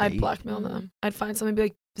first date. I'd blackmail them. I'd find something and be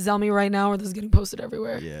like, Zell me right now, or this is getting posted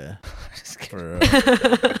everywhere. Yeah. Just kidding.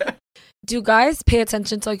 For Do guys pay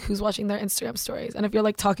attention to like who's watching their Instagram stories? And if you're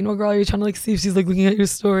like talking to a girl, you're trying to like see if she's like looking at your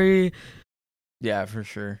story. Yeah, for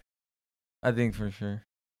sure. I think for sure.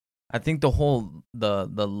 I think the whole the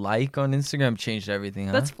like on Instagram changed everything,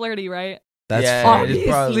 huh? That's flirty, right? That's yeah, fine. it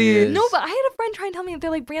probably Obviously. is. No, but I had a friend try and tell me,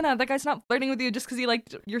 they're like, Brianna, that guy's not flirting with you just because he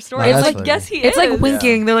liked your story. No, It's that's like, yes, he It's is. like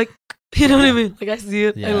winking. They're like, you know what I mean? Like I see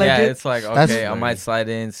it. I Yeah. like yeah, it. it's like That's okay, I flirty. might slide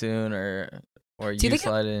in soon, or Do you you think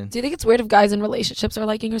slide in. Do you think it's weird if guys in relationships are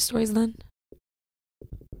liking your stories then?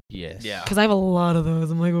 Yes. Yeah. Because I have a lot of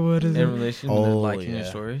those. I'm like, what is In it? relationship, Oh, liking your yeah.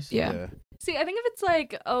 stories. Yeah. See, I think if it's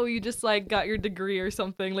like, oh, you just like got your degree or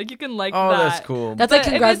something, like you can like Oh, that. that's cool. That's But like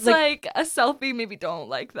congrats. if it's like a selfie, maybe don't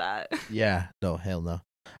like that. Yeah. No, hell no.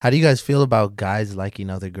 How do you guys feel about guys liking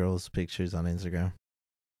other girls' pictures on Instagram?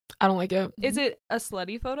 I don't like it. Is it a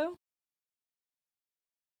slutty photo?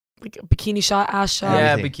 like a bikini shot, ass shot?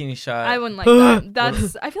 yeah, Everything. bikini shot. I wouldn't like that.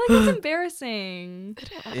 That's. I feel like that's embarrassing.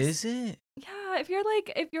 Is it? Yeah,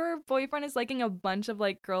 if your boyfriend is liking a bunch of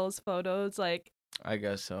like girls' photos, like, I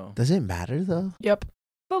guess so. Does it matter though? Yep.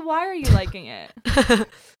 but why are you liking it?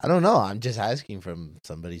 I don't know. I'm just asking from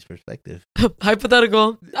somebody's perspective.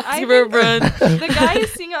 Hypothetical. I Ask your think- friend. The guy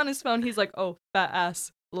is seeing it on his phone. He's like, oh, fat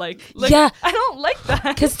ass. Like, Yeah. I don't like that.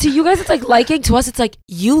 Because to you guys, it's like liking. To us, it's like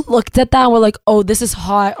you looked at that and we're like, oh, this is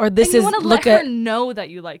hot, or this and you is want to look let at. her know that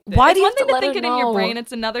you liked it. Why It's do you one have to thing to let think her it in your know? brain.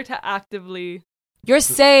 It's another to actively. You're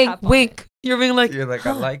saying Tap on wink. You're being like, You're like,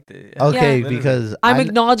 huh. I liked it. Yeah. Okay, Yeah. because I'm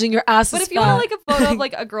acknowledging your ass But is if you want fat. like a photo of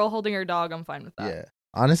like a girl holding her dog, I'm fine with that. yeah.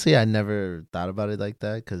 Honestly, I never thought about it like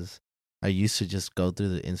that because I used to just go through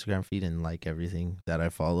the Instagram feed and like everything that I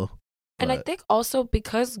follow. And I But think also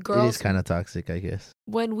because it is girls, kind of toxic, I guess.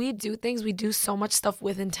 when we do things, we do so much stuff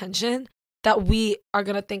with intention that we are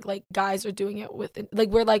gonna think like guys are doing it with like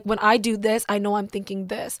we're like when I do this, I know I'm thinking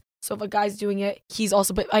this. So if a guy's doing it, he's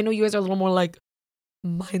also. But I know you guys are a little more like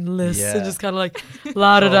mindless and Yeah. just kind of like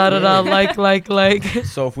la da da da da like.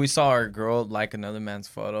 So if we saw our girl like another man's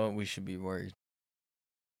photo, we should be worried.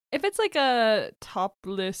 If it's like a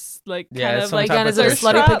topless, like Yeah, kind it's of some like type Again, of is it a thirst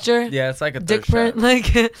slutty trap. picture? Yeah, it's like a Dick thirst trap. print,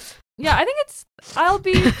 like yeah, I think it's. I'll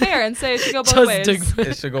be fair and say it should go both just ways. dick print.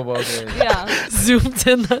 It should go both ways. Yeah. Zoomed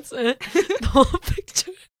in. That's it. The whole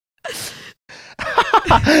picture.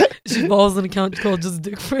 She balls in a couch called just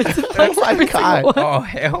dick print. Oh my God. Oh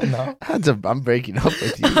hell no. I'm breaking up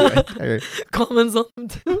with you right there. Comments on them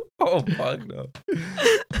too. Oh fuck no.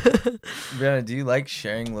 Brianna, do you like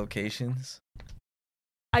sharing locations?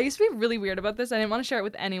 I used to be really weird about this. I didn't want to share it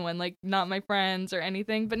with anyone, like not my friends or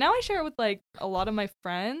anything. But now I share it with like a lot of my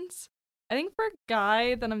friends. I think for a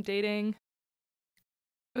guy that I'm dating,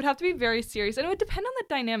 it would have to be very serious, and it would depend on the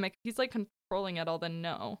dynamic. If he's like controlling it all, then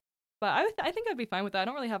no. But I think I'd be fine with that. I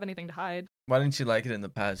don't really have anything to hide. Why didn't you like it in the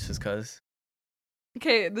past? Just cause?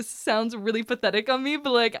 Okay, this sounds really pathetic on me,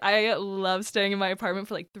 but like I love staying in my apartment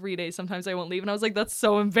for like 3 days. Sometimes I won't leave, and I was like, that's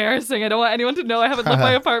so embarrassing. I don't want anyone to know I haven't left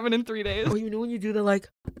my apartment in 3 days. Oh, you know when you do that, like,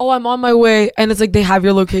 oh, I'm on my way, and it's like they have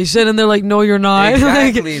your location, and they're like, no, you're not.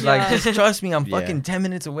 Exactly. Like, Yeah. just trust me. I'm Yeah. fucking 10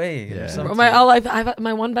 minutes away. Yeah. Or Like, something. I've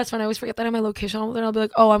my one best friend. I always forget that I have my location on there, and I'll be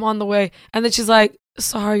like, oh, I'm on the way, and then she's like,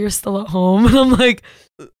 sorry, you're still at home, and I'm like,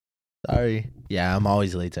 Sorry. Yeah, I'm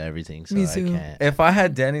always late to everything, so Me I too. can't. If I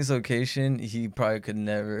had Danny's location, he probably could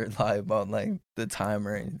never lie about like the time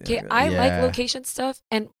or anything. okay, like that. I like Yeah. location stuff,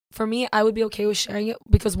 and for me, I would be okay with sharing it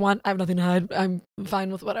because one, I have nothing to hide. I'm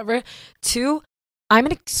fine with whatever. Two, I'm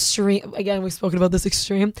an extreme. Again, we've spoken about this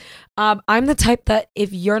extreme. I'm the type that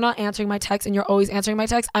if you're not answering my text and you're always answering my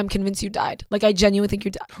text, I'm convinced you died. Like I genuinely think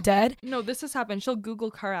you're dead. No, this has happened. She'll Google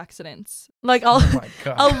car accidents. Like Oh my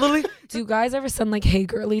God. I'll literally. Do you guys ever send like "Hey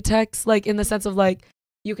girly" texts? Like in the sense of like,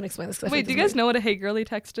 you can explain this. 'Cause I Wait, think do you this guys know what a "Hey girly"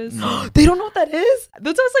 text is? No. They don't know what that is.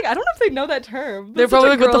 That's what I was like. I don't know if they know that term. They're That's such probably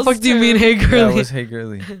a like, "What the girl's fuck do you mean, term. hey That girly?" was hey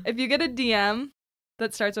girly. If you get a DM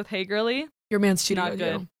that starts with "Hey girly," Your man's cheating Not on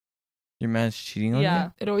good. you. Your man's cheating on yeah.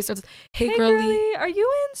 you? It always starts with, Hey, "Hey girly." girly, are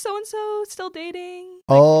you and so and so still dating?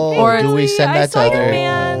 Oh, Or do we girly, send I that to saw your other?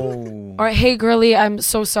 man. Or "Hey girly, I'm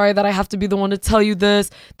so sorry that I have to be the one to tell you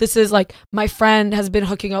this. This is like my friend has been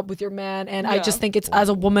hooking up with your man, and I Yeah. just think it's as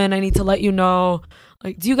a woman I need to let you know."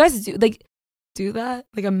 Like, do you guys do that?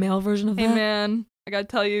 Like a male version of Hey that? man, I gotta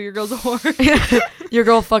tell you, your girl's a whore. Your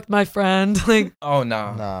girl fucked my friend. Like Oh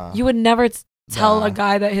no. Nah. you would never tell Nah. a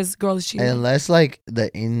guy that his girl is cheating. Unless like the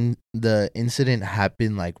incident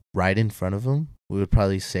happened like right in front of him, we would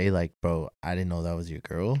probably say like, "Bro, I didn't know that was your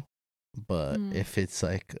girl." But Mm. if it's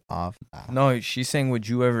like off, No, she's saying, would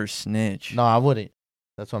you ever snitch? no, I wouldn't.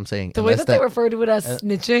 That's what I'm saying. The way Unless that they refer to it as un-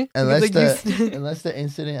 snitching. unless because, like, you the unless the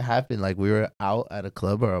incident happened like we were out at a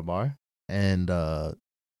club or a bar and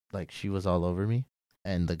like she was all over me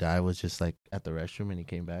and the guy was just like at the restroom and he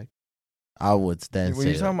came back, I would then Were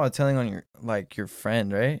say you talking about telling on your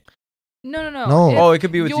friend, right? No. No. If Oh, it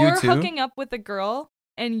could be with you you're too. hooking up with a girl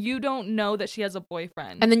and you don't know that she has a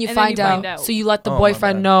boyfriend. and then you find out. So you let the Oh, my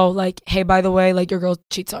boyfriend bad. know, like, "Hey, by the way, like your girl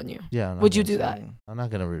cheats on you." yeah. I'm not Would you gonna do say- that? I'm not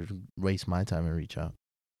gonna waste my time and reach out.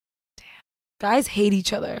 Guys hate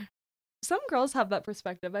each other. Some girls have that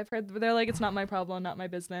perspective. I've heard they're like, it's not my problem, not my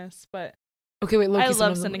business. But Okay, wait, look. I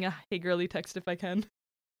love sending a "Hey girly" text if I can.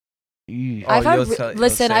 Eesh. I've Oh, had you'll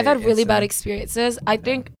listen. I've say had really bad instant. experiences. I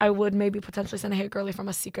think I would maybe potentially send a "Hey girly" from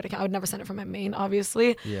a secret account. I would never send it from my main,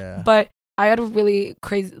 obviously. Yeah. But I had a really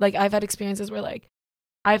crazy. Like I've had experiences where like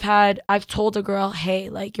I've told a girl, "Hey,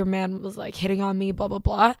 like your man was like hitting on me, blah blah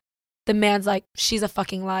blah." The man's like, "She's a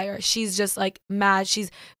fucking liar. She's just like mad.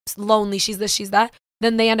 She's lonely. She's this. She's that."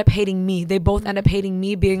 Then they end up hating me. They both end up hating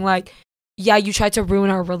me, being like, "Yeah, you tried to ruin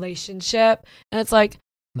our relationship." And it's like,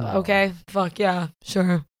 No. okay, fuck yeah,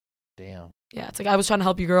 sure. Damn. Yeah, it's like I was trying to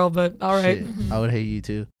help you, girl, but all right. Shit. I would hate you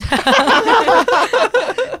too.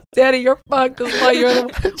 Danny, you're fucked. That's why you're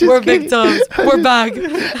Just we're kidding. victims. We're back.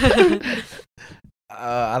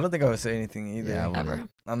 I don't think I would say anything either. Yeah, I wouldn't. Ever.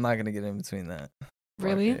 I'm not gonna get in between that.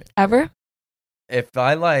 Really? Okay. Ever? If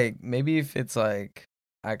I like, maybe if it's like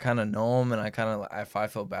I kind of know him and I kind of if I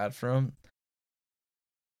feel bad for him,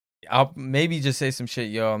 I'll maybe just say some shit.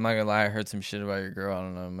 Yo, I'm not gonna lie, I heard some shit about your girl. I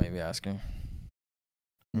don't know. Maybe ask her.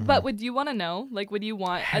 Mhm. But would you want to know? Like, would you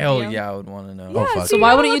want? a Hell DM? yeah, I would want to know. Oh, Yeah, fuck so yeah.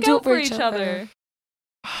 why you wouldn't gotta you look do out it for each other?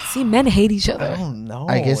 See, men hate each I other. don't know.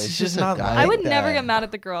 I guess it's just a not guy. I would like never that. get mad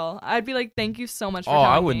at the girl. I'd be like, "Thank you so much for Oh, telling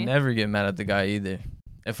I would me." never get mad at the guy either.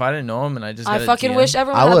 If I didn't know him and I just I got a fucking DM, wish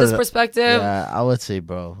everyone I had this would- perspective. Yeah, I would say,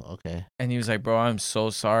 bro. Okay. and he was like, "Bro, I'm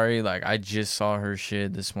so sorry. Like, I just saw her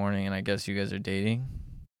shit this morning, and I guess you guys are dating."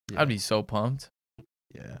 Yeah. I'd be so pumped.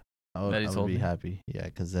 Yeah. I would, That he I would told be me. happy. Yeah,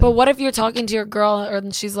 because then. But what if you're talking to your girl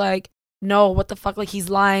and she's like, "No, what the fuck? Like he's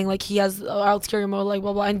lying. Like he has ulterior motive. Like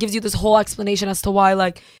blah blah," and gives you this whole explanation as to why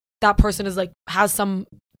like that person is like has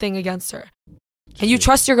something against her. And you Shit.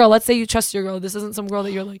 trust your girl. Let's say you trust your girl. This isn't some girl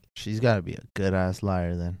that you're like. She's got to be a good ass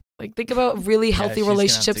liar then. Like think about really Yeah, healthy she's gonna have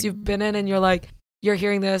relationships to- you've been in, and you're like, you're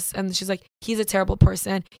hearing this, and she's like, "He's a terrible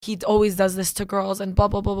person. He always does this to girls, and blah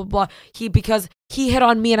blah blah blah blah. Because he hit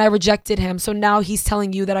on me and I rejected him, so now he's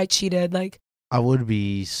telling you that I cheated." Like, I would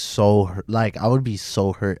be so hurt. Like, I would be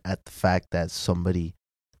so hurt at the fact that somebody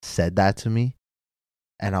said that to me.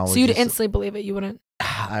 And I would so you'd just, instantly believe it. You wouldn't.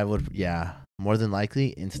 I would, yeah. More than likely,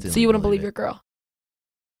 instantly. So you wouldn't believe it. your girl.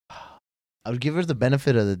 I would give her the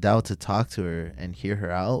benefit of the doubt to talk to her and hear her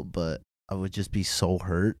out, but I would just be so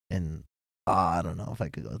hurt and I don't know if I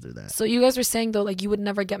could go through that. So you guys were saying though, like you would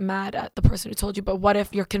never get mad at the person who told you, but what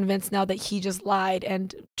if you're convinced now that he just lied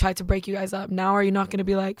and tried to break you guys up? Now are you not going to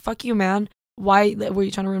be like, "Fuck you, man. Why were you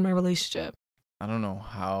trying to ruin my relationship?" I don't know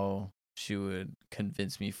how she would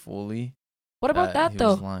convince me fully. What about that he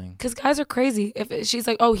though? was lying. Because guys are crazy. If she's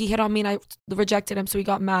like, "Oh, he hit on me and I rejected him, so he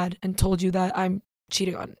got mad and told you that I'm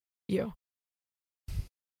cheating on you,"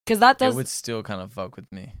 because that does, It would still kind of fuck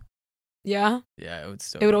with me. yeah, Yeah, it would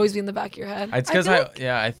still. it would always be in the back of your head. It's I because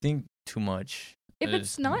feel I think too much. If It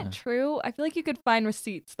it's is- not yeah. true, I feel like you could find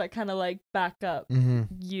receipts that kind of like back up Mm-hmm.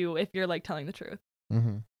 you if you're like telling the truth.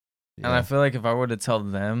 Mm-hmm. And I feel like if I were to tell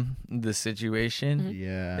them the situation,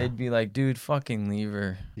 Yeah. they'd be like, dude, fucking leave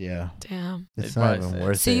her. Yeah. Damn. It's They'd not probably even say-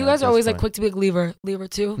 worth it. So you at guys are this always like point. quick to be like lever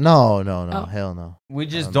too. No, Oh. hell no. We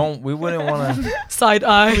just we wouldn't want to. Side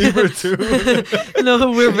eye. Lever too.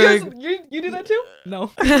 No, we're very. You do that too?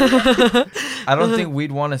 No. I don't think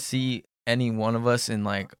we'd want to see any one of us in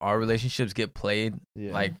like our relationships get played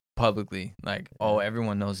Yeah. like publicly. Like, oh,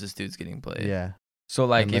 everyone knows this dude's getting played. Yeah. So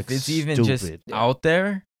like, And if look it's even just stupid. out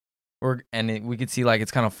there, we could see like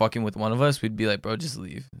it's kind of fucking with one of us, we'd be like, bro, just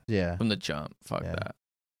leave Yeah. from the jump. Fuck Yeah. that.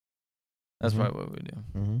 That's Mhm. probably what we do.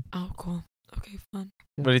 Mm-hmm. Oh, cool. Okay, fun.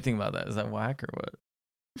 What do you think about that? Is that whack or what?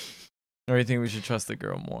 Or do you think we should trust the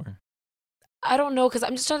girl more? I don't know, because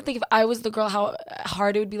I'm just trying to think if I was the girl, how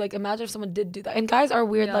hard it would be. Like, imagine if someone did do that. And guys are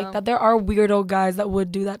weird Yeah. like that. There are weirdo guys that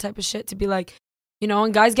would do that type of shit to be like, you know,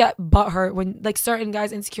 and guys get butthurt when, like, certain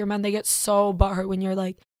guys, insecure men, they get so butthurt when you're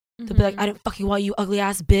like, they'll be like, I didn't fucking want you, ugly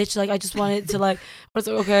ass bitch. Like, I just wanted to, like, but it's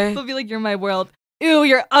like, okay. They'll be like, you're my world. Ew,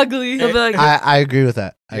 you're ugly. They'll be like, I agree with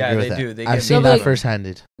that. I Yeah, agree with they that. do. They I've get seen They'll that be like-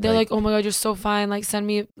 first-handed. they're like, oh my God, you're so fine. Like, send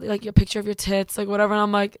me, like, your picture of your tits, like, whatever. And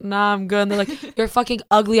I'm like, nah, I'm good. And they're like, you're fucking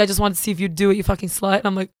ugly. I just wanted to see if you do it, you fucking slut. And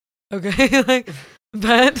I'm like, okay, like,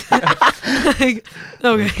 bet. Like,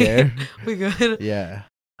 okay, care. we good. Yeah.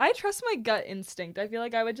 I trust my gut instinct. I feel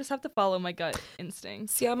like I would just have to follow my gut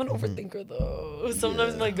instincts. See, I'm an Mhm. overthinker though.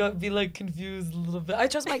 Sometimes Yeah. my gut be like confused a little bit. I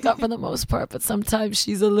trust my gut for the most part, but sometimes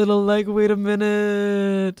she's a little like, wait a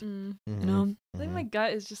minute. Mm. You know? I think my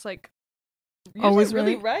gut is just like Always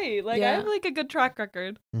usually really right. Like I Yeah. have like a good track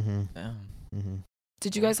record. Mm-hmm. Damn. Mm-hmm.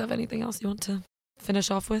 Did you guys have anything else you want to finish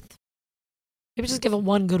off with? Maybe just give it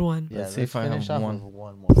one good one. Yeah, Let's see if I finish have off one. with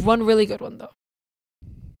one more. One really good one though.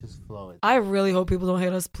 Just flow it. I really hope people don't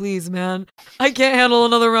hate us, please, man. I can't handle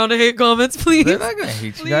another round of hate comments, please. They're not gonna hate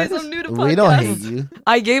you Please, guys. I'm new to podcasts. We don't hate you.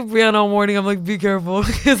 I gave Brianna a warning. I'm like, be careful,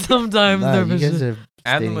 because sometimes Nah, they're you guys vicious. are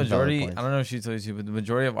And the stating valid majority, points. I don't know if she told you, but the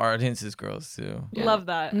majority of our audience is girls too. Yeah. Love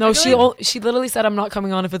that. No, I feel she like, she literally said I'm not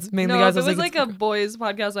coming on if it's mainly no, guys. if I it was like it's a boys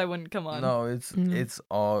podcast, I wouldn't come on. No, it's Mhm.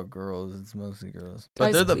 all girls. It's mostly girls, but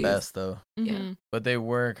Guys, they're the please. best though. Mhm. But they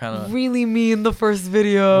were kind of. really mean the first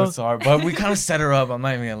video. Sorry, but we kind of set her up. I'm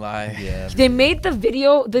not even gonna lie. Yeah. They made the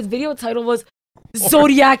video. The video title was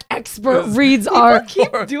 "Zodiac Expert Yes. Reads People Our."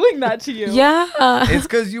 keep doing that to you. Yeah. It's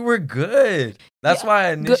because you were good. That's Yeah,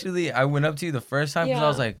 why initially I went up to you the first time because I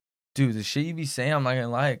was Yeah. like, dude, the shit you be saying, I'm not gonna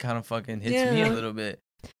lie, it kind of fucking hits me a Yeah. little bit.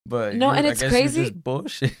 But No, you- and I it's guess you're crazy. just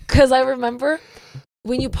bullshit. Because I remember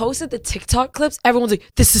when you posted the TikTok clips, everyone's like,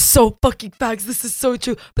 "This is so fucking facts. This is so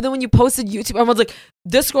true." But then when you posted YouTube, everyone's like,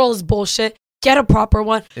 "This girl is bullshit. Get a proper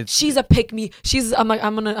one. It's She's a pick me. She's." I'm like,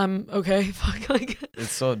 I'm okay. Fuck. Like,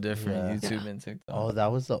 it's so different. Yeah. YouTube and TikTok. Oh,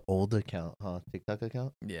 that was the old account, huh? TikTok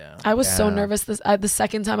account? Yeah. I was so Yeah. nervous. The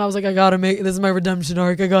second time I was like, I gotta make this is my redemption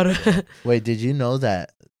arc. I gotta. Wait, did you know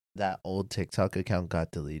that that old TikTok account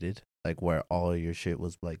got deleted? Like where all your shit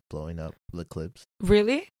was like blowing up the clips.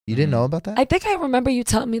 Really? You didn't Mhm. know about that? I think I remember you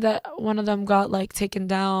telling me that one of them got like taken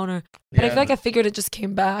down, or but I feel like I figured it just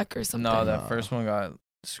came back or something. No, that No. first one got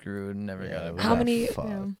screwed. Never got it it. was How back. many-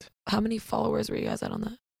 fucked. How many followers were you guys at on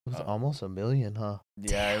that? It was almost 1 million, huh?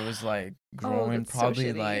 Yeah, it was like growing that's so probably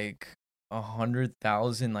shitty. like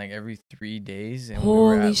 100,000 like every 3 days, and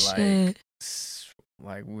Holy we were at shit!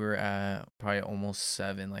 like we were at probably almost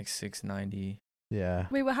 7, like 690. Yeah.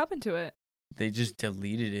 Wait, what happened to it? They just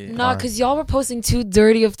deleted it. Nah, cause y'all were posting too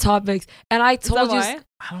dirty of topics, and I Is that told you. why?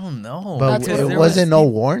 I don't know. But That's what it it wasn't no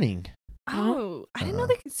was. warning. Oh, I didn't know Uh-uh.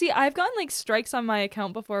 they could see. I've gotten like strikes on my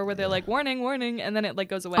account before where they're like warning, warning, and then it like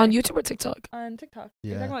goes away. On YouTube or TikTok? On TikTok. Yeah.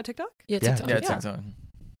 You're talking about TikTok? Yeah, Yeah. TikTok. Yeah, Yeah. TikTok.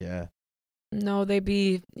 Yeah. No,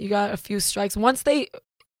 you got a few strikes. Once they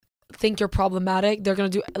think you're problematic, they're gonna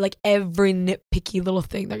do like every nitpicky little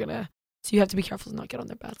thing. So you have to be careful to not get on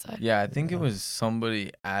their bad side. Yeah, I think it Yeah. was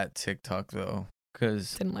somebody at TikTok though,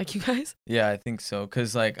 cause Didn't like you guys. yeah, I think so.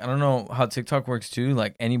 Cause like I don't know how TikTok works too.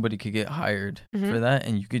 Like anybody could get hired Mhm. for that,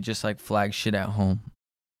 and you could just like flag shit at home.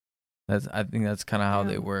 I think that's kind of how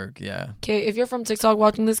they Yeah. work. Yeah. Okay, if you're from TikTok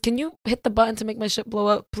watching this, can you hit the button to make my shit blow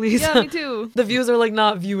up, please? Yeah, me too. The views are like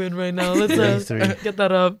not viewing right now. Let's 33. get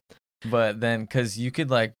that up. But then, cause you could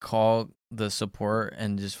like call the support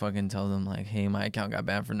and just fucking tell them like, hey, my account got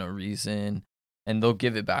banned for no reason, and they'll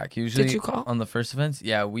give it back. Usually you call? on the first offense,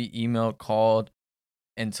 yeah, we emailed, called,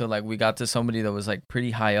 until like we got to somebody that was like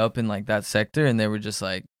pretty high up in like that sector, and they were just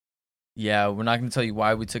like, yeah, we're not gonna tell you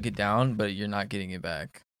why we took it down, but you're not getting it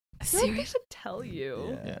back. I feel like they Serious? should tell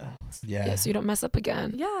you. Yeah. Yeah, so you don't mess up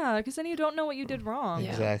again. Yeah, because then you don't know what you did wrong.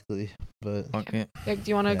 Yeah. Exactly. But Okay. Do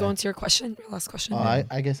you want to go Yeah. into your question? Your last question? oh,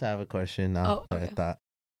 I guess I have a question now. Oh, that I okay. thought.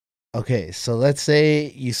 Okay, so let's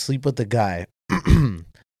say you sleep with a guy.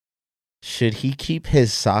 should he keep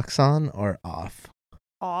his socks on or off?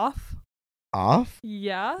 Off? Off?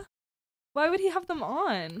 Yeah. Why would he have them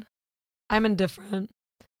on? I'm indifferent.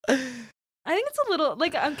 I think it's a little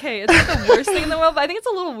like okay, it's not the worst thing in the world, but I think it's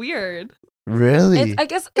a little weird. Really? I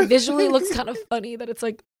guess it visually looks kind of funny that it's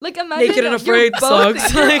like Like imagine naked and you're afraid both,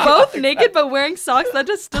 socks. You're both naked but wearing socks. That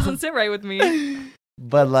just doesn't sit right with me.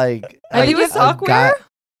 But like, Are you a sock wearer?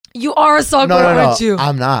 you are a sock No, wearer, no, aren't you?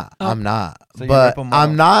 I'm not. Oh. I'm not. So you but rip 'em I'm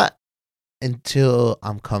off. not until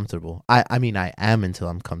I'm comfortable. I mean, I am until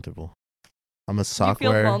I'm comfortable. I'm a Do you sock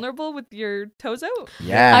feel wearer. vulnerable with your toes out?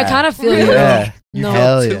 Yeah. I kind of feel you. Yeah. You No.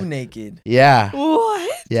 Hell feel yeah. too naked. Yeah. What?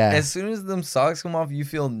 Yeah. As soon as them socks come off, you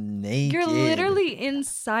feel naked. You're literally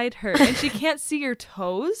inside her and she can't see your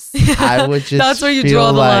toes. I would just. That's where you feel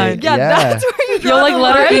draw the like, line. Yeah, that's where you draw You'll like the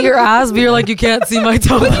let her line. eat your ass, but you're like, you can't see my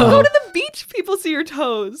toe. When you go to the beach, people see your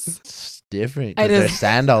toes. It's different It because there's is.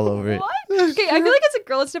 sand all over it. What? Okay, I feel like as a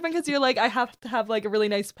girl, it's different because you're like, I have to have like a really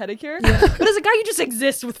nice pedicure. But as a guy, you just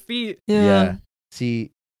exist with feet. Yeah.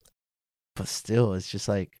 See, but still, it's just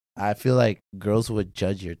like I feel like girls would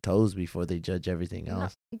judge your toes before they judge everything No.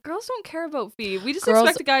 else. Girls don't care about feet. We just Girls-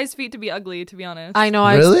 expect a guy's feet to be ugly, to be honest. I know.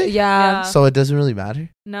 Really? Yeah. So it doesn't really matter.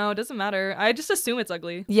 No, it doesn't matter. I just assume it's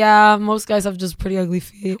ugly. Yeah. Most guys have just pretty ugly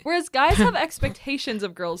feet. Whereas guys have expectations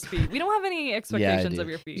of girls' feet. We don't have any expectations do. of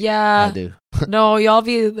your feet. I Yeah. do. No, y'all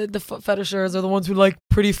be the foot fetishers are the ones who like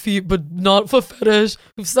pretty feet but not foot fetish,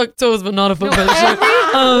 who suck toes but not a foot No,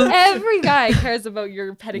 fetisher. every guy cares about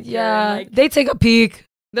your pedicure. Yeah. And, like, They take a peek.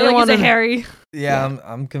 they're they like, is it wanna- hairy? Yeah,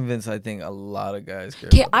 I'm convinced. I think a lot of guys care.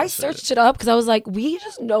 Okay, about I that shit. searched it up because I was like, we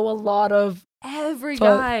just know a lot of. Every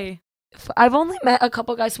But- guy. I've only met a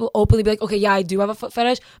couple guys who will openly be like, okay, yeah, I do have a foot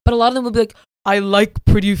fetish, but a lot of them will be like, I like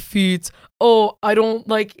pretty feet. Oh, I don't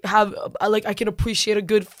like have. I can appreciate a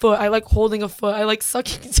good foot. I like holding a foot. I like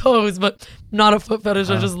sucking toes, but not a foot fetish.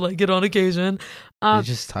 I just like it on occasion. You're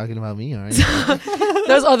just talking about me, aren't you?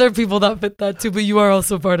 There's other people that fit that too, but you are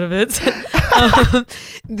also part of it.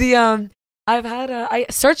 I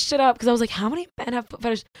searched it up because I was like, how many men have foot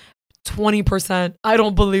fetish? 20%. I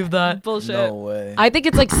don't believe that. Bullshit. No way. I think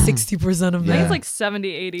it's like 60% of I think men. it's like 70,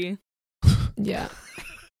 80. Yeah.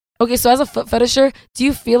 Okay, so as a foot fetisher, do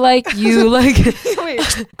you feel like you like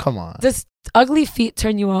Wait, Come on. does ugly feet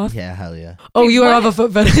turn you off? Yeah, hell yeah. Oh, Wait, you what? have a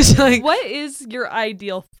foot fetish. Like, what is your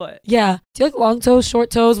ideal foot? yeah. Do you like long toes,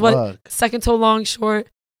 short toes? What? Fuck. Second toe long, short?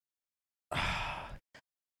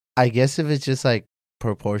 I guess if it's just like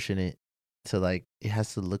proportionate to like, it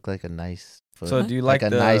has to look like a nice foot. So do you like a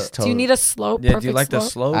the- nice toe? Do you need a slope? Yeah, Perfect do you like the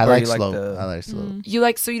slope? slope? I or like you slope. the- I like slope. You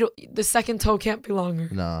like so you don't. The second toe can't be longer.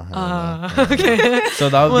 No. hell no. Okay. So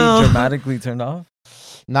that would Well. be dramatically turned off.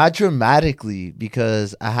 Not dramatically,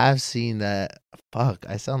 because I have seen that. Fuck,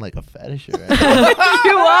 I sound like a fetisher. Right?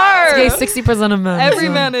 You are. Okay, 60% of men. Every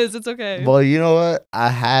so- man is. It's okay. Well, you know what? I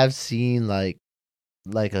have seen like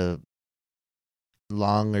a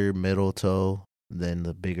longer middle toe than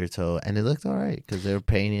the bigger toe, and it looked alright because they were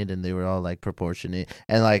painted and they were all like proportionate,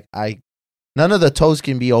 and like none of the toes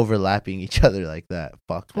can be overlapping each other like that.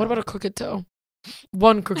 Fuck. What that. about a crooked toe?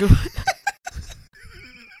 One crooked.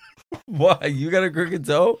 Why? You got a crooked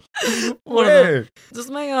toe? One of Where? Just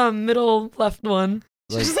my middle left one.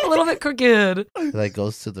 Like, It's just a little bit crooked. like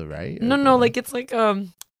goes to the right? or No, the no, left? like it's like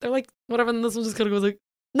they're like whatever, and this one just kind of goes like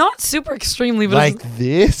not super extremely, but like it's just,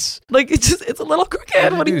 this. like it's a little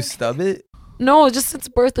crooked. What do you you? stub it? No, just since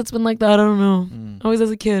birth it's been like that. I don't know. Mm. Always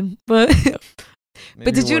as a kid, but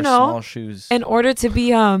Maybe did you wear know- Small shoes. in order to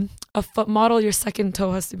be a foot model, your second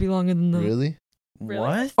toe has to be longer than the. Really? Really?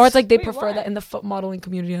 What? Or it's like they Wait, prefer why? that in the foot modeling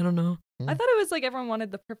community. I don't know. I thought it was like everyone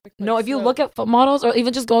wanted the perfect. No, if you look at foot models or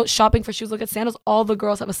even just go shopping for shoes, look at sandals. All the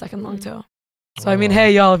girls have a second long Mm. toe. So I mean, Oh.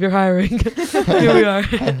 hey y'all, if you're hiring, here we are.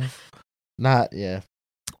 Not yeah.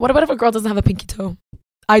 What about if a girl doesn't have a pinky toe?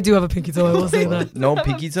 I do have a pinky toe. I will say that. No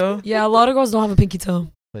pinky toe? Yeah, a lot of girls don't have a pinky toe.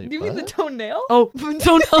 Wait, Do you mean the what? toenail? Oh,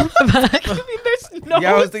 toenail on the back. I mean, there's no.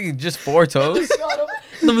 Yeah, I was thinking just 4 toes.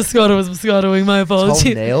 The Moscato was Moscatoing. My apologies.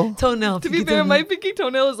 Toenail? Toenail. To be pinky fair, toenail. my pinky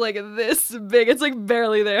toenail is like this big. It's like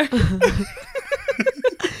barely there.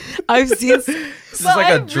 I've seen. It's just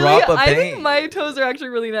like a drop of I paint. think my toes are actually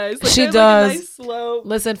really nice. Like, She they have, does. Like a nice slope.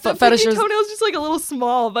 Listen, The foot pinky fetishers. toenail's just like a little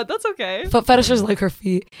small, but that's okay. Foot fetishers like her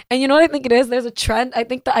feet. And you know what I think it is? There's a trend. I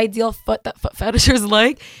think the ideal foot that foot fetishers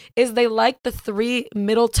like is they like the 3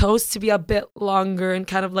 middle toes to be a bit longer and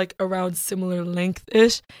kind of like around similar length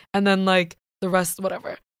ish. And then like the rest,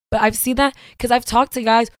 whatever. But I've seen that because I've talked to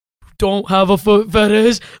guys who don't have a foot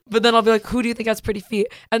fetish. But then I'll be like, who do you think has pretty feet?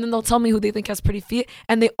 And then they'll tell me who they think has pretty feet.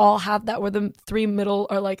 And they all have that where the 3 middle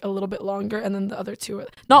are like a little bit longer. And then the other 2 are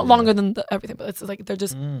not longer than everything. But it's like they're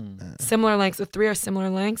just similar lengths. The 3 are similar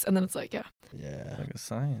lengths. And then it's like, Yeah. Like a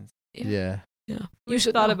science. Yeah. You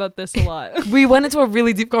should thought know. about this a lot. We went into a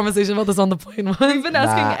really deep conversation about this on the plane once. We've been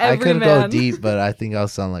asking I every could man. go deep, but I think I'll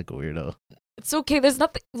sound like a weirdo. It's okay. There's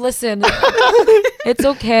nothing. Listen, it's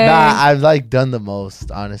okay. Nah, I've like done the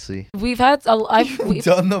most, honestly. We've had we've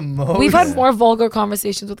Done the most. We've had more vulgar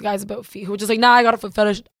conversations with guys about feet who are just like, nah, I got a foot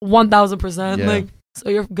fetish 1000%. Yeah. Like, so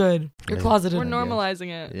you're good. You're Yeah. closeted. We're normalizing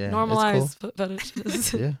it. Yeah, it's Normalize foot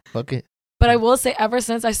fetishes. cool. Yeah, fuck it. But I will say, ever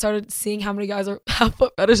since I started seeing how many guys have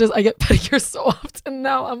foot fetishes, I get pedicures so often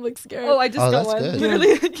now. I'm like scared. Oh, I just got that's one good.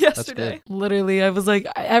 literally That's yesterday. Literally, I was like,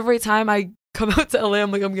 every time I come out to LA, I'm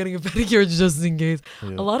like, I'm getting a pedicure just in case.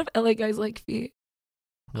 Yeah. A lot of LA guys like feet.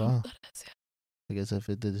 Wow. I guess I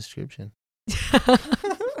fit the description.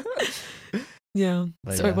 Yeah.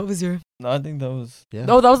 But Sorry, yeah. what was your? No, I think that was. Yeah.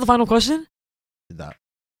 Oh, that was the final question? That-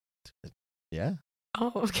 yeah.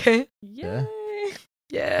 Oh, okay. Yeah.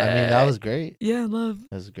 Yeah. I mean, that was great. Yeah, love.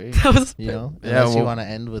 That was great. That was. You know, Yeah, unless you well- want to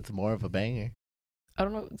end with more of a banger. I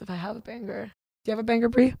don't know if I have a banger. Do you have a banger,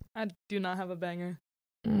 Brie? I do not have a banger.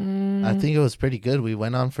 I think it was pretty good. We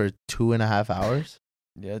went on for 2.5 hours.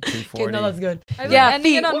 Yeah, Okay, 240. no, that's good. I Yeah, like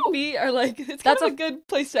ending feet. it on Woo. feet are like it's That's kind of a good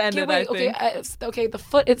place to end Okay, it. wait, I think. okay, the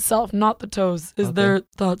foot itself, not the toes. Is Okay. there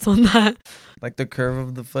thoughts on that? Like the curve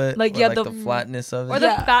of the foot. Like, or yeah, like the- the flatness of it. Or the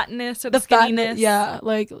Yeah. fatness or the, fat- skinniness. yeah,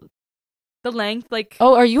 like. The length, like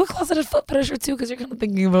Oh, are you a closeted foot fetisher too? Because you're kind of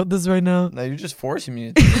thinking about this right now. No, you're just forcing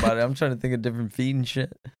me to think about it. I'm trying to think of different feet and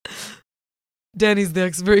shit. Danny's the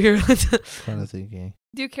expert here. Kind of thinking.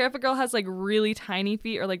 do you care if a girl has like really tiny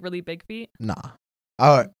feet or like really big feet? Nah.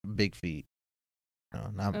 Oh, big feet. No,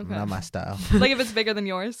 not Okay. not my style. Like if it's bigger than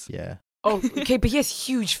yours? Yeah. Oh, okay, but he has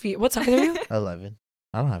huge feet. What size are you? 11.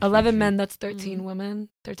 I don't have 11 huge men, feet. that's 13 Mm. women.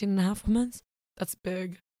 13 and a half women. That's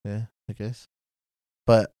big. Yeah, I guess.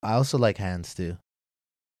 But I also like hands too.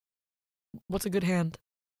 What's a good hand?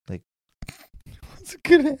 It's a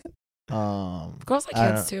good hand. Girls like I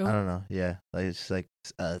hands don't, too. I don't know. Yeah, like it's just like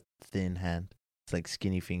a thin hand. It's like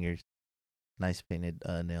skinny fingers, nice painted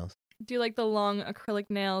nails. Do you like the long acrylic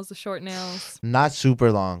nails, the short nails? Not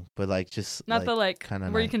super long, but like just Not the like kind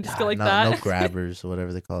of where you can just go like no, that. No grabbers or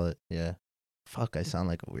whatever they call it. Yeah. Fuck, I sound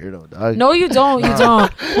like a weirdo, dog. No, you don't. You Nah.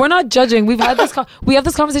 don't. We're not judging. We've had this. We have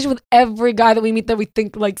this conversation with every guy that we meet that we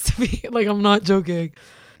think likes to be. Like, I'm not joking.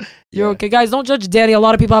 You're Yeah. okay, guys. Don't judge Danny. A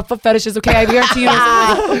lot of people have foot fetishes. Okay, I guarantee you know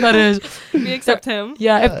someone has a foot fetish. We accept him.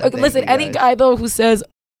 Yeah. Yeah, If, thank listen, you, any guys. guy though who says,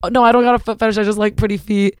 oh, "No, I don't got a foot fetish. I just like pretty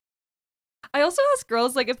feet." I also ask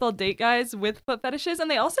girls like if they'll date guys with foot fetishes, and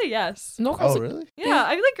they all say yes. No girls. Oh, really? Yeah,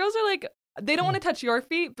 I feel like girls are like they don't want to touch your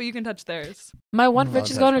feet, but you can touch theirs. My one Mm, friend, I'll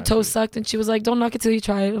she's touch got her my toes feet. sucked, and she was like, "Don't knock it till you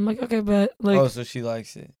try it." I'm like, "Okay, but like, Oh, so she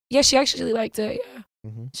likes it. yeah, she actually liked it." Yeah,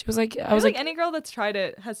 Mm-hmm. she was like, I "I was feel like, any girl that's tried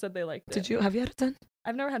it has said they liked it. did you have you had it done?"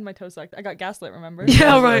 I've never had my toes sucked. I got gaslit. Remember?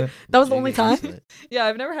 Yeah, right. That was the only time. Yeah,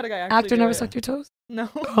 I've never had a guy actually Actor do never it. sucked your toes. No.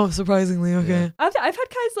 Oh, surprisingly, okay. I've had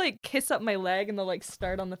guys like kiss up my leg and they'll like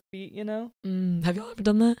start on the feet, you know? Have y'all ever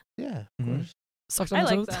done that? Yeah, of Mhm. course. Sucked I on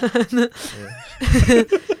like the toes?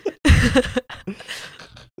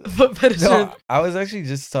 Foot fetish. No, I was actually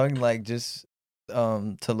just talking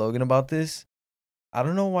to Logan about this. I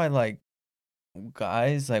don't know why like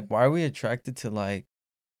guys like why are we attracted to like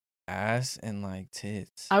ass and like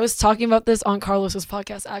tits? I was talking about this on Carlos's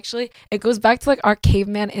podcast. Actually, it goes back to like our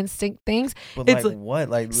caveman instinct things. But it's like like- what?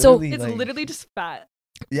 Like so- literally, It's like, literally just fat.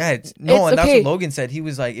 yeah. It's no, It's and that's okay. what Logan said. He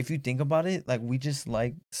was like, if you think about it, like we just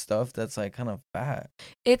like stuff that's like kind of fat.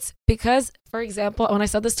 It's because, for example, when I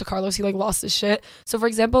said this to Carlos, he like lost his shit. So, for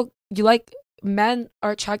example, you like men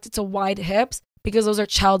are attracted to wide hips because those are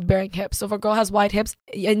childbearing hips. So if a girl has wide hips,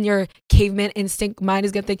 in your caveman instinct mind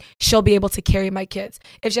is gonna think she'll be able to carry my kids.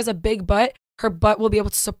 If she has a big butt, her butt will be able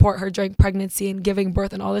to support her during pregnancy and giving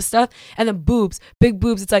birth and all this stuff. And then boobs, big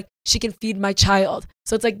boobs, it's like she can feed my child.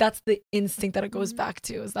 So it's like that's the instinct that it goes back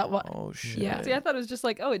to. Is that what? Oh shit. Yeah. See, I thought it was just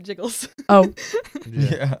like, oh, it jiggles. Oh,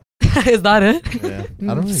 Yeah. is that it? Yeah.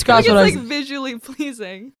 I don't really Scratch Like, care. what it's I like visually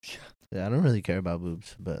pleasing. Yeah, I don't really care about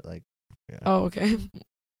boobs, but like, yeah. Oh, okay.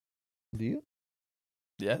 Do you?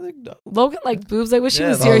 Yeah, like no. Logan liked boobs. I wish he Yeah,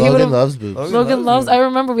 was Oh, here. He would Logan have. loves boobs. Logan loves. I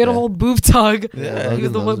remember we had a Yeah. whole boob talk. Yeah, He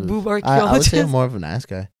was the Logan one loves boob boobs. I would archaeologist. say I'm more of an ass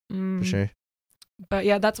guy, Mm. for sure. But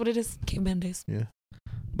yeah, that's what it is. Caveman days.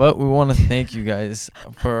 But we want to thank you guys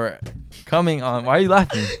for coming on. Why are you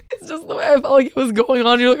laughing? It's just the way I felt like it was going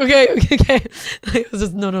on. You're like, okay. It was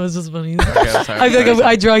just no, it's just funny. Okay, I'm sorry, I feel sorry, like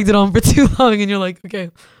I dragged it on for too long, and you're like,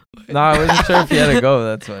 okay, No, I wasn't sure if you had to go.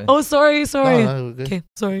 That's why. Oh, sorry. No, we're good. Okay,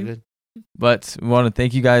 sorry. We're good. But we want to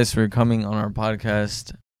thank you guys for coming on our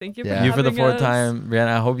podcast. Thank you Yeah. for You for the having fourth us. time, Brianna.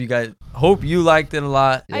 I hope you liked it a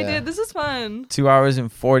lot. I Yeah. did. This is fun. 2 hours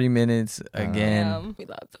and 40 minutes again. Damn. We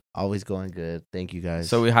loved it. Always going good. Thank you guys.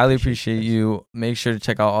 So we highly appreciate you. Make sure to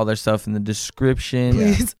check out all their stuff in the description.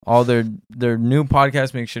 Yeah. Please. All their new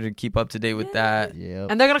podcasts. Make sure to keep up to date with that. Yep.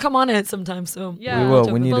 And they're gonna come on it sometime. So Yeah, will.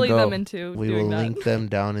 to We need to bully go. them into We doing will that. link them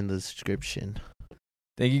down in the description.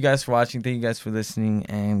 Thank you guys for watching. Thank you guys for listening.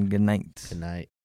 And good night. Good night.